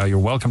you're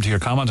welcome to your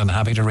comment and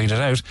happy to read it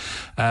out.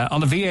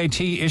 On the VAT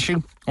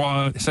issue,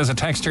 says a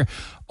texter,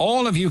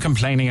 all of you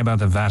complaining about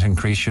the VAT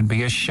increase should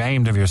be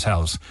ashamed of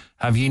yourselves.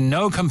 Have ye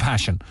no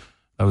compassion?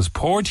 Those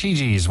poor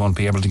TGs won't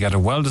be able to get a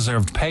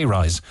well-deserved pay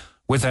rise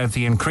without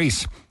the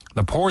increase.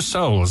 The poor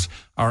souls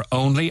are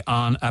only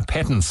on a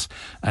pittance,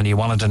 and you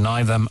want to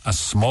deny them a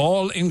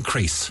small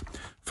increase.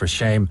 For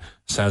shame,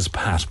 says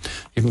Pat.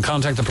 You can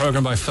contact the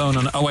programme by phone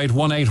on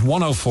 0818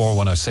 104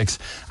 106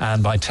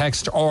 and by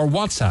text or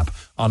WhatsApp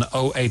on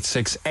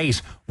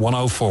 0868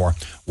 104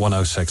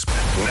 106.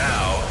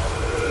 Now,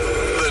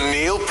 the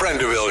Neil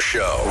Prendeville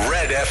Show,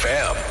 Red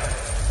FM.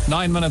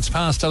 9 minutes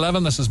past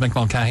 11. This is Mick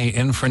Mulcahy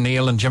in for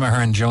Neil, and Jim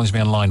Ahern joins me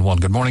on line 1.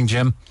 Good morning,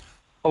 Jim.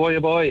 How are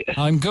you, boy?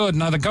 I'm good.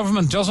 Now, the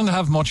government doesn't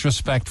have much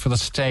respect for the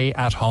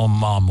stay-at-home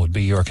mom, would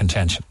be your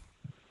contention.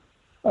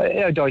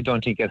 I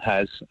don't think it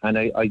has.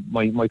 And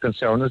my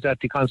concern is that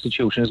the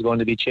Constitution is going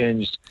to be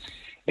changed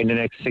in the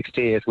next 6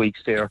 to 8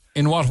 weeks there.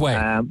 In what way?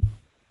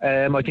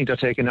 I think they're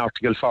taking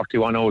Article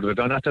 41 out of it.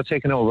 They're not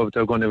taking over it,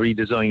 they're going to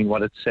redesign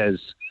what it says.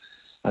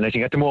 And I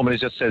think at the moment it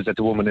just says that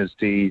the woman is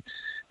the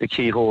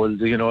keyhole,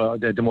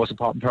 the most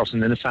important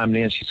person in the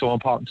family, and she's so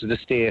important to the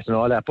state and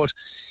all that. But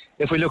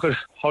if we look at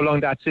how long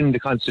that's in the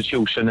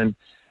Constitution, and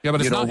yeah,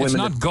 but it's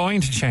not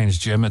going to change,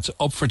 Jim. It's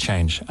up for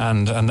change,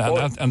 and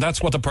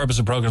that's what the purpose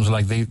of programs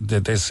like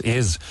this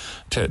is,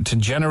 to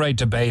generate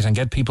debate and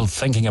get people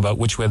thinking about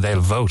which way they'll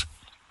vote.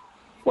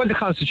 Well, the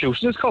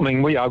Constitution is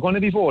coming. We are going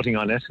to be voting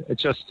on it.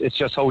 It's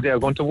just how they're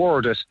going to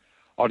word it,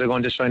 or they're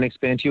going to try and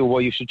explain to you why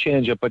you should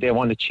change it, but they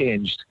want it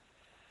changed.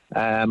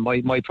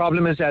 My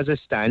problem is, as it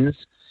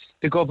stands,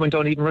 the government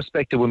don't even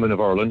respect the women of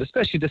Ireland,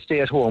 especially the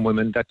stay-at-home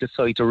women that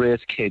decide to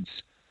raise kids.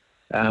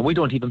 We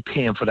don't even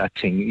pay them for that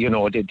thing,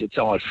 it's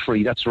all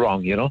free. That's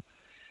wrong,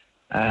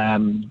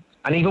 And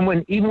even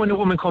when a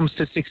woman comes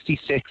to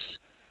 66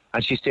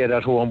 and she stayed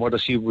at home, whether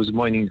she was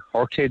minding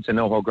her kids and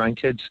now her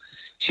grandkids,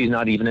 she's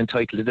not even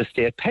entitled to the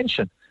state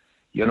pension,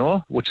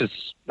 which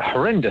is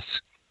horrendous.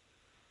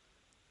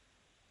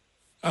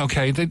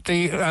 Okay,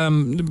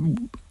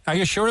 Are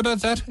you sure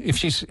about that? If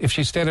she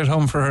stayed at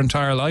home for her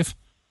entire life?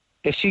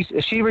 If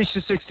she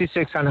reaches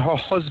 66 and her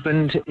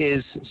husband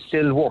is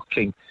still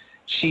working,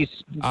 she's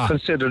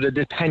considered a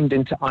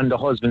dependent on the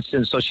husband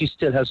still, so she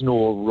still has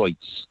no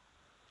rights.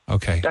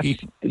 Okay.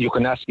 You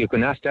can ask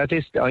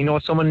that. I know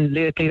someone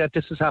lately that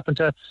this has happened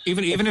to.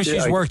 Even if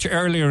she's worked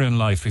earlier in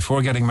life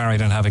before getting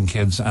married and having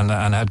kids and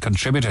had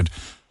contributed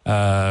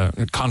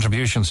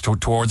contributions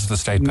towards the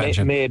state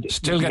pension,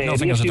 still get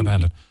nothing as a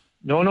dependent.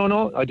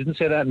 No, I didn't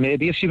say that.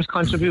 Maybe if she was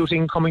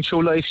contributing coming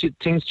through life,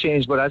 things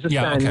change. But as it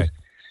stands,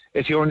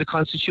 if you're in the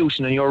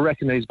Constitution and you're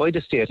recognised by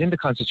the state in the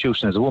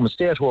Constitution as a woman,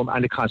 stay at home,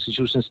 and the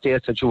Constitution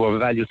states that you are a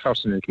valued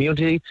person in the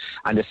community,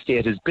 and the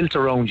state is built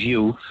around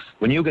you,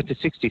 when you get to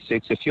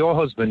 66, if your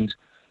husband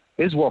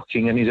is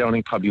working and he's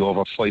earning probably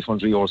over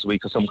 500 euros a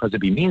week or something because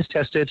it'd be means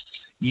tested,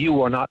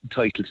 you are not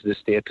entitled to the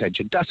state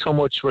pension. That's how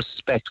much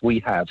respect we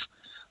have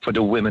for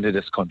the women of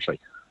this country.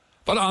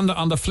 But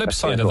on the flip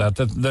side of that,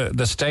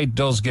 the state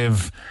does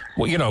give,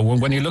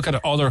 when you look at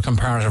other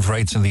comparative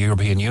rates in the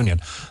European Union,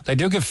 they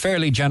do give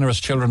fairly generous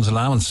children's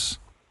allowance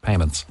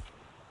payments.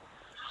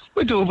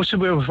 We do, but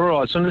we're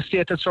also in a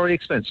state that's very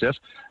expensive.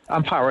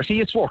 On parity,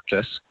 it's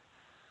worthless.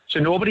 So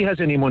nobody has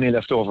any money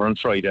left over on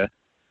Friday.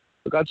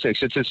 For God's sake,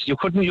 you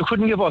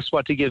couldn't give us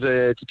what to give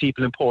to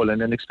people in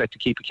Poland and expect to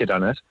keep a kid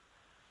on it.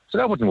 So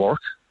that wouldn't work.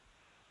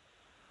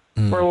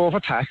 We're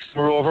overtaxed.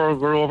 We're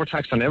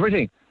overtaxed on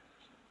everything.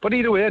 But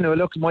either way, no.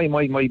 Look,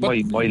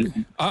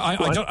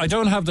 I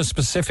don't have the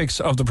specifics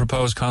of the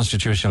proposed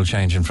constitutional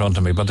change in front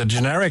of me, but the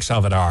generics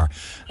of it are,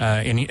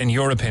 in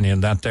your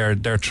opinion, that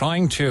they're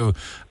trying to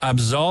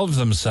absolve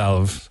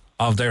themselves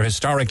of their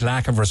historic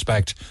lack of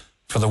respect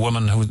for the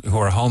women who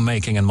are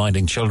homemaking and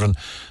minding children,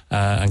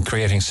 and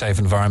creating safe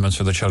environments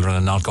for the children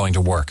and not going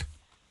to work.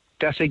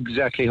 That's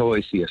exactly how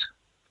I see it.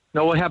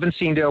 No, I haven't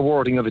seen their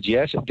wording of it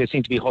yet. They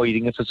seem to be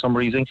hiding it for some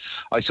reason.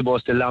 I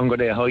suppose the longer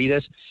they hide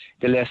it,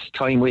 the less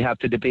time we have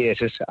to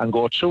debate it and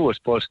go through it.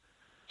 But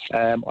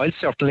I'll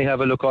certainly have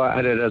a look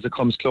at it as it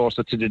comes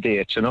closer to the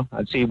date,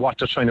 and see what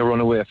they're trying to run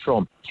away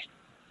from.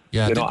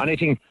 Yeah, and I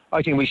think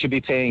we should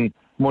be paying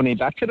money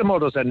back to the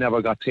mothers that never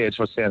got paid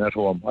for staying at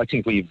home.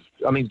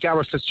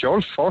 Gareth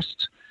Fitzgerald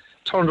first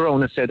turned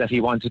around and said that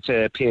he wanted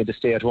to pay the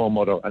stay-at-home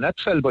mother, and that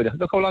fell by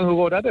look how long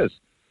ago that is.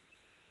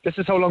 This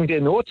is how long they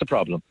know it's a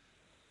problem.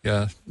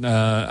 Yeah,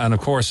 and of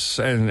course,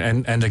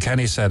 and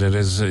Kenny said it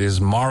is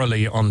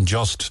morally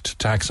unjust to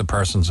tax a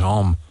person's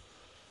home.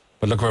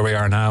 But look where we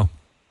are now.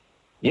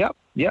 Yep.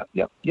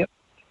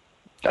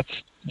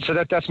 That's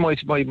my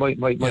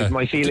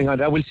feeling on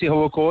that. We'll see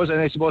how it goes,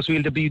 and I suppose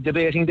we'll be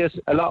debating this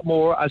a lot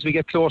more as we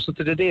get closer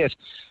to the date.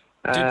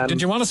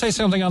 Did you want to say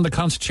something on the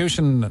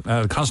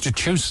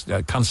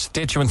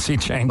constituency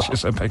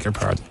changes? I beg your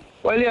pardon.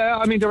 Well,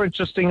 yeah, they're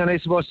interesting, and I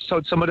suppose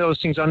some of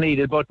those things are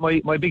needed. But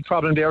my big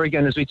problem there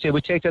again is we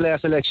take the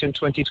last election,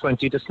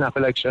 2020, the snap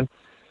election.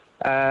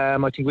 I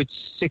think with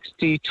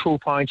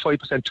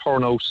 62.5%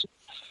 turnout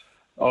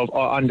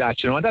on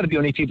that, and that'd be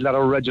only people that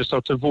are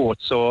registered to vote.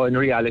 So in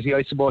reality,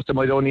 I suppose there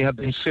might only have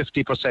been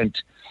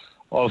 50%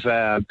 of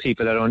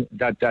people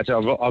that are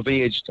of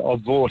age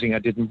of voting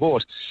that didn't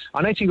vote.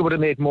 And I think it would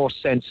have made more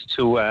sense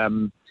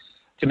to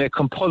make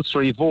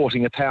compulsory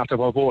voting a part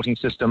of our voting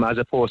system as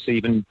opposed to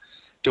even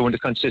doing the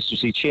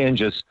constituency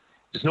changes.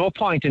 There's no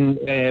point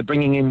in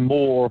bringing in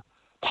more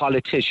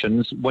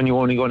politicians when you're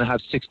only going to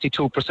have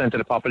 62% of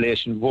the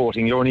population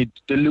voting. You're only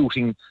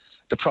diluting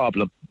the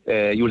problem.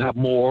 You'll have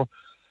more.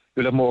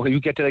 You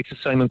get the likes of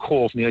Simon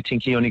Coveney. I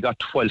think he only got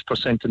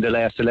 12% in the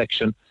last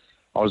election,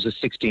 or was it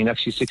 16?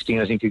 Actually,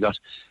 16. I think he got,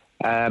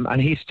 and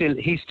he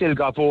still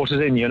got voted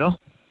in.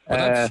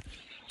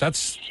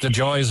 That's the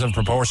joys of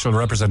proportional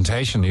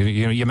representation.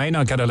 You may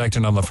not get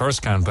elected on the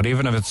first count, but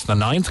even if it's the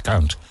 9th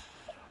count,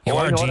 you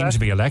are deemed to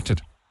be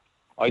elected.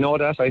 I know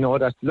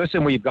that.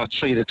 Listen, we've got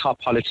 3 of the top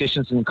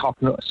politicians in Cork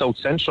South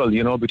Central,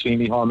 between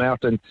Micheál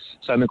Martin,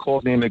 Simon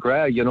Coveney and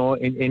McGrath,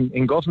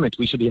 in government.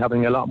 We should be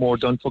having a lot more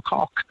done for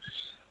Cork.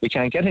 We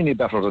can't get any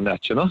better than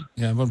that,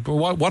 Yeah, but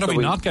what are we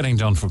not getting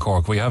done for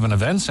Cork? We have an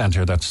event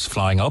centre that's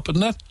flying up,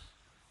 isn't it?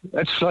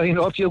 It's flying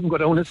up. You can go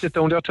down and sit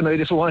down there tonight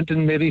if you want,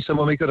 and maybe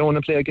someone might go down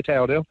and play a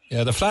guitar there.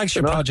 Yeah, the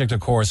flagship project,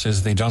 of course,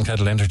 is the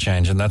Dunkettle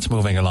Interchange, and that's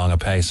moving along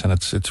apace, and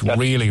it's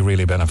really,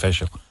 really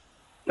beneficial.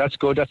 That's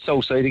good. That's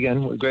south side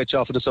again. Great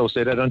job for the south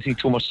side. I don't think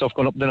too much stuff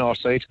going up the north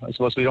side. I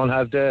suppose we don't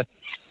have the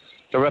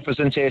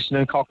representation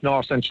in Cork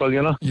North Central,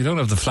 You don't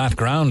have the flat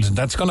ground.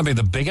 That's going to be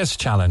the biggest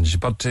challenge.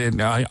 But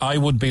I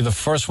would be the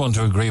first one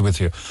to agree with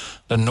you.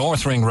 The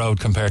North Ring Road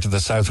compared to the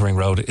South Ring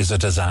Road is a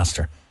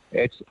disaster.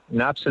 It's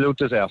an absolute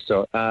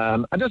disaster.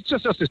 And there's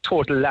just a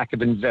total lack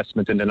of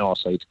investment in the north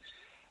side.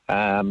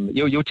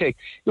 You take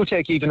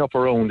even up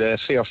around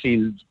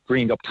Fairfield,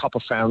 Green, up top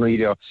of Farnley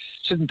there.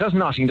 There's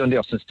nothing done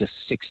there since the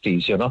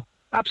 60s,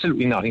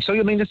 Absolutely nothing. So,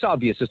 it's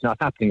obvious it's not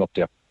happening up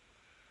there.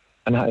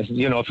 And, if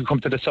you come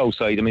to the south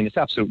side, it's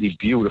absolutely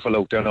beautiful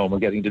out there now. We're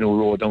getting the new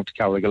road down to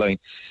Carrigaline.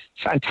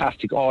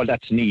 Fantastic. All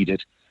that's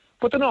needed.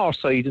 But the north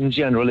side in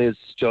general is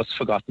just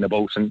forgotten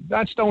about, and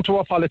that's down to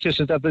our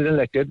politicians that have been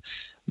elected.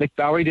 Mick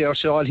Barry there,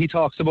 all he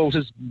talks about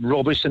is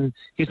rubbish, and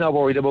he's not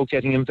worried about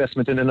getting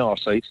investment in the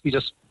north side. He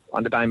just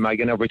on the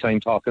bandwagon every time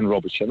talking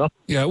rubbish, you know.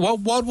 Yeah,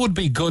 what would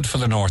be good for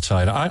the north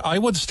side? I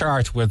would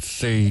start with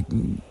the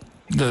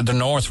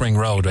North Ring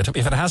Road. If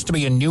it has to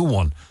be a new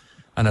one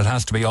and it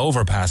has to be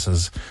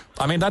overpasses,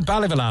 I mean, that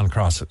Ballyvalan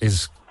cross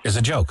is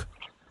a joke.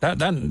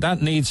 That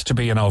needs to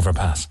be an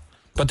overpass.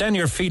 But then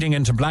you're feeding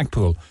into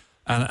Blackpool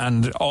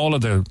and all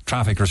of the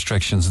traffic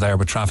restrictions there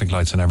with traffic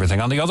lights and everything.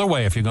 On the other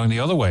way, if you're going the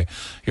other way,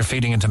 you're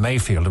feeding into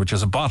Mayfield, which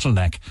is a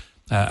bottleneck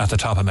at the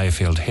top of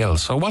Mayfield Hill.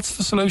 So what's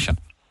the solution?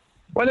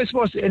 Well, I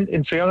suppose,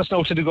 in fairness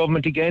now to the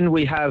government again,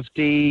 we have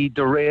the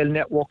rail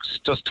networks.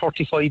 Just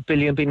 35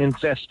 billion being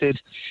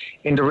invested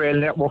in the rail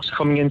networks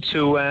coming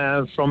into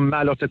from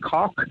Mallow to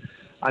Cork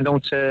and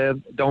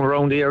down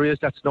around the areas.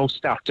 That's now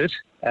started.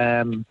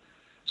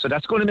 So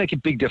that's going to make a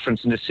big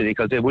difference in the city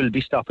because they will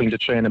be stopping the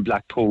train in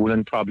Blackpool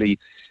and probably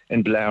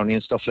in Blarney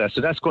and stuff like that.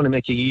 So that's going to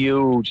make a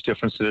huge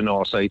difference to the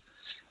north side.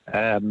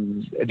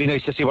 It'd be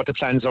nice to see what the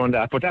plans are on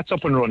that, but that's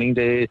up and running.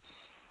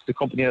 The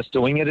company that's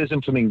doing it is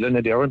in from England,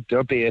 and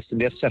they're based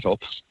and they've set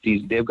up.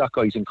 They've got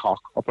guys in Cork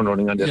up and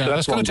running on this. Yeah, so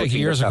that's going to take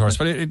years, of course.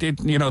 But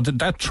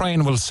that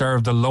train will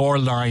serve the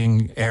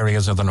lower-lying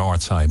areas of the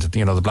north side.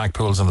 You know, the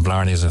Blackpools and the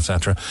Blarneys,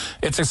 etc.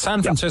 It's a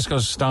San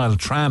Francisco-style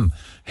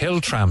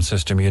hill tram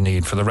system you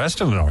need for the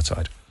rest of the north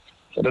side.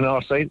 For the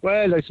north side,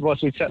 well, I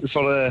suppose we'd settle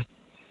for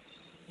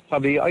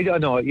probably, I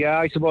don't know. Yeah,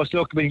 I suppose,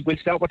 look, we'll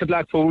start with the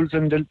Blackpools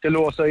and the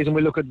lower side, and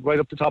we'll look at right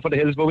up the top of the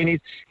hills. But we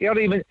need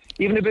even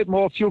a bit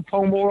more, a few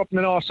pound more up in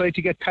the north side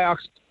to get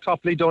parks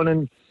properly done,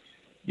 and,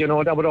 you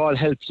know, that would all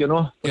help, you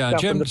know. Yeah,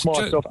 Jim, the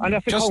small stuff. And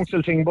that's a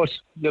council thing, but,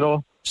 you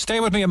know.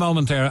 Stay with me a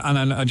moment there,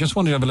 and I just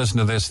want you to have a listen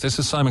to this. This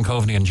is Simon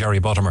Coveney and Jerry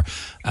Buttimer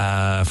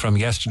from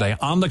yesterday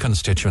on the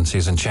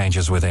constituencies and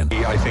changes within.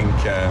 I think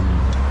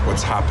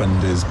what's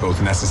happened is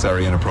both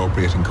necessary and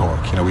appropriate in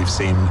Cork. You know, we've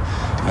seen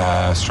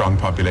strong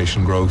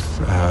population growth.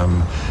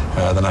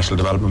 The National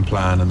Development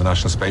Plan and the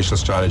National Spatial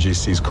Strategy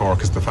sees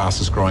Cork as the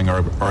fastest growing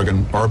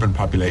urban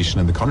population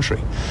in the country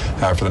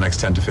for the next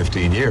 10 to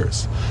 15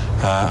 years.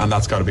 And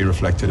that's got to be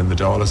reflected in the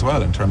Dáil as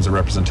well in terms of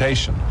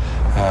representation.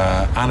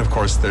 And of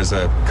course there's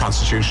a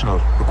constitutional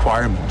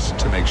requirement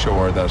to make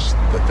sure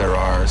that there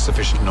are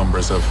sufficient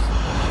numbers of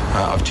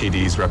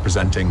TDs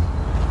representing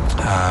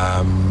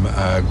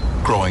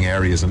growing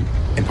areas in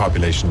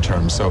population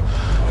terms. So,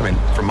 I mean,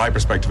 from my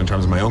perspective, in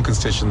terms of my own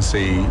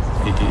constituency,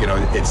 you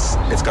know,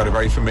 it's got a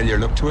very familiar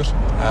look to it.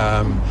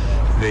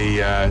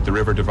 The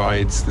river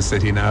divides the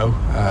city now,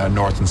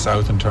 north and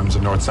south in terms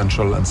of north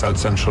central and south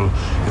central.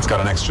 It's got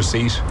an extra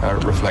seat,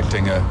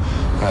 reflecting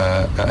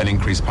an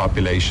increased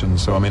population.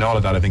 So, I mean, all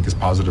of that I think is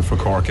positive for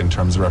Cork in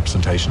terms of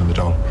representation in the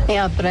Dáil.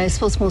 Yeah, but I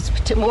suppose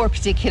more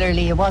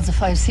particularly, it was a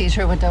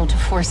 5-seater, went down to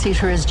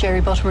 4-seater, as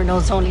Jerry Buttimer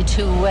knows only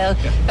too well,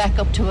 back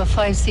up to a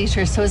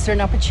 5-seater. So, is there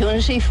an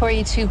opportunity for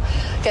you to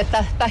get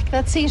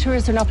that seat, or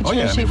is there an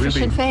opportunity for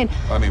Sinn Féin?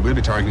 I mean, we'll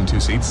be targeting 2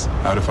 seats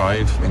out of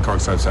 5 in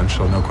Cork South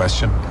Central, no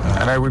question.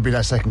 And I would be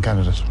that second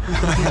candidate.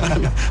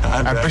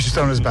 and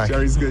Bishopstone is back.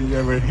 Jerry's good.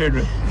 Yeah, we're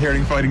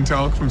hearing fighting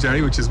talk from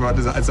Jerry, which is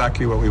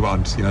exactly what we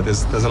want. You know,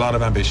 there's a lot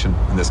of ambition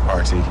in this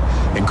party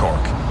in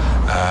Cork,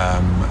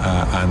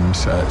 and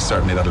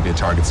certainly that'll be a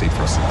target seat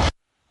for us.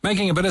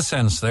 Making a bit of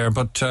sense there,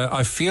 but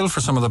I feel for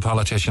some of the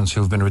politicians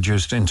who've been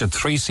reduced into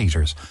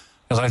 3-seaters,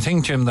 because I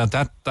think, Jim,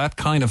 that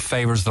kind of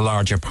favours the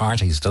larger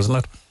parties, doesn't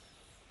it?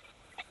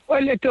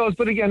 Well, it does,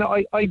 but again,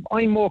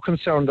 I'm more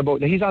concerned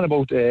about, he's on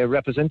about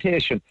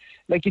representation.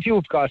 Like, if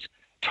you've got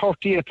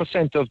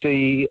 38% of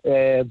the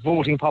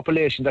voting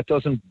population that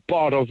doesn't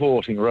bother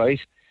voting, right?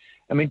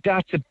 I mean,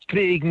 that's a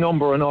big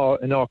number in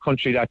our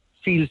country that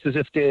feels as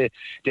if they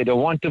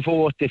don't want to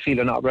vote, they feel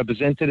they're not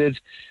represented,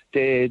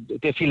 they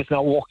feel it's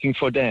not working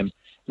for them.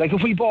 Like,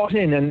 if we bought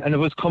in and it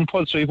was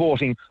compulsory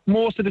voting,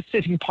 most of the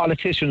sitting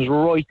politicians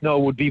right now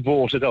would be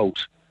voted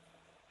out.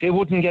 They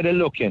wouldn't get a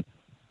look in.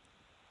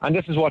 And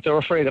this is what they're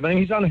afraid of. I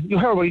mean, you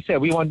heard what he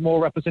said. We want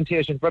more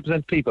representation,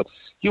 represent people.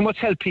 You must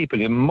help people.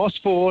 You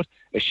must vote.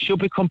 It should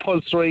be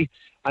compulsory.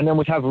 And then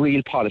we'd have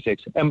real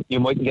politics. You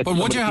mightn't get. But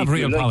would you have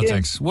real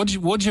politics?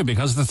 Would you?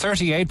 Because the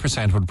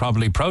 38% would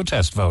probably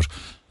protest vote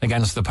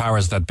against the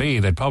powers that be.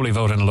 They'd probably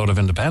vote in a lot of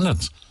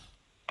independents.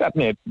 That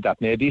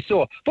may be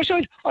so. But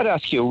I'd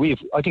ask you,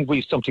 I think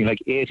we've something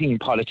like 18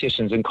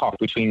 politicians in Cork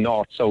between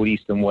north, south,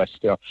 east and west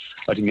there.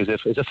 I think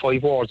it's a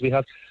 5 wards we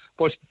have.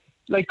 But,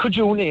 like, could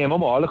you name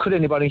them all? Or could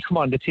anybody come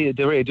on the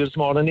radio this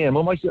morning and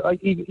name them?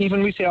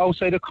 Even we say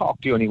outside of Cork,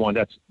 the only one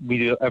that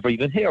we ever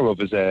even hear of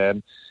is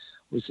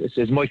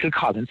Michael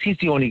Collins. He's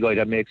the only guy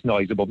that makes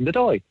noise above the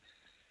Dáil.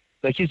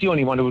 Like, he's the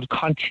only one who would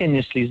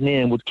continuously, his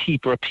name would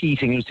keep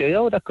repeating. You'd say,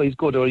 oh, that guy's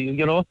good, or,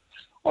 you know.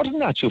 Other than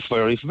that,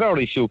 very,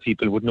 very few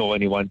people would know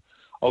anyone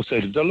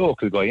outside of the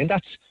local guy. And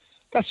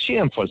that's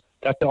shameful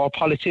that our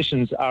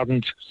politicians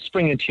aren't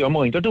springing to your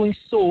mind. They're doing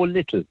so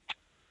little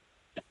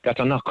that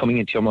they're not coming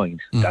into your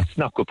mind. That's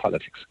not good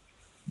politics.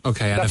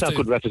 Okay, and that's not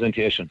good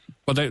representation.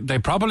 But they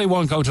probably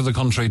won't go to the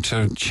country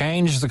to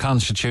change the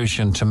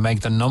constitution to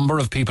make the number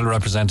of people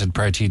represented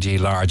per TD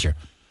larger.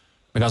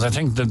 Because I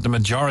think that the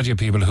majority of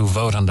people who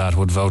vote on that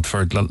would vote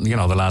for,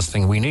 the last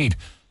thing we need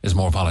is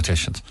more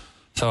politicians.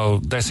 So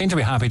they seem to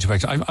be happy to...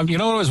 what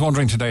I was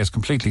wondering today is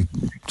completely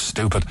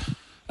stupid.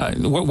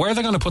 Where are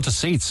they going to put the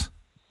seats?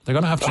 They're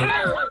going to have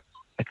to...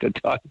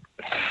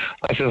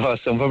 I suppose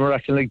some of them are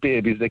acting like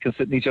babies. They can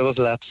sit in each other's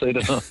laps. I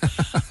don't know.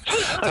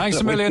 Thanks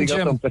a million,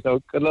 Jim.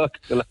 Good luck.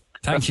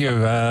 Thank you.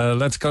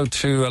 Let's go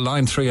to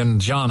line 3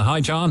 and John. Hi,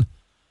 John.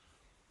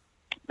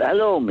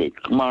 Hello, mate.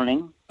 Good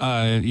morning.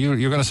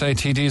 You're going to say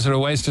TDs are a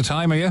waste of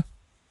time, are you?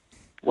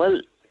 Well,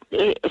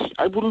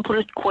 I wouldn't put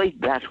it quite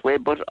that way,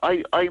 but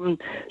I'm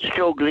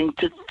struggling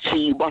to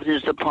see what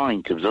is the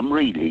point of them,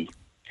 really.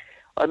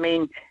 I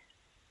mean,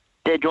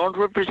 they don't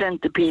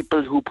represent the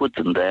people who put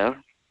them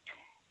there.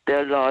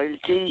 Their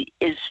loyalty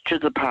is to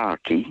the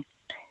party.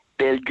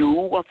 They'll do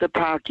what the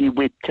party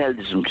whip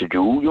tells them to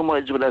do. You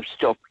might as well have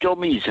stuffed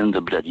dummies in the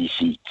bloody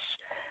seats.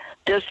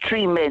 There's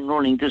 3 men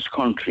running this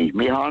country,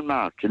 Micheál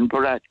Martin,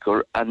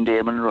 Varadkar and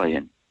Eamon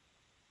Ryan.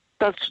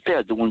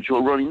 They're the ones who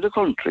are running the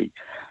country.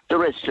 The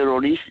rest are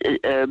only,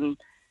 they're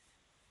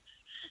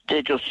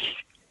just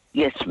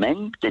yes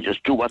men. They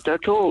just do what they're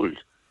told.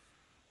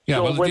 Yeah,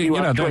 so well, whether you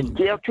have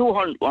 20 or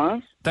 200,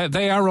 what?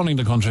 They are running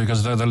the country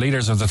because they're the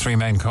leaders of the 3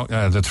 main,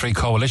 the 3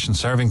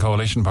 serving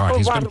coalition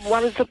parties.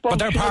 What is the but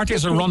their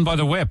parties are run by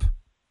the whip.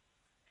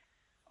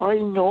 I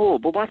know,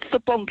 but what's the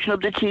function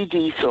of the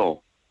TD,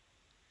 so?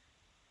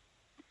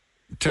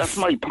 That's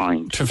my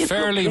point. To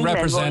fairly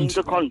represent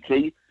the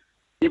country,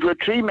 if you're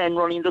 3 men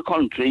running the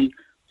country,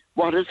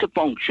 what is the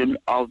function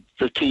of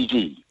the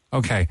TD?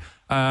 Okay,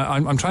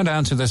 I'm trying to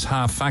answer this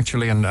half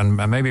factually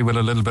and maybe with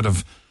a little bit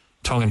of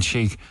tongue in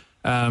cheek.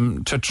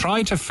 To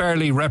try to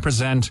fairly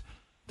represent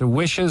the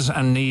wishes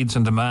and needs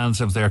and demands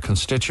of their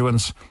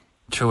constituents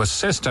to a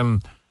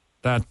system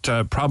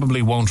that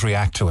probably won't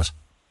react to it.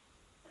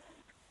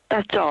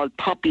 That's all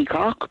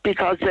poppycock,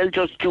 because they'll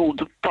just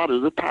follow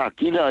the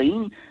party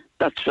line.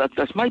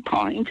 That's my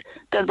point.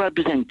 They're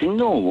representing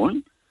no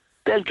one.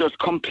 They'll just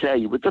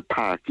comply with the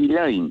party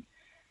line.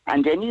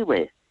 And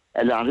anyway,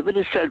 a lot of it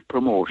is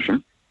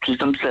self-promotion, to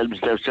themselves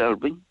they're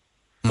serving.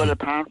 But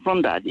apart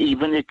from that,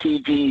 even a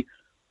TD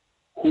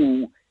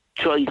who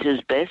tries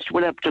his best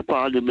will have to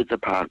fall in with the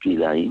party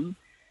line.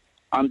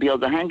 On the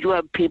other hand, you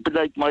have people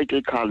like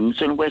Michael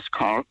Collins in West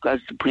Cork, as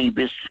the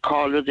previous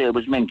caller there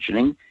was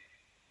mentioning.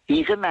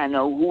 He's a man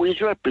now who is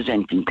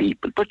representing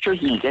people, but sure,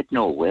 he'll get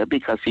nowhere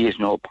because he has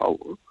no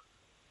power.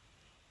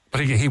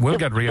 But he will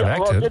get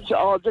re-elected.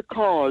 All the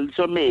calls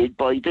are made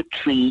by the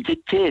 3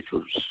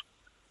 dictators.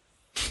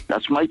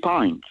 That's my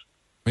point.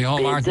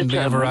 Micheál Martin,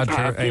 Neil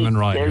Varadkar, Eamon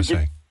Ryan, you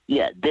say?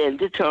 Yeah, they'll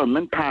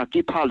determine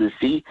party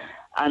policy,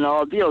 and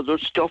all the other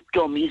stuffed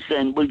dummies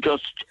then will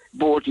just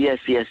vote yes,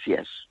 yes,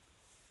 yes.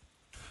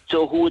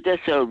 So who are they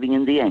serving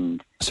in the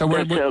end? So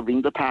they're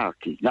serving the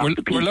party, not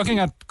the people. We're looking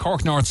at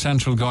Cork North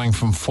Central going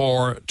from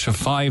 4 to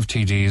 5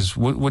 TDs.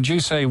 Would you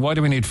say, why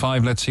do we need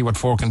 5? Let's see what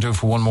 4 can do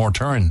for one more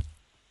turn.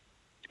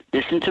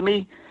 Listen to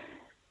me.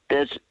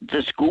 There's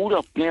the school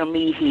up near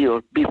me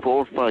here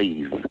before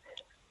 5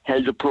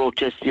 held a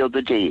protest the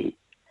other day,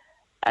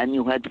 and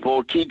you had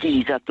 4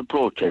 TDs at the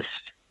protest.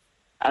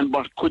 And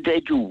what could they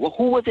do? Well,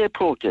 who were they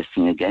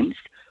protesting against?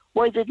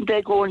 Why didn't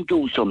they go and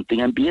do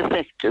something and be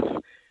effective?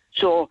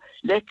 So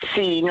let's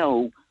see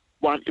now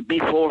what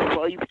before 5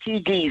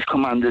 TDs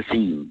come on the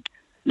scene.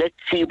 Let's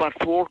see what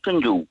 4 can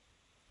do.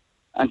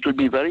 And it will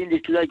be very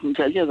little, I can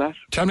tell you that.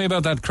 Tell me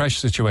about that creche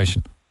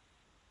situation.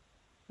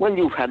 Well,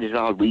 you've had it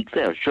all week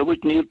there. So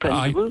with Neil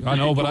Prendeville. I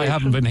know, but I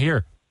haven't been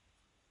here.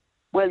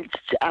 Well,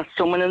 ask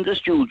someone in the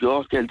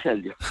studio, they'll tell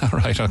you. All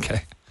right,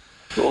 okay.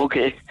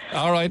 Okay.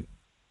 All right.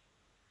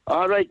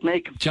 All right,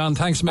 mate. John,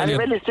 thanks a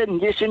million. Anyway,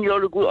 listen,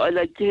 you're a good, I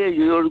like to hear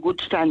you, you're a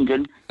good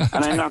standing,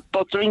 and I'm not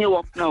buttering you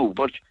up now,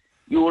 but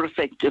you're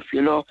effective,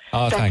 you know.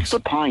 Oh, that's thanks. the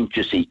point,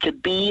 you see, to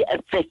be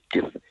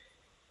effective.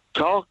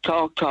 Talk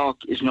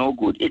is no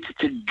good. It's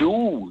to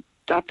do.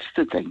 That's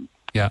the thing.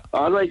 Yeah.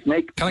 All right,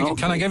 mate.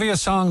 Can I give you a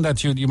song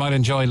that you might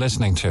enjoy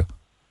listening to?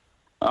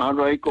 All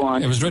right, go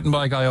on. It was written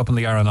by a guy up in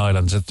the Aran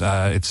Islands.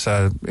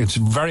 It's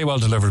very well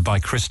delivered by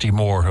Christy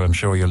Moore, who I'm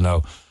sure you'll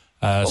know.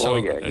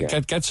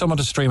 Get someone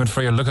to stream it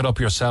for you. Look it up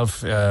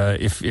yourself.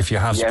 If you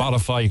have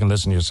Spotify, you can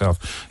listen to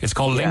yourself. It's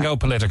called Lingo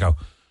Politico.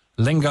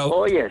 Lingo.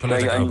 Oh yes,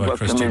 Politico I'm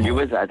familiar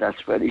with that.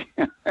 That's very.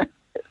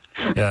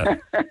 Yeah,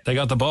 they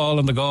got the ball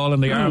and the gall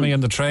and the army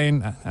and the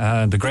train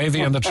and the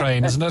gravy and the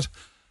train, isn't it?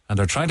 And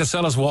they're trying to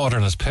sell us water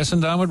and it's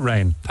pissing down with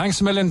rain. Thanks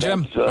a million,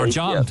 Jim. Right, or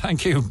John,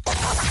 thank you.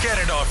 Get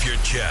it off your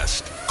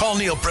chest. Call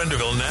Neil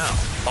Prendeville now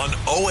on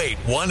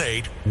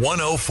 0818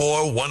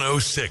 104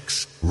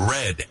 106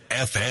 Red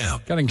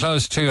FM. Getting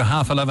close to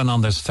 11:30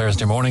 on this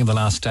Thursday morning, the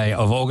last day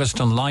of August.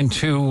 On line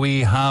 2,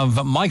 we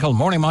have Michael.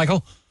 Morning,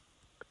 Michael.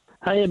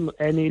 Hi,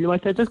 Neil. I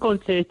was just going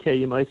to say to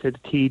you, I said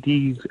the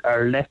TDs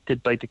are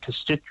elected by the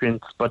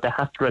constituents, but they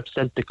have to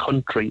represent the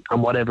country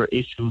and whatever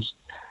issues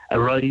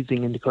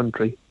arising in the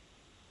country.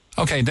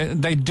 Okay,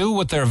 they do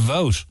with their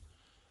vote,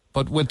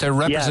 but with their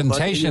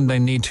representation, they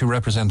need to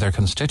represent their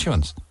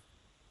constituents.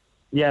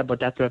 Yeah, but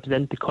that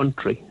represents the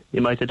country.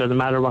 You might say it doesn't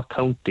matter what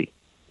county.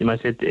 You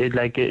might say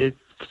if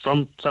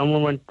from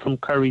someone went from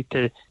Kerry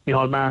to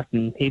Micheál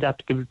Martin, he'd have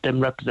to give them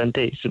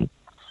representation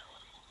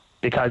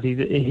because he's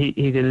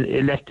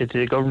elected to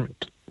the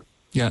government.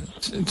 Yeah.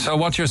 So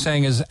what you're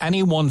saying is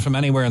anyone from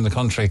anywhere in the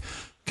country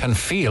can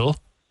feel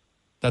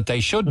that they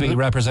should be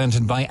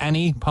represented by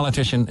any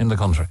politician in the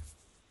country.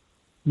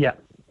 Yeah.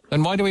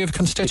 Then why do we have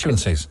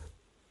constituencies?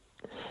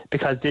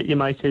 Because you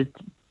might say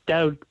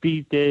that would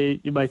be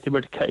you might say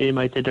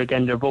they're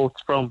getting their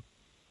votes from,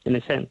 in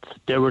a sense.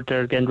 They're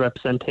getting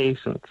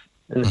representations,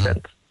 in a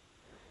sense.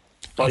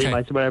 So you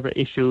might say whatever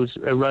issues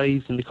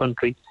arise in the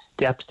country,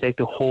 they have to take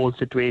the whole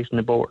situation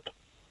aboard.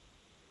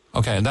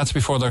 Okay, and that's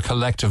before their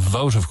collective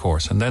vote, of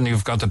course. And then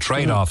you've got the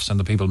trade-offs and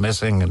the people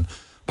missing and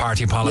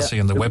party policy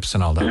and the whips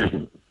and all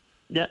that.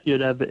 Yeah,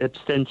 you'd have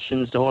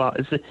abstentions, the whole lot.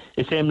 It's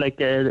the same like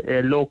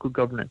local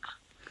governance.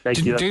 Like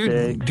do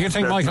you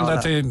think, Michael,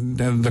 that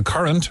the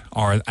current,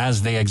 or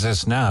as they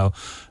exist now,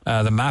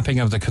 the mapping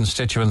of the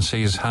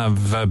constituencies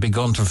have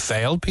begun to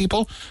fail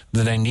people?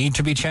 Do they need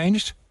to be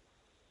changed?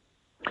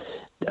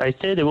 I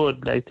say they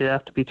would. Like, they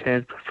have to be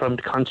changed from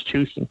the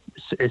Constitution.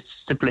 It's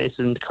stipulated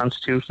in the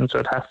Constitution, so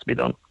it has to be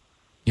done.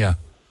 Yeah.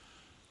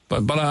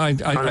 But I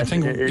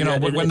think,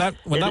 when that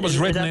was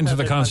written into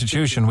the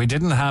Constitution, we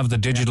didn't have the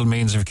digital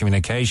means of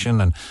communication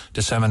and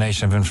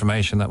dissemination of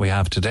information that we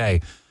have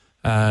today.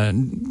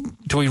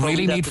 Do we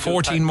really need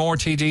 14 more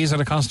TDs at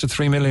a cost of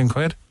 £3 million?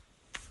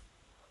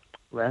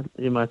 Well,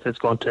 you might say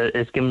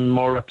it's giving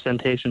more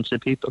representation to the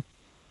people.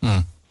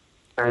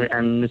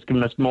 And it's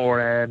giving us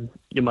more,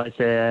 you might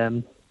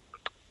say,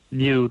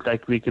 view,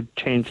 like we could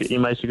change, you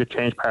could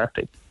change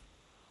party.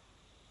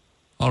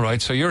 All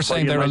right, so you're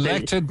saying they're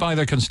elected by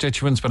their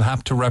constituents but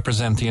have to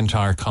represent the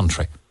entire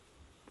country?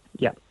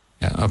 Yeah.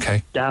 Yeah,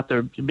 okay. They have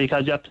to,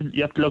 because you have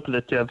to look at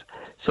it. You have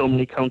so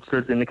many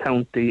councillors in the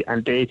county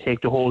and they take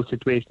the whole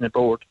situation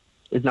aboard.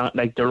 It's not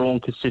like their own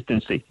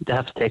constituency. They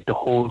have to take the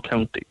whole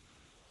county.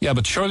 Yeah,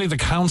 but surely the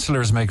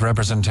councillors make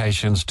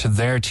representations to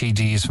their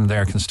TDs from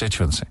their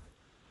constituency.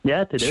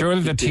 Yeah, they do.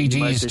 Surely the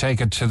TDs take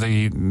it to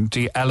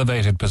the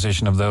elevated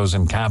position of those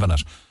in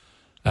cabinet.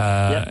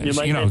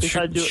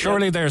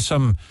 Surely there's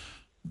some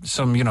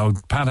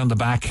pat on the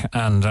back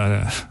and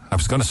I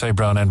was going to say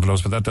brown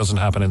envelopes, but that doesn't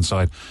happen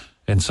inside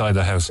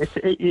the house.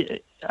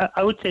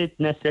 I would say it's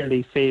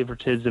necessarily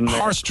favouritism.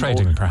 Horse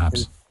trading,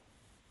 perhaps.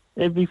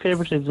 It'd be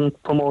favouritism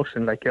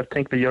promotion. Like, you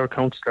think that you're a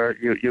councillor,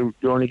 you're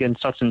only getting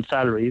such in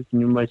salaries,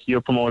 and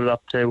you're promoted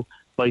up to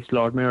Vice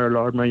Lord Mayor or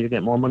Lord Mayor, you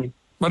get more money.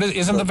 But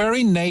isn't the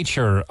very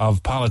nature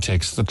of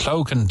politics the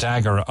cloak and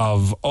dagger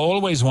of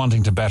always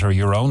wanting to better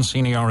your own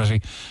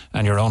seniority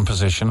and your own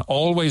position,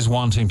 always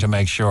wanting to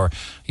make sure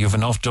you've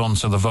enough done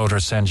so the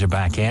voters send you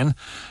back in,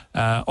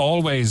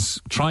 always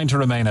trying to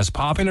remain as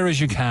popular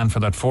as you can for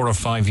that 4 or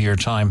 5 year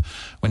time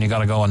when you got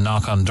to go and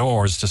knock on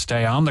doors to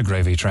stay on the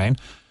gravy train,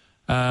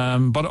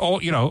 but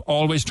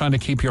always trying to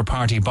keep your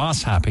party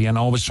boss happy and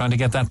always trying to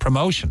get that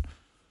promotion.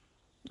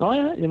 Oh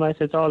yeah, you might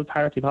say it's all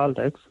party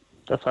politics.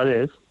 That's what it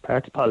is,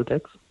 party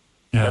politics.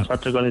 Yeah. That's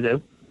what they're going to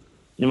do.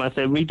 You might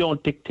say, we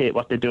don't dictate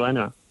what they do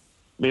anyway.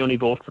 We only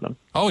vote for them.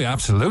 Oh, yeah,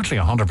 absolutely,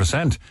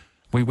 100%.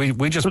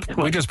 We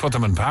just put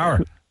them in power.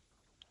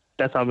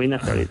 That's all we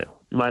necessarily do.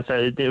 You might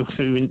say,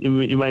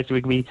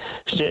 we could be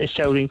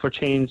shouting for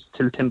change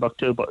till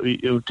Timbuktu, but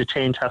the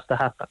change has to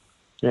happen.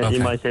 Okay.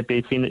 You might say,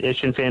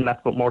 Sinn Féin have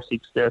to put more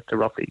seats there to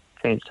roughly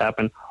change to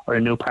happen, or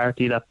a new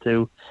party that have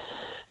to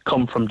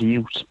come from the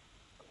youth.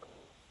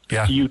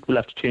 Yeah. The youth will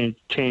have to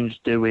change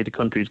the way the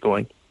country is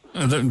going.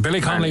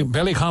 Billy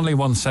Connolly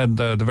once said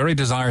the very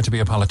desire to be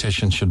a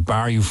politician should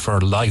bar you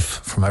for life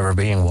from ever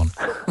being one.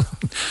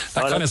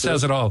 That kind of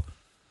says it all.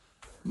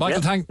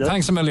 Michael,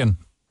 thanks a million.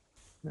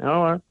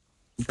 All right.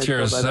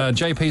 Cheers.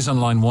 JP's on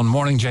line 1.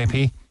 Morning,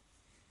 JP.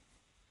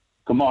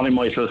 Good morning,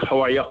 Michael. How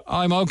are you?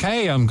 I'm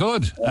okay. I'm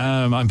good.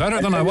 I'm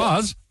better than I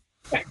was.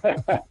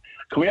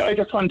 I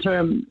just want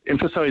to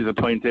emphasise a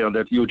point there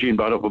that Eugene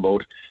brought up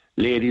about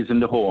ladies in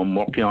the home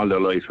working all their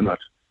life and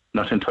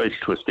not entitled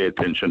to a state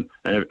pension.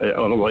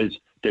 Otherwise,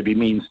 they'd be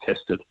means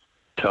tested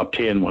to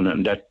obtain one,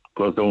 and that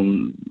goes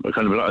down a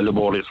kind of a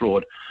laborious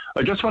road.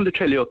 I just want to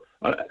tell you,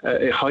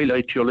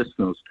 highlight to your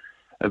listeners,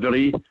 a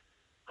very,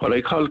 what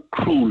I call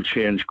cruel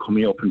change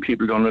coming up, and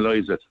people don't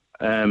realise it.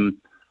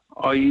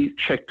 I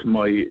checked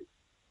my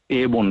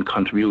A1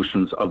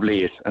 contributions of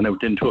late, and I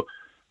went into,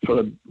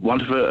 for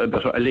want of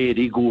a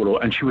lady guru,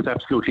 and she was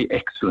absolutely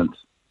excellent.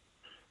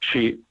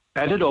 She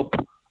added up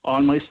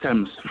all my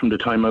stamps from the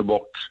time I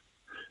worked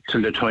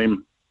till the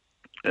time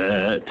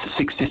to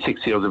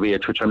 66 years of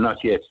age, which I'm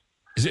not yet.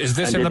 Is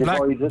this in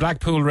the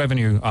Blackpool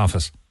Revenue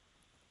Office?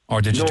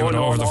 Or did you do it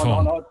over the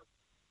phone?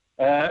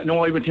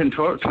 No, I went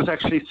into it. It was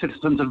actually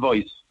Citizens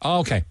Advice. Oh,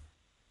 okay.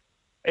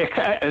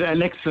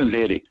 An excellent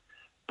lady.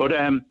 But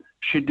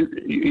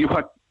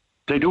what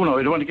they do now,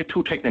 I don't want to get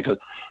too technical.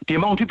 The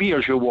amount of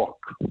years you work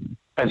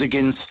as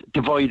against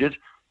divided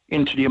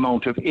into the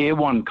amount of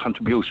A1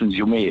 contributions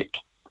you made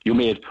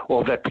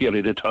over that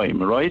period of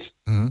time, right?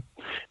 Mm-hmm.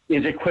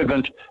 Is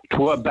equivalent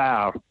to a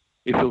bar.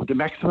 If you have the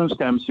maximum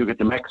stamps, you get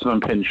the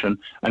maximum pension,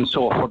 and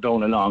so forth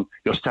down along.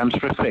 Your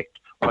stamps reflect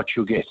what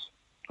you get.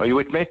 Are you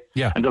with me?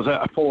 Yeah. And there's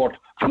a fourth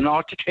from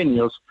 0 to 10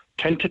 years,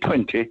 10 to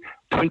 20,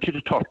 20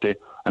 to 30,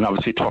 and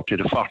obviously 30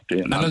 to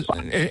 40.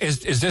 And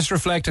is this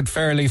reflected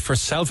fairly for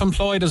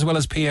self-employed as well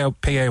as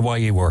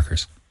PAYE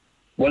workers?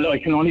 Well, I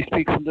can only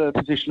speak from the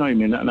position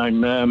I'm in, and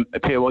I'm a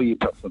PAYE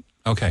person.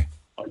 Okay.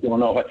 I don't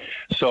know.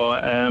 So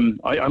I'm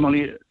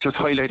only just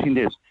highlighting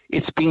this.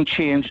 It's been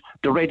changed.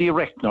 The ready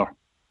reckoner,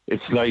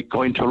 it's like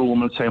going to a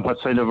room and saying what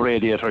side of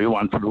radiator you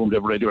want for the room.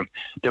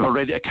 They've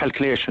already a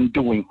calculation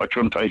doing what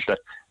you're entitled to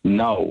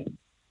now.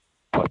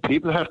 But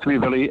people have to be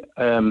very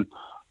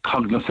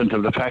cognizant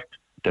of the fact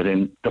that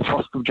in the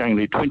 1st of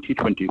January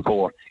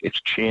 2024,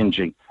 it's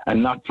changing,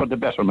 and not for the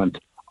betterment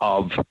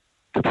of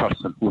the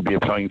person who will be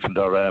applying for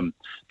their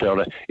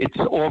it's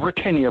over a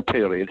 10-year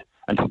period,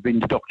 and it's been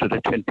deducted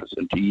at 10%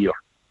 a year.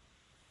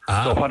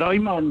 So what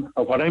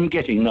I'm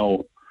getting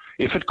now,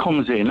 if it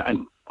comes in,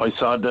 and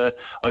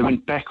I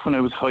went back when I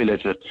was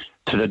highlighted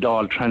to the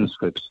Dáil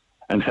transcripts,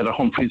 and Heather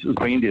Humphreys was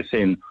bringing this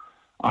in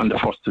on the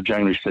 1st of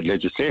January. She said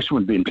legislation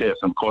would be in place,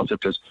 and of course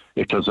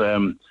if there's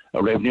a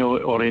revenue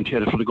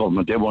orientated for the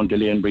government, they won't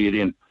delay and breathe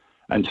in,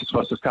 and it's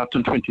supposed to start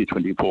in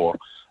 2024.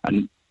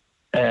 And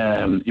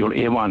your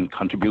A1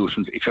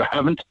 contributions, if you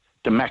haven't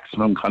the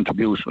maximum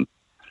contribution,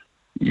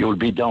 you'll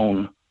be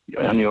down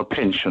on your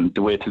pension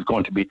the way it is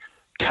going to be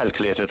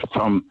calculated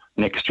from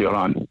next year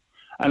on.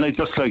 And I'd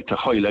just like to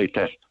highlight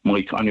that,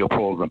 Mike, on your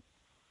programme,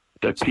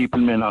 that people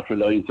may not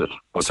realise it.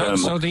 But,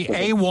 so the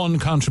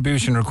A1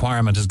 contribution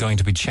requirement is going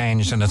to be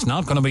changed, and it's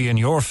not going to be in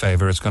your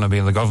favour, it's going to be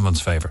in the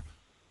government's favour.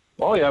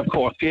 Oh yeah, of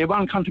course. The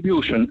A1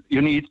 contribution,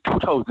 you need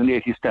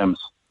 2,080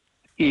 stamps,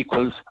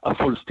 equals a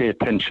full state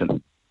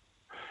pension.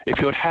 If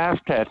you had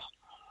half that,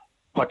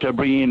 what they're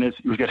bringing is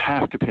you'll get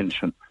half the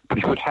pension. But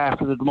if you had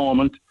half it at the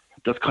moment,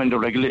 that's kind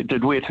of regulated.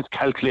 The way it is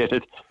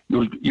calculated,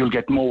 you'll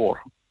get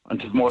more,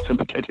 and it's more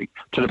sympathetic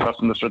to the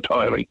person that's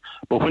retiring.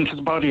 But when it's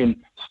brought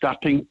in,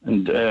 starting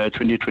in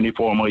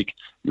 2024, Mike,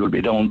 you'll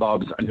be down,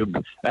 Bobs,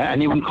 and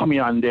anyone coming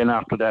on then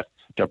after that,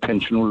 their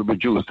pension will be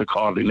reduced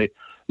accordingly.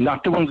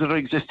 Not the ones that are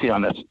existing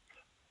on it.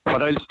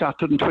 What I'll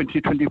start in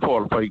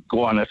 2024, if I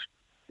go on it,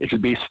 it'll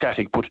be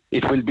static, but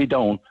it will be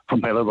down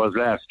from where it was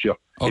last year.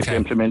 Okay. If they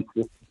implement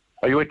it.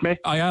 Are you with me?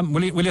 I am.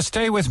 Will you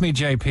stay with me,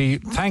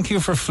 JP? Thank you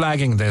for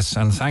flagging this,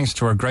 and thanks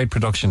to our great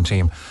production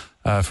team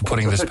for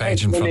putting this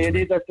page in front of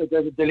me.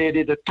 The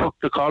lady that took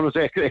the call was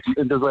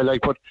excellent as well.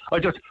 But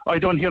I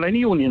don't hear any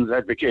unions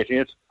advocating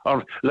it,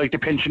 or like the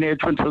pension age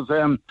when it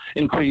was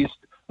increased.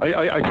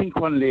 I think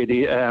one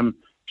lady,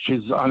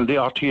 she's on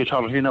the RT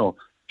authority now.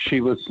 She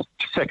was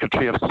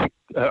secretary of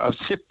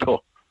SIPTO.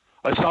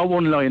 I saw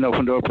one line out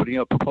when they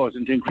were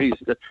proposing to increase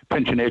the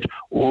pension age.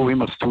 Oh, we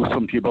must do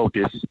something about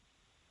this.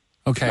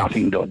 Okay.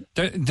 Nothing done.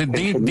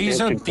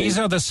 These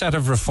are the set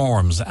of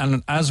reforms,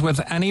 and as with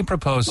any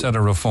proposed set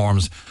of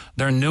reforms,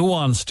 they're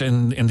nuanced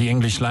in the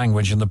English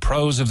language, in the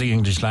prose of the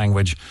English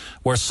language,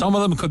 where some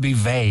of them could be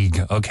vague.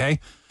 Okay.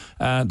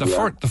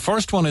 The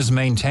first one is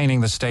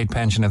maintaining the state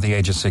pension at the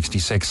age of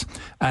 66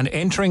 and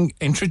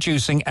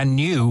introducing a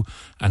new,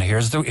 and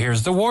here's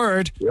the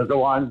word. Here's the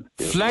one.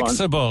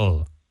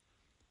 Flexible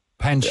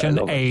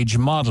pension age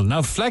model.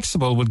 Now,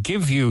 flexible would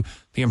give you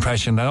the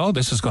impression that,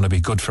 this is going to be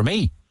good for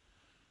me.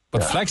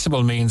 But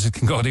flexible means it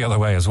can go the other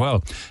way as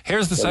well.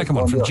 Here's the second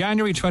one. From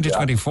January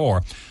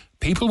 2024,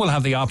 people will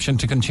have the option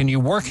to continue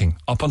working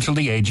up until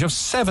the age of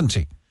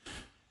 70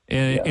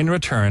 in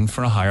return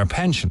for a higher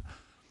pension.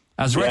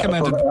 As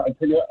recommended...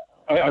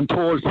 I'm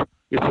told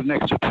it's an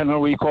extra 10 a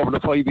week over the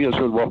 5 years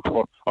you'll work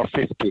for, or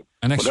 50.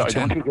 An extra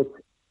 10? I don't think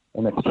it's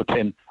an extra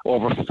 10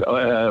 over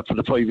for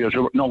the 5 years.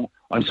 No,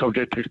 I'm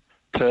subject to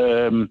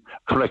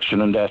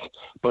correction on that.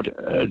 But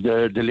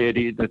the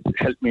lady that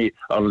helped me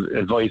or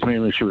advised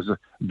me, she was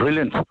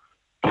brilliant.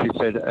 She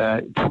said,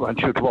 I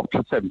want you to work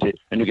to 70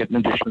 and you get an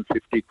additional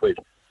 50 quid.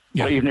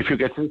 Yeah. So even if you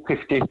get to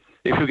 50,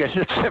 if you get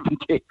to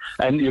 70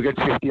 and you get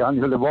 50 on,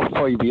 you'll have worked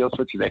 5 years,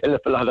 which is a hell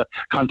of a lot of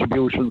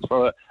contributions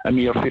for a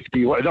mere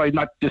 50. I'm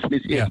not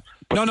dismissing it.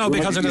 No,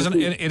 because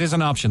it is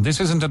an option. This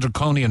isn't a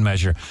draconian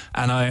measure.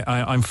 And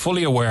I'm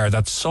fully aware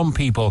that some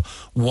people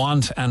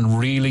want and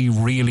really,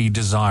 really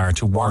desire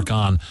to work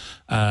on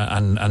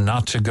and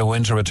not to go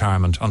into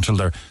retirement until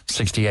they're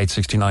 68,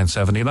 69,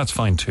 70. That's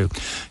fine too.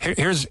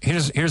 Here's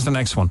the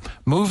next one.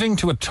 Moving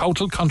to a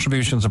total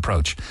contributions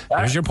approach.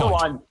 Here's your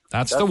point.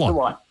 That's the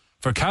one.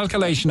 For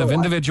calculation of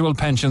individual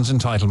pensions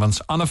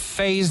entitlements on a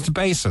phased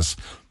basis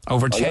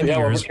over 10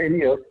 years.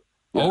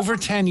 Over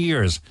 10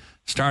 years,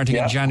 starting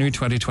in January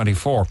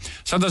 2024.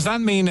 So does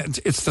that mean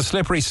it's the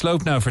slippery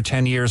slope now for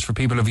 10 years for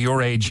people of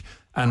your age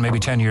and maybe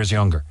 10 years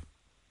younger?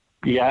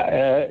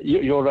 Yeah,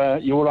 you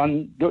were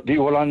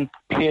on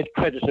paid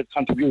credited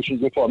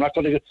contributions before. I'm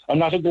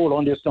not a good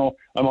on this now.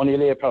 I'm only a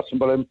lay person,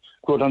 but I'm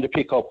good on the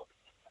pickup.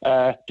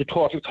 The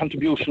total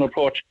contribution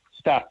approach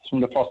starts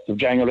from the 1st of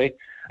January.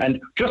 And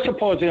just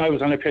supposing I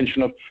was on a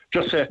pension of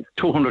just say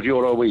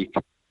 €200 a week,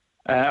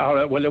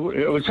 I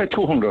would say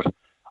 200,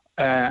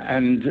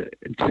 and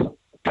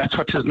that's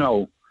what it is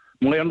now.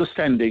 My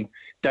understanding,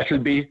 that'll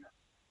be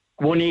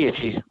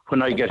 180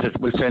 when I get it,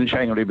 we'll say in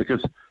January,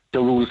 because the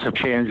rules have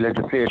changed,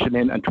 legislation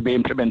in, and to be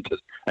implemented,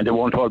 and they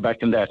won't hold back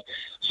in that.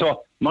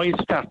 So mine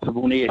starts at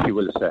 180,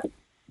 we'll say.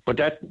 But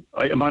that,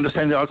 I'm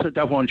understanding also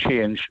that won't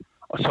change,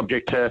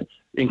 subject to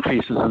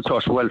increases in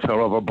social welfare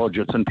over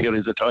budgets and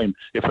periods of time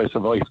if I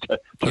survive to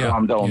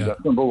calm down. Yeah.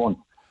 That's number one.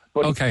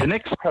 But the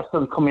next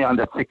person coming on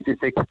at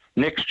 66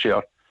 next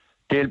year,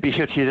 they'll be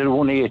hit at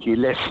 180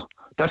 less.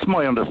 That's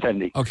my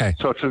understanding. Okay.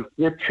 So to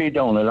get 3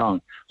 down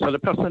along. So the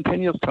person in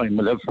 10 years' time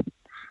will have,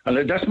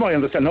 and that's my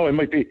understanding. No, it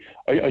might be,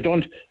 I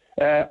don't,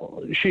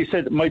 she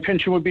said my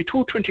pension would be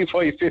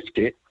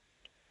 225.50,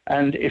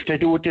 and if they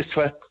do it this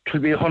way, it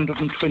will be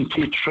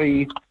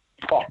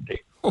 123.40.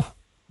 Oh.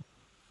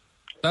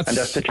 And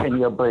that's the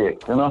 10-year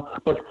break, you know.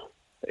 But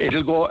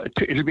it'll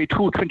be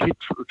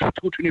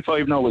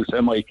 225 now, will say,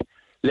 Mike.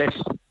 Less,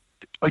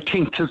 I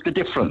think, is the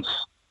difference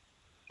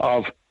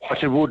of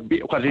what it would be,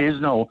 what it is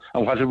now,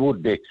 and what it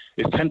would be.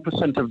 It's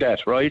 10% of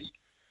that, right?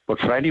 But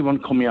for anyone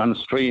coming on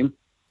stream,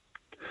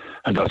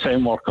 and they're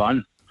saying work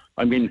on,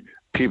 I mean,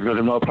 people will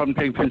have no problem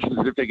paying pensions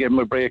if they give them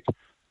a break.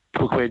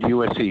 Took away the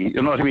USC,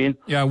 you know what I mean?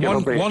 Yeah,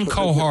 one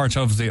cohort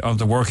of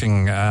the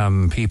working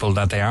people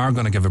that they are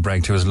going to give a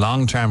break to is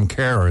long-term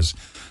carers.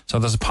 So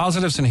there's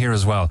positives in here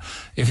as well.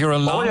 If you're a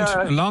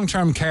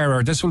long-term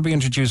carer, this will be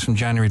introduced from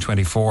January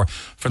 24.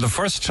 For the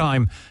first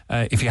time,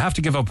 if you have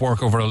to give up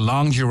work over a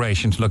long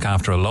duration to look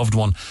after a loved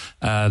one,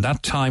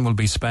 that time will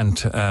be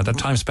spent. That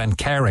time spent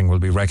caring will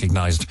be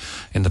recognised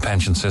in the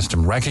pension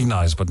system.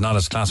 Recognised, but not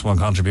as Class 1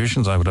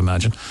 contributions, I would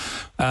imagine.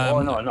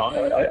 No.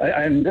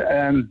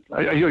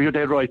 You're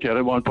dead right there.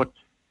 I want, but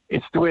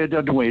it's the way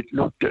they're doing it.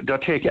 Look, they're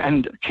taking,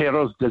 and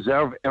carers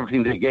deserve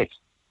everything they get,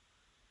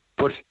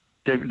 but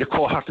the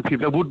cohort of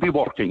people that would be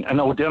working, and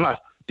no, they're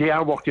not. They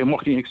are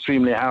working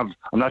extremely hard.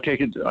 I'm not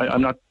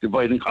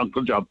dividing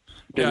conquer job.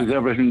 They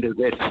deserve everything they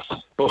get.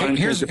 But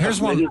here's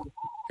one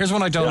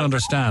I don't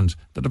understand.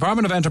 The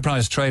Department of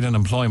Enterprise, Trade and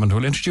Employment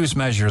will introduce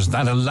measures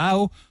that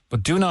allow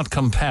but do not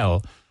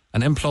compel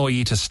an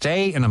employee to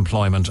stay in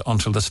employment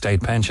until the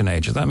state pension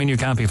age. Does that mean you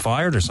can't be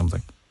fired or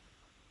something?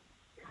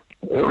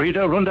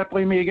 Rita, run that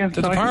by me again.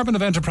 The Department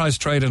of Enterprise,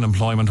 Trade and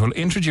Employment will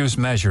introduce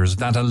measures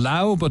that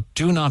allow but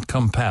do not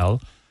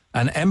compel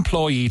an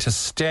employee to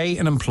stay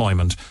in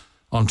employment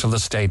until the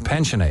state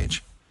pension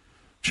age.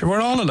 Sure,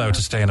 we're all allowed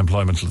to stay in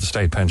employment until the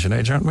state pension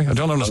age, aren't we? I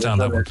don't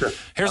understand that one.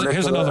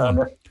 Here's another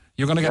one.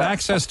 You're going to get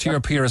access to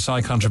your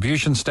PRSI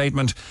contribution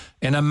statement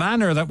in a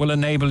manner that will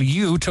enable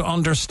you to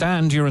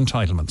understand your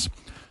entitlements.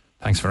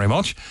 Thanks very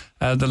much.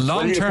 The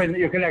long term,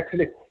 you can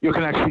actually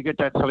get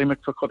that. Sorry,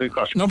 Mick, for cutting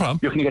across. No problem.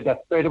 You can get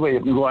that straight away.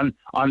 You can go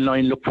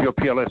online, look for your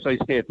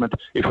PRSI statement.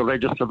 If you're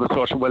registered with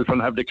social welfare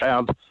and have the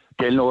card,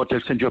 they'll know it.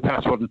 They'll send you a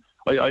password.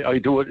 I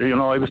do it. You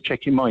know, I was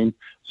checking mine,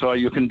 so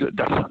you can.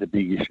 That's not a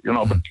big issue, you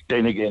know. But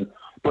then again,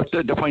 but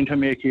the point I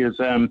make is,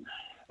 her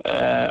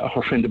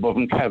friend above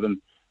him,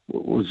 Kevin,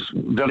 was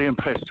very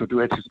impressed with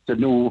the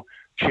new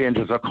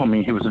changes are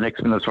coming. He was an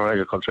ex-minister of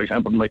agriculture. I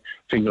can't put my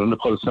finger on the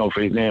pulse now for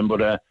his name,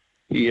 but.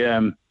 He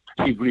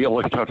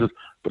really thought it,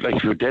 but like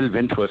if you delve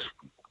into it,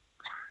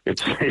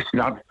 it's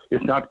not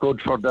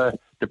good for the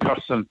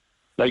person.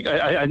 Like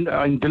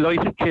I'm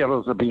delighted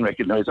carers are being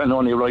recognised, and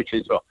only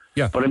rightly so.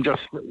 Yeah. But I'm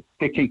just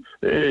thinking,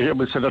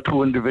 we said the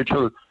 2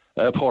 individual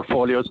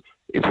portfolios.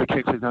 If you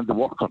take it on the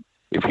worker,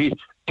 the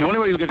only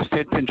way you'll get a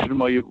state pension in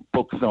my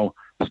books now,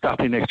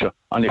 starting next year,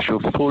 unless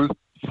you're full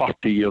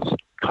 40 years.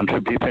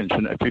 Contribute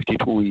pension at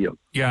 52 a year.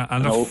 Yeah,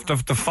 and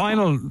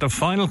the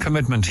final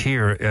commitment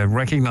here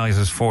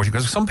recognises 40,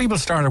 because some people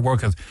started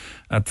work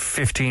at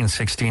 15,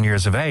 16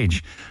 years of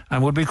age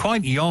and would be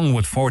quite young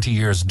with 40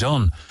 years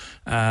done.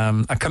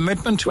 A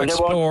commitment to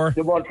explore.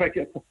 They won't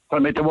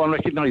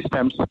recognise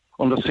stamps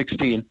under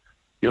 16.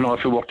 You know,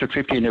 if you worked at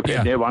 15, if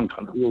they want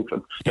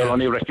contribution, they'll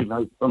only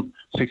recognise from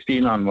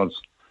 16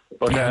 onwards.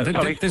 But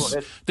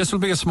this will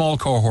be a small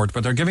cohort,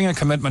 but they're giving a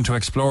commitment to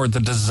explore the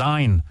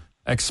design.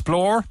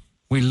 Explore.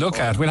 We'll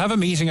have a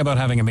meeting about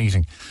having a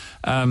meeting.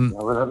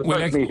 We'll have a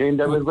meeting,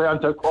 then we'll go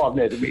on to a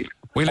coordinated meeting.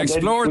 We'll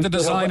explore the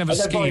design of a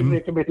scheme.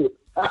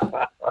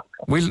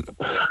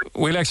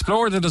 We'll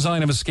explore the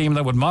design of a scheme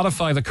that would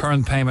modify the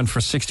current payment for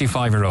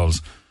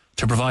 65-year-olds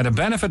to provide a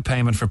benefit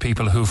payment for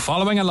people who,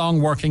 following a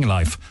long working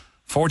life,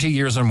 40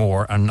 years or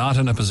more, are not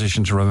in a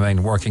position to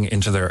remain working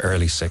into their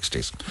early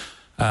 60s.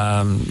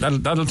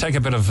 That'll take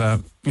a bit of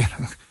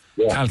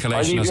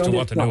calculation as to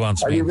what the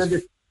nuance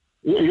means.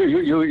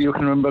 You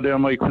can remember there,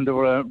 Mike, when they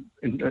were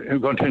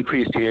going to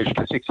increase the age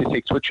to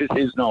 66, which it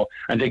is now,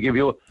 and they give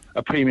you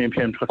a premium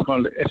payment, what's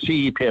called a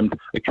CE payment,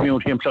 a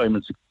community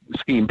employment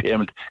scheme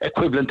payment,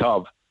 equivalent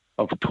of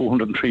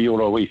 €203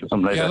 a week or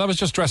something like that. Yeah, that was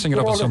just dressing it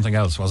up as something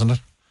else, wasn't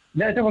it?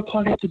 No, they were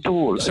calling it the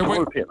dole.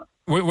 So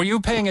were you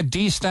paying a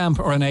D stamp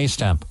or an A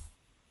stamp?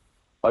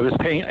 I was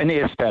paying an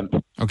A stamp.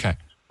 Okay.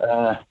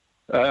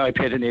 I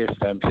paid an A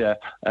stamp, yeah.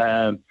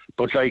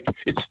 But like,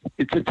 it's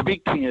the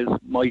big thing is,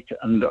 Mike,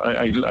 and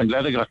I'm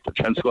glad I got the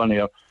chance to go on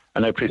here,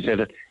 and I appreciate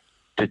it.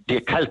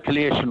 The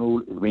calculation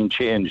rule is being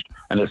changed,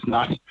 and it's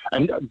not.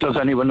 And does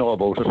anyone know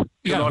about it?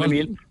 You know what I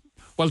mean?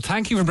 Well,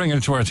 thank you for bringing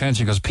it to our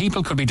attention, because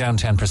people could be down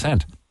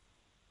 10%.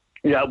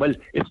 Yeah, well,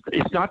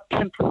 it's not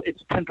 10%.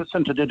 It's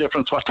 10% of the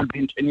difference what will be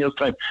in 10 years'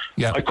 time.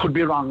 Yeah. I could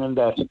be wrong in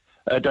that.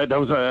 There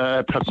was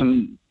a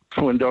person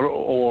throwing their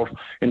oar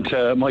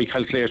into my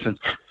calculations.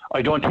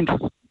 I don't think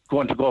it's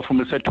going to go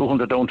from, I said,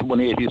 200 down to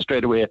 180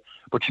 straight away.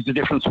 But it's the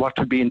difference what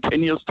will be in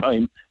 10 years'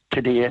 time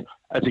today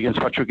as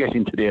against what you're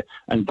getting today,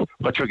 and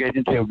what you're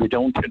getting today will be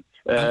down to.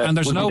 And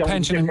there's no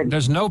pension.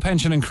 There's no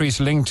pension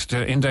increase linked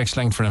to index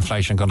linked for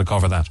inflation going to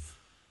cover that.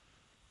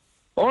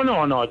 Oh no!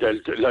 Well,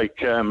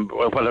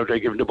 are they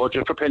giving the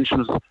budget for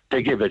pensions?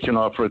 They give it,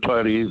 for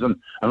retirees, and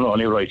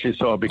only rightly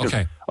so, because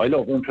I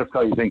love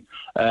emphasising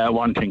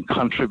one thing: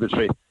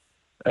 contributory.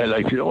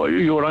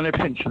 You were on a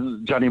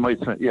pension, Johnny might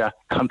say,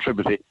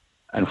 contributory,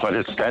 and what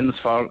it stands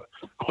for,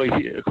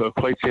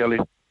 quite clearly,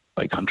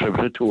 I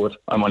contributed to it.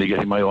 I'm only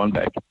getting my own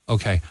back.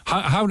 Okay.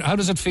 How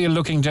does it feel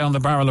looking down the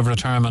barrel of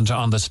retirement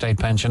on the state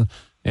pension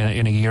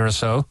in a year or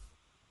so?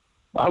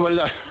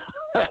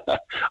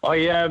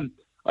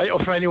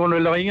 For anyone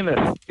relying on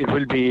it, it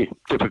will be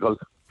difficult.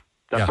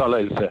 That's all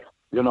I'll say.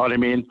 You know what I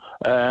mean?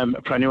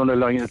 For anyone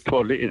relying on it,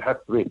 totally, it has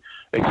to be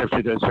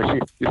accepted, especially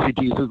if the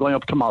diesel going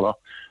up tomorrow.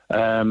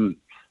 And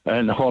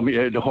the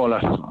whole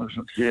lot.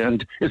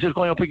 And is it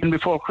going up again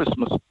before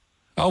Christmas?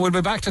 Oh, we'll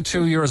be back to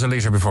 €2 a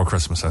litre before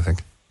Christmas, I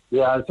think.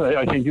 Yeah,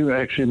 I think you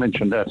actually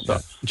mentioned that. So.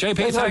 JP,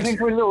 thanks. I think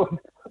we'll do.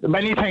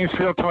 Many thanks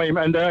for your time,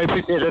 and I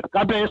appreciate it.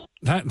 God bless.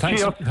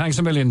 Thanks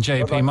a million,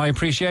 JP. Bye-bye. My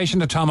appreciation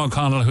to Tom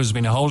O'Connell, who's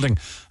been holding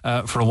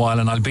for a while,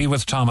 and I'll be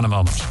with Tom in a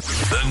moment.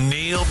 The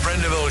Neil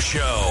Prendeville Show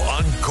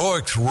on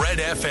Cork's Red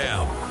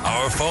FM.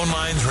 Our phone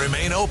lines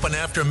remain open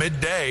after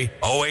midday,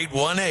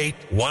 0818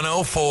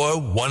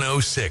 104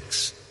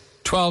 106.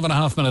 12 and a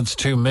half minutes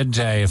to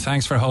midday.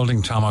 Thanks for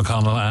holding, Tom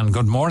O'Connell, and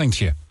good morning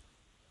to you.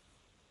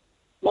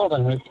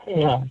 Morning.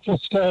 Yeah,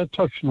 just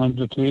touching on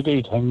the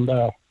TD thing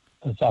there.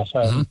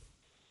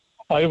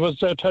 I was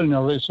telling you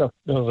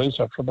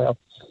research about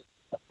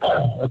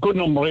a good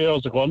number of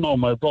years ago. Now,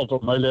 my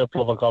late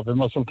brother, Gavin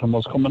Musselton,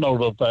 was coming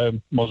out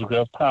of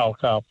Musgrave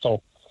Park after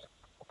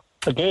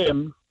a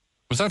game.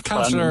 Was that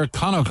Councillor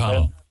Con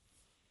O'Connell?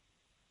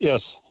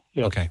 Yes.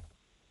 Okay.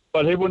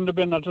 Well, he wouldn't have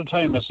been at the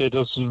time. I say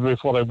this is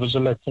before I was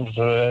elected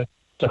to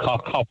the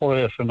Cork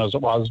Corporation as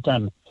it was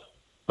then.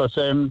 But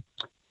a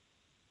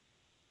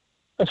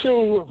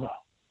few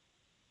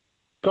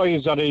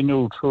guys that he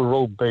knew through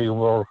rugby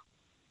were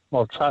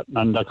chatting,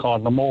 and they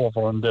called him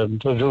over and they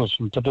introduced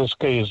him to this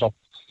geezer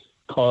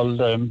called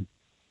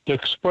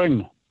Dick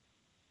Spring,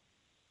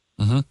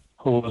 who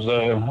was,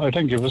 I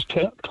think he was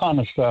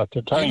Taoiseach at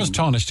the time. He was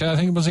Taoiseach, I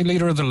think. Was he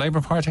leader of the Labour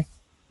Party?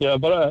 Yeah,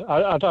 but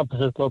at that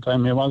particular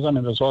time he was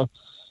anyway. So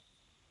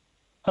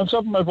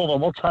himself and my brother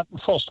were chatting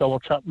first. They were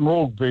chatting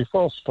rugby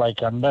first,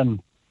 and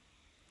then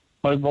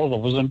my brother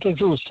was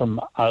introduced to him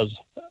as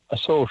a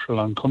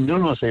social and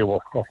community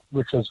worker,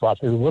 which is what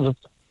he would have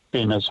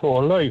been his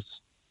whole life.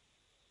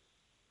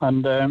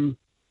 And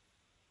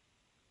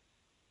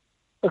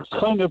it's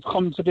kind of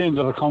come to the end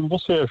of the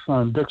conversation,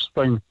 and Dick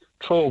Spring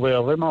threw away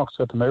a remark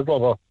to my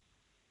brother.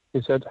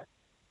 He said,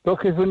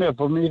 "Look, if you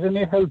never need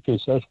any help," he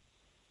said,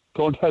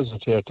 "don't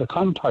hesitate to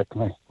contact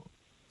me."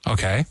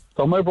 Okay.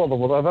 So my brother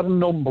would have had a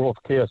number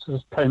of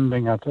cases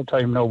pending at the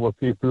time now with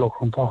people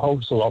looking for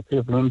houses or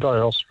people in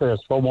dire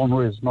straits for one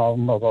reason or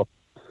another.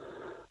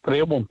 But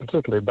he wasn't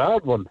particularly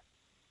bad one.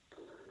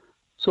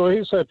 So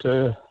he said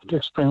to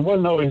Dick Spring, "Well,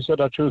 no," he said,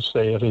 "that you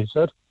say it," he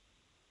said.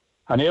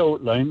 And he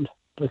outlined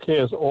the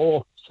case.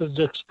 "Oh," said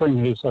Dick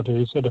Spring, he said,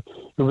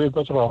 "you'll be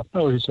better off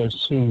now," he said,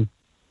 "seeing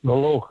the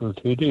local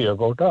TD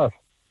about that."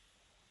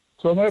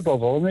 So my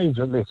brother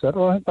immediately said,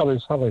 "Oh, I'm very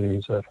sorry,"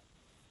 he said.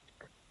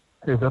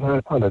 He said, "I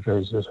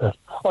apologise," he said.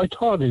 "I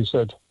thought," he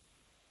said,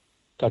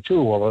 "that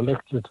you were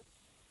elected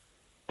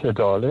to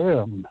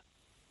Dáil."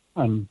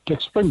 And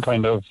Dick Spring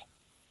kind of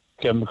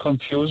gave him a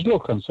confused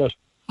look and said,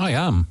 "I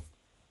am."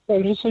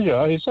 Well, he said,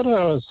 "Yeah," he said,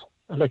 "I was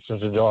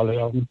elected to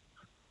Dáil.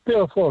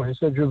 Therefore," he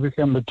said, "you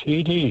became a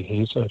TD,"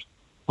 he said,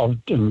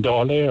 in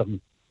Dáil." And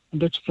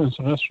Dick Spring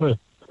said, "That's right."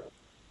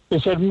 He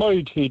said,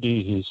 "My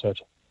TD," he said,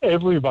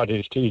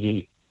 "everybody's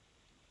TD."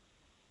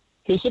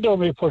 He said, "Don't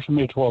be pushing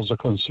me towards the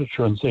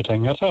constituency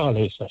thing at all,"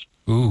 he said.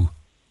 Ooh.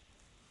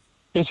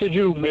 He said,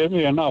 "You made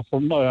me an offer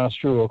and I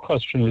asked you a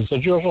question." He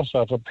said, "You're just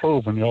after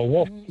proving your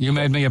work." You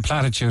made me a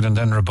platitude and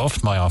then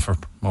rebuffed my offer,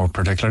 more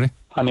particularly.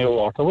 And he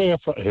walked away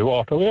from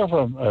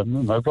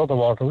him. My brother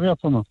walked away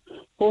from him.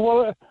 But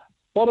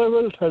what I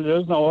will tell you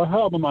is now, I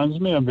heard the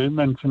man's name being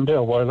mentioned there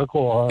a while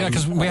ago. Yeah,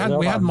 because we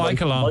had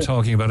Michael on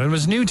talking about it. It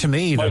was new to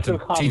me that the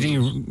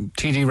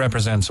TD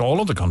represents all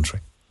of the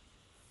country.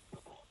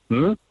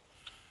 They're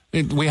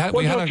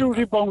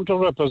duty bound to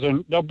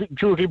represent. They're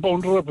duty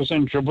bound to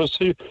represent you. But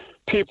see,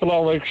 people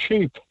are like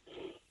sheep.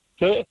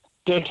 They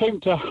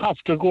think they have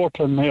to go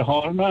to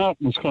Mayhall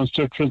Martin's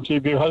constituency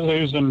because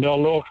he's in their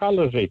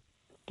locality.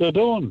 They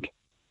don't.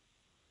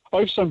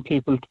 I've sent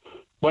people,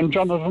 when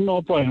Jonathan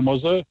O'Brien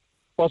was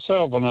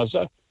serving as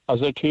a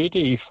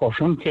TD for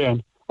Sinn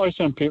Féin, I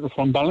sent people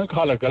from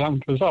Ballincollig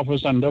along to his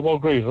office and they were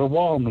greeted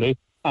warmly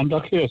and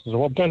their cases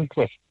were dealt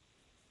with.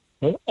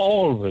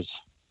 Always.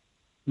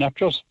 Not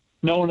just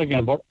now and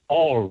again, but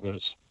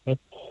always.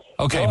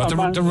 Okay,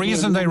 but the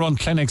reason they run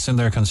clinics in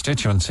their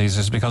constituencies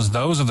is because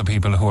those are the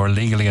people who are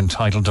legally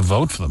entitled to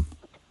vote for them.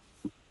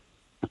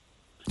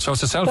 So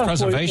it's a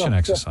self-preservation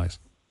exercise.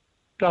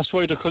 That's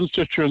why the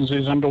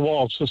constituencies and the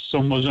ward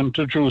system was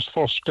introduced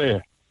first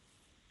day,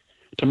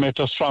 to make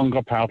the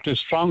stronger party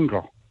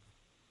stronger,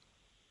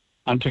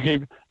 and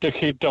to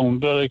keep down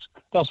the.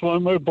 That's why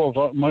my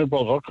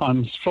brother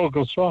can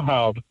struggle so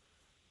hard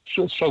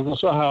to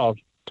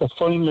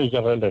finally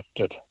get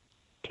elected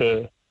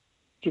to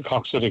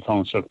Cork City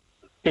Council,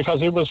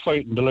 because he was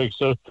fighting the likes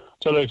of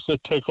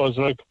tickers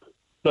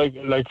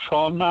like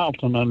Sean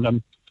Martin and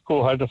them,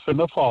 who had a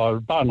Fianna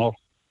Fáil banner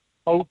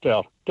out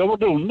there. They were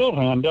doing nothing,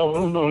 and they were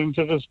doing nothing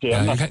to this day.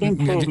 Yeah, and that's been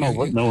proven out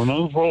with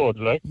Noonan's Road.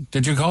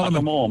 Did you call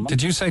him?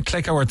 Did you say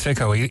Clicko or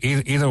Ticko?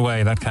 Either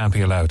way, that can't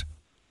be allowed.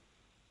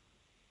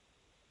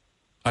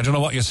 I don't know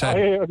what you said.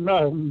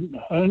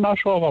 I'm not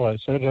sure what I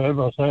said,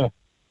 but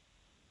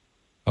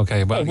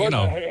okay, well, you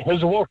know,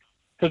 his work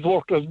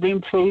has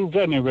been proved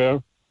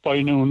anywhere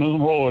by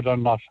Noonan's Road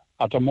and not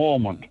at the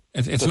moment.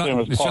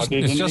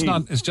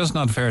 It's just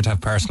not fair to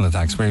have personal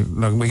attacks.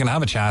 We can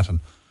have a chat and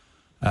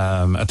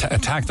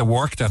attack the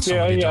work that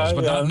somebody does,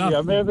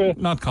 but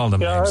not call them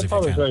names if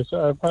you can.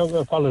 I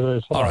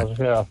apologise for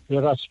that.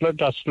 Yeah, that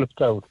slipped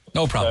out.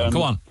 No problem.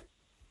 Go on.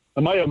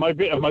 It might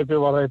be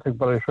what I think,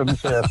 but I shouldn't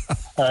say it.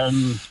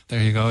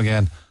 There you go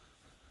again.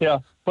 Yeah,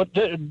 but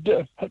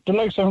the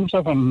likes of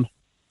himself and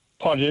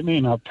Paddy and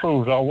Ian have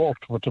proved our work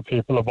with the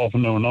people above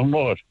Noonan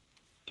Road.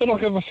 They don't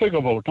give a fig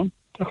about them.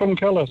 They couldn't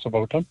care less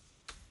about them.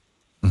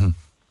 Mm-hmm.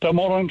 They're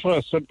more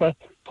interested, but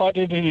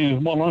Paddy and Ian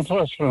is more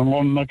interested in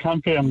running a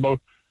campaign about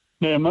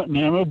name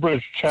a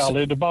bridge,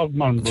 Charlie the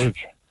Bogman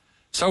Bridge.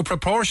 So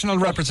proportional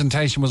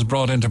representation was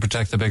brought in to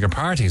protect the bigger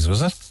parties,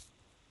 was it?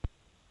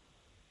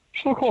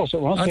 So of course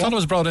it was. I thought it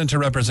was brought in to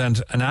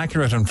represent an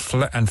accurate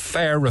and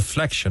fair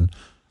reflection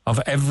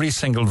of every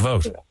single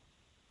vote.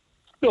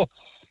 No,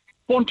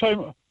 one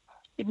time,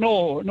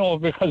 no,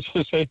 because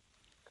you see,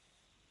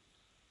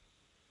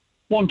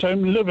 one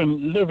time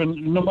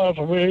living, no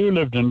matter where you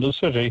lived in the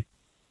city,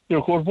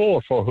 you could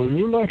vote for who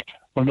you liked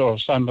when they were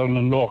standing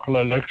in local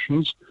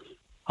elections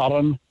or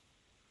in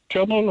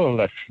general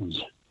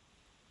elections.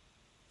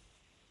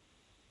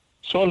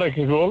 So, like,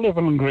 if you were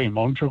living in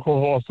Greenmount, you could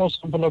vote for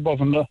something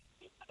above in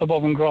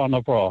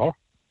Grana Bra,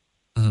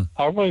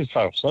 or vice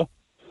versa.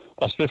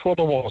 That's before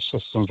the war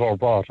systems were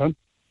brought in.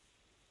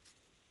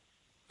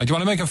 Do you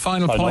want to make a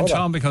final point,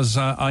 Tom? Because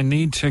I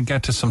need to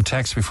get to some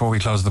text before we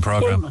close the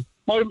programme.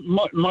 My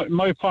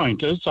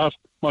point is that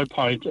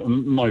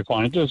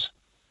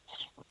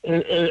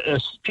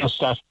it's just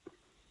that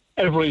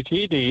every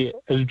TD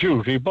is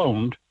duty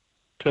bound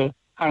to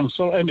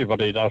answer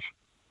anybody that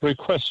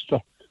requests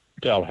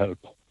their help.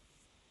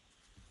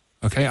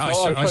 Okay,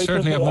 I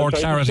certainly have more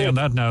clarity on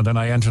that now than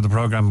I entered the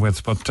programme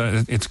with, but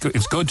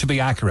it's good to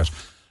be accurate.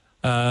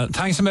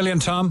 Thanks a million,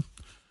 Tom.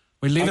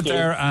 We'll leave it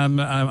there.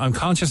 I'm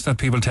conscious that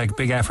people take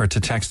big effort to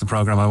text the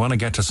programme. I want to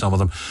get to some of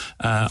them.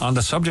 On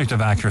the subject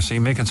of accuracy,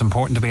 Mick, it's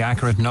important to be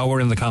accurate. Nowhere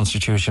in the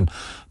Constitution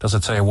does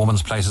it say a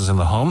woman's place is in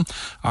the home.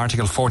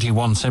 Article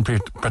 41 simply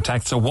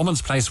protects a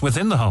woman's place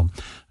within the home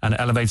and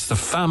elevates the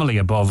family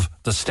above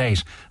the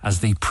state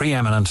as the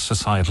preeminent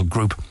societal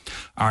group.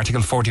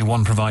 Article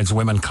 41 provides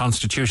women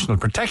constitutional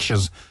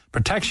protections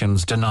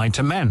denied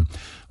to men.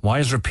 Why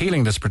is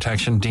repealing this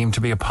protection deemed to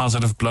be a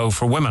positive blow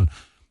for women?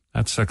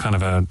 That's a kind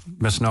of a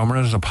misnomer.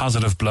 It's a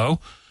positive blow.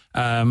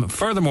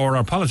 Furthermore,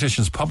 our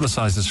politicians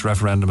publicise this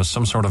referendum as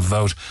some sort of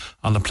vote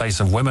on the place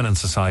of women in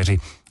society,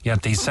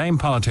 yet these same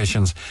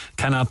politicians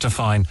cannot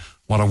define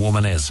what a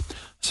woman is,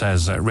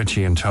 says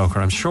Richie in Toker.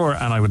 I'm sure,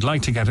 and I would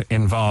like to get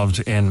involved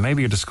in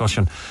maybe a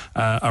discussion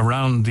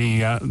around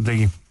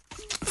the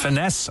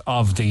finesse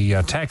of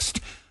the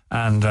text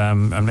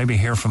and maybe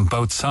hear from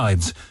both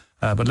sides.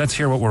 But let's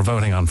hear what we're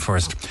voting on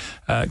first.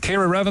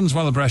 Ciara Revens,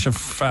 well, a breath of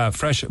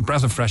fresh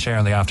air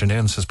in the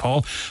afternoon, says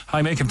Paul.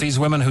 Hi, Mick, if these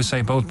women who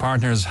say both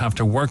partners have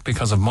to work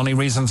because of money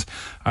reasons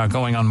are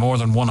going on more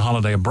than one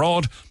holiday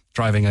abroad,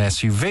 driving an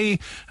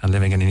SUV and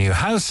living in a new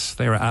house,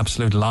 they are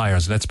absolute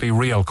liars. Let's be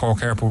real.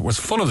 Cork Airport was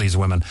full of these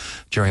women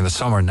during the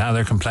summer. Now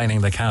they're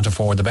complaining they can't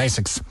afford the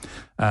basics.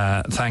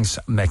 Thanks,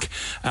 Mick.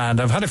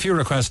 And I've had a few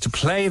requests to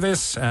play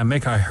this.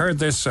 Mick, I heard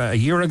this a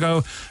year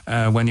ago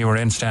when you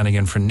were standing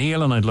in for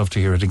Neil, and I'd love to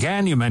hear it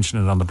again. You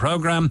mentioned it on the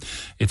programme.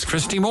 It's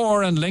Christy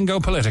Moore and Lingo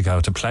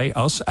Politico to play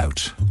us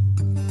out.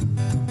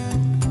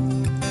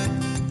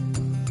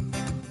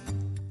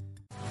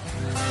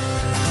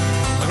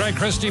 Great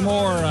Christy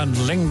Moore and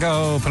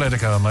Lingo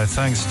Politico. My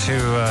thanks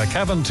to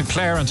Kevin, to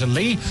Claire and to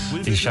Lee,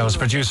 the show's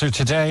producer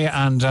today,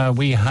 and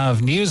we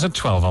have news at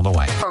 12 on the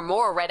way. For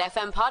more Red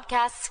FM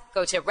podcasts,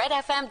 go to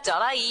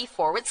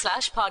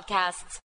redfm.ie/podcasts.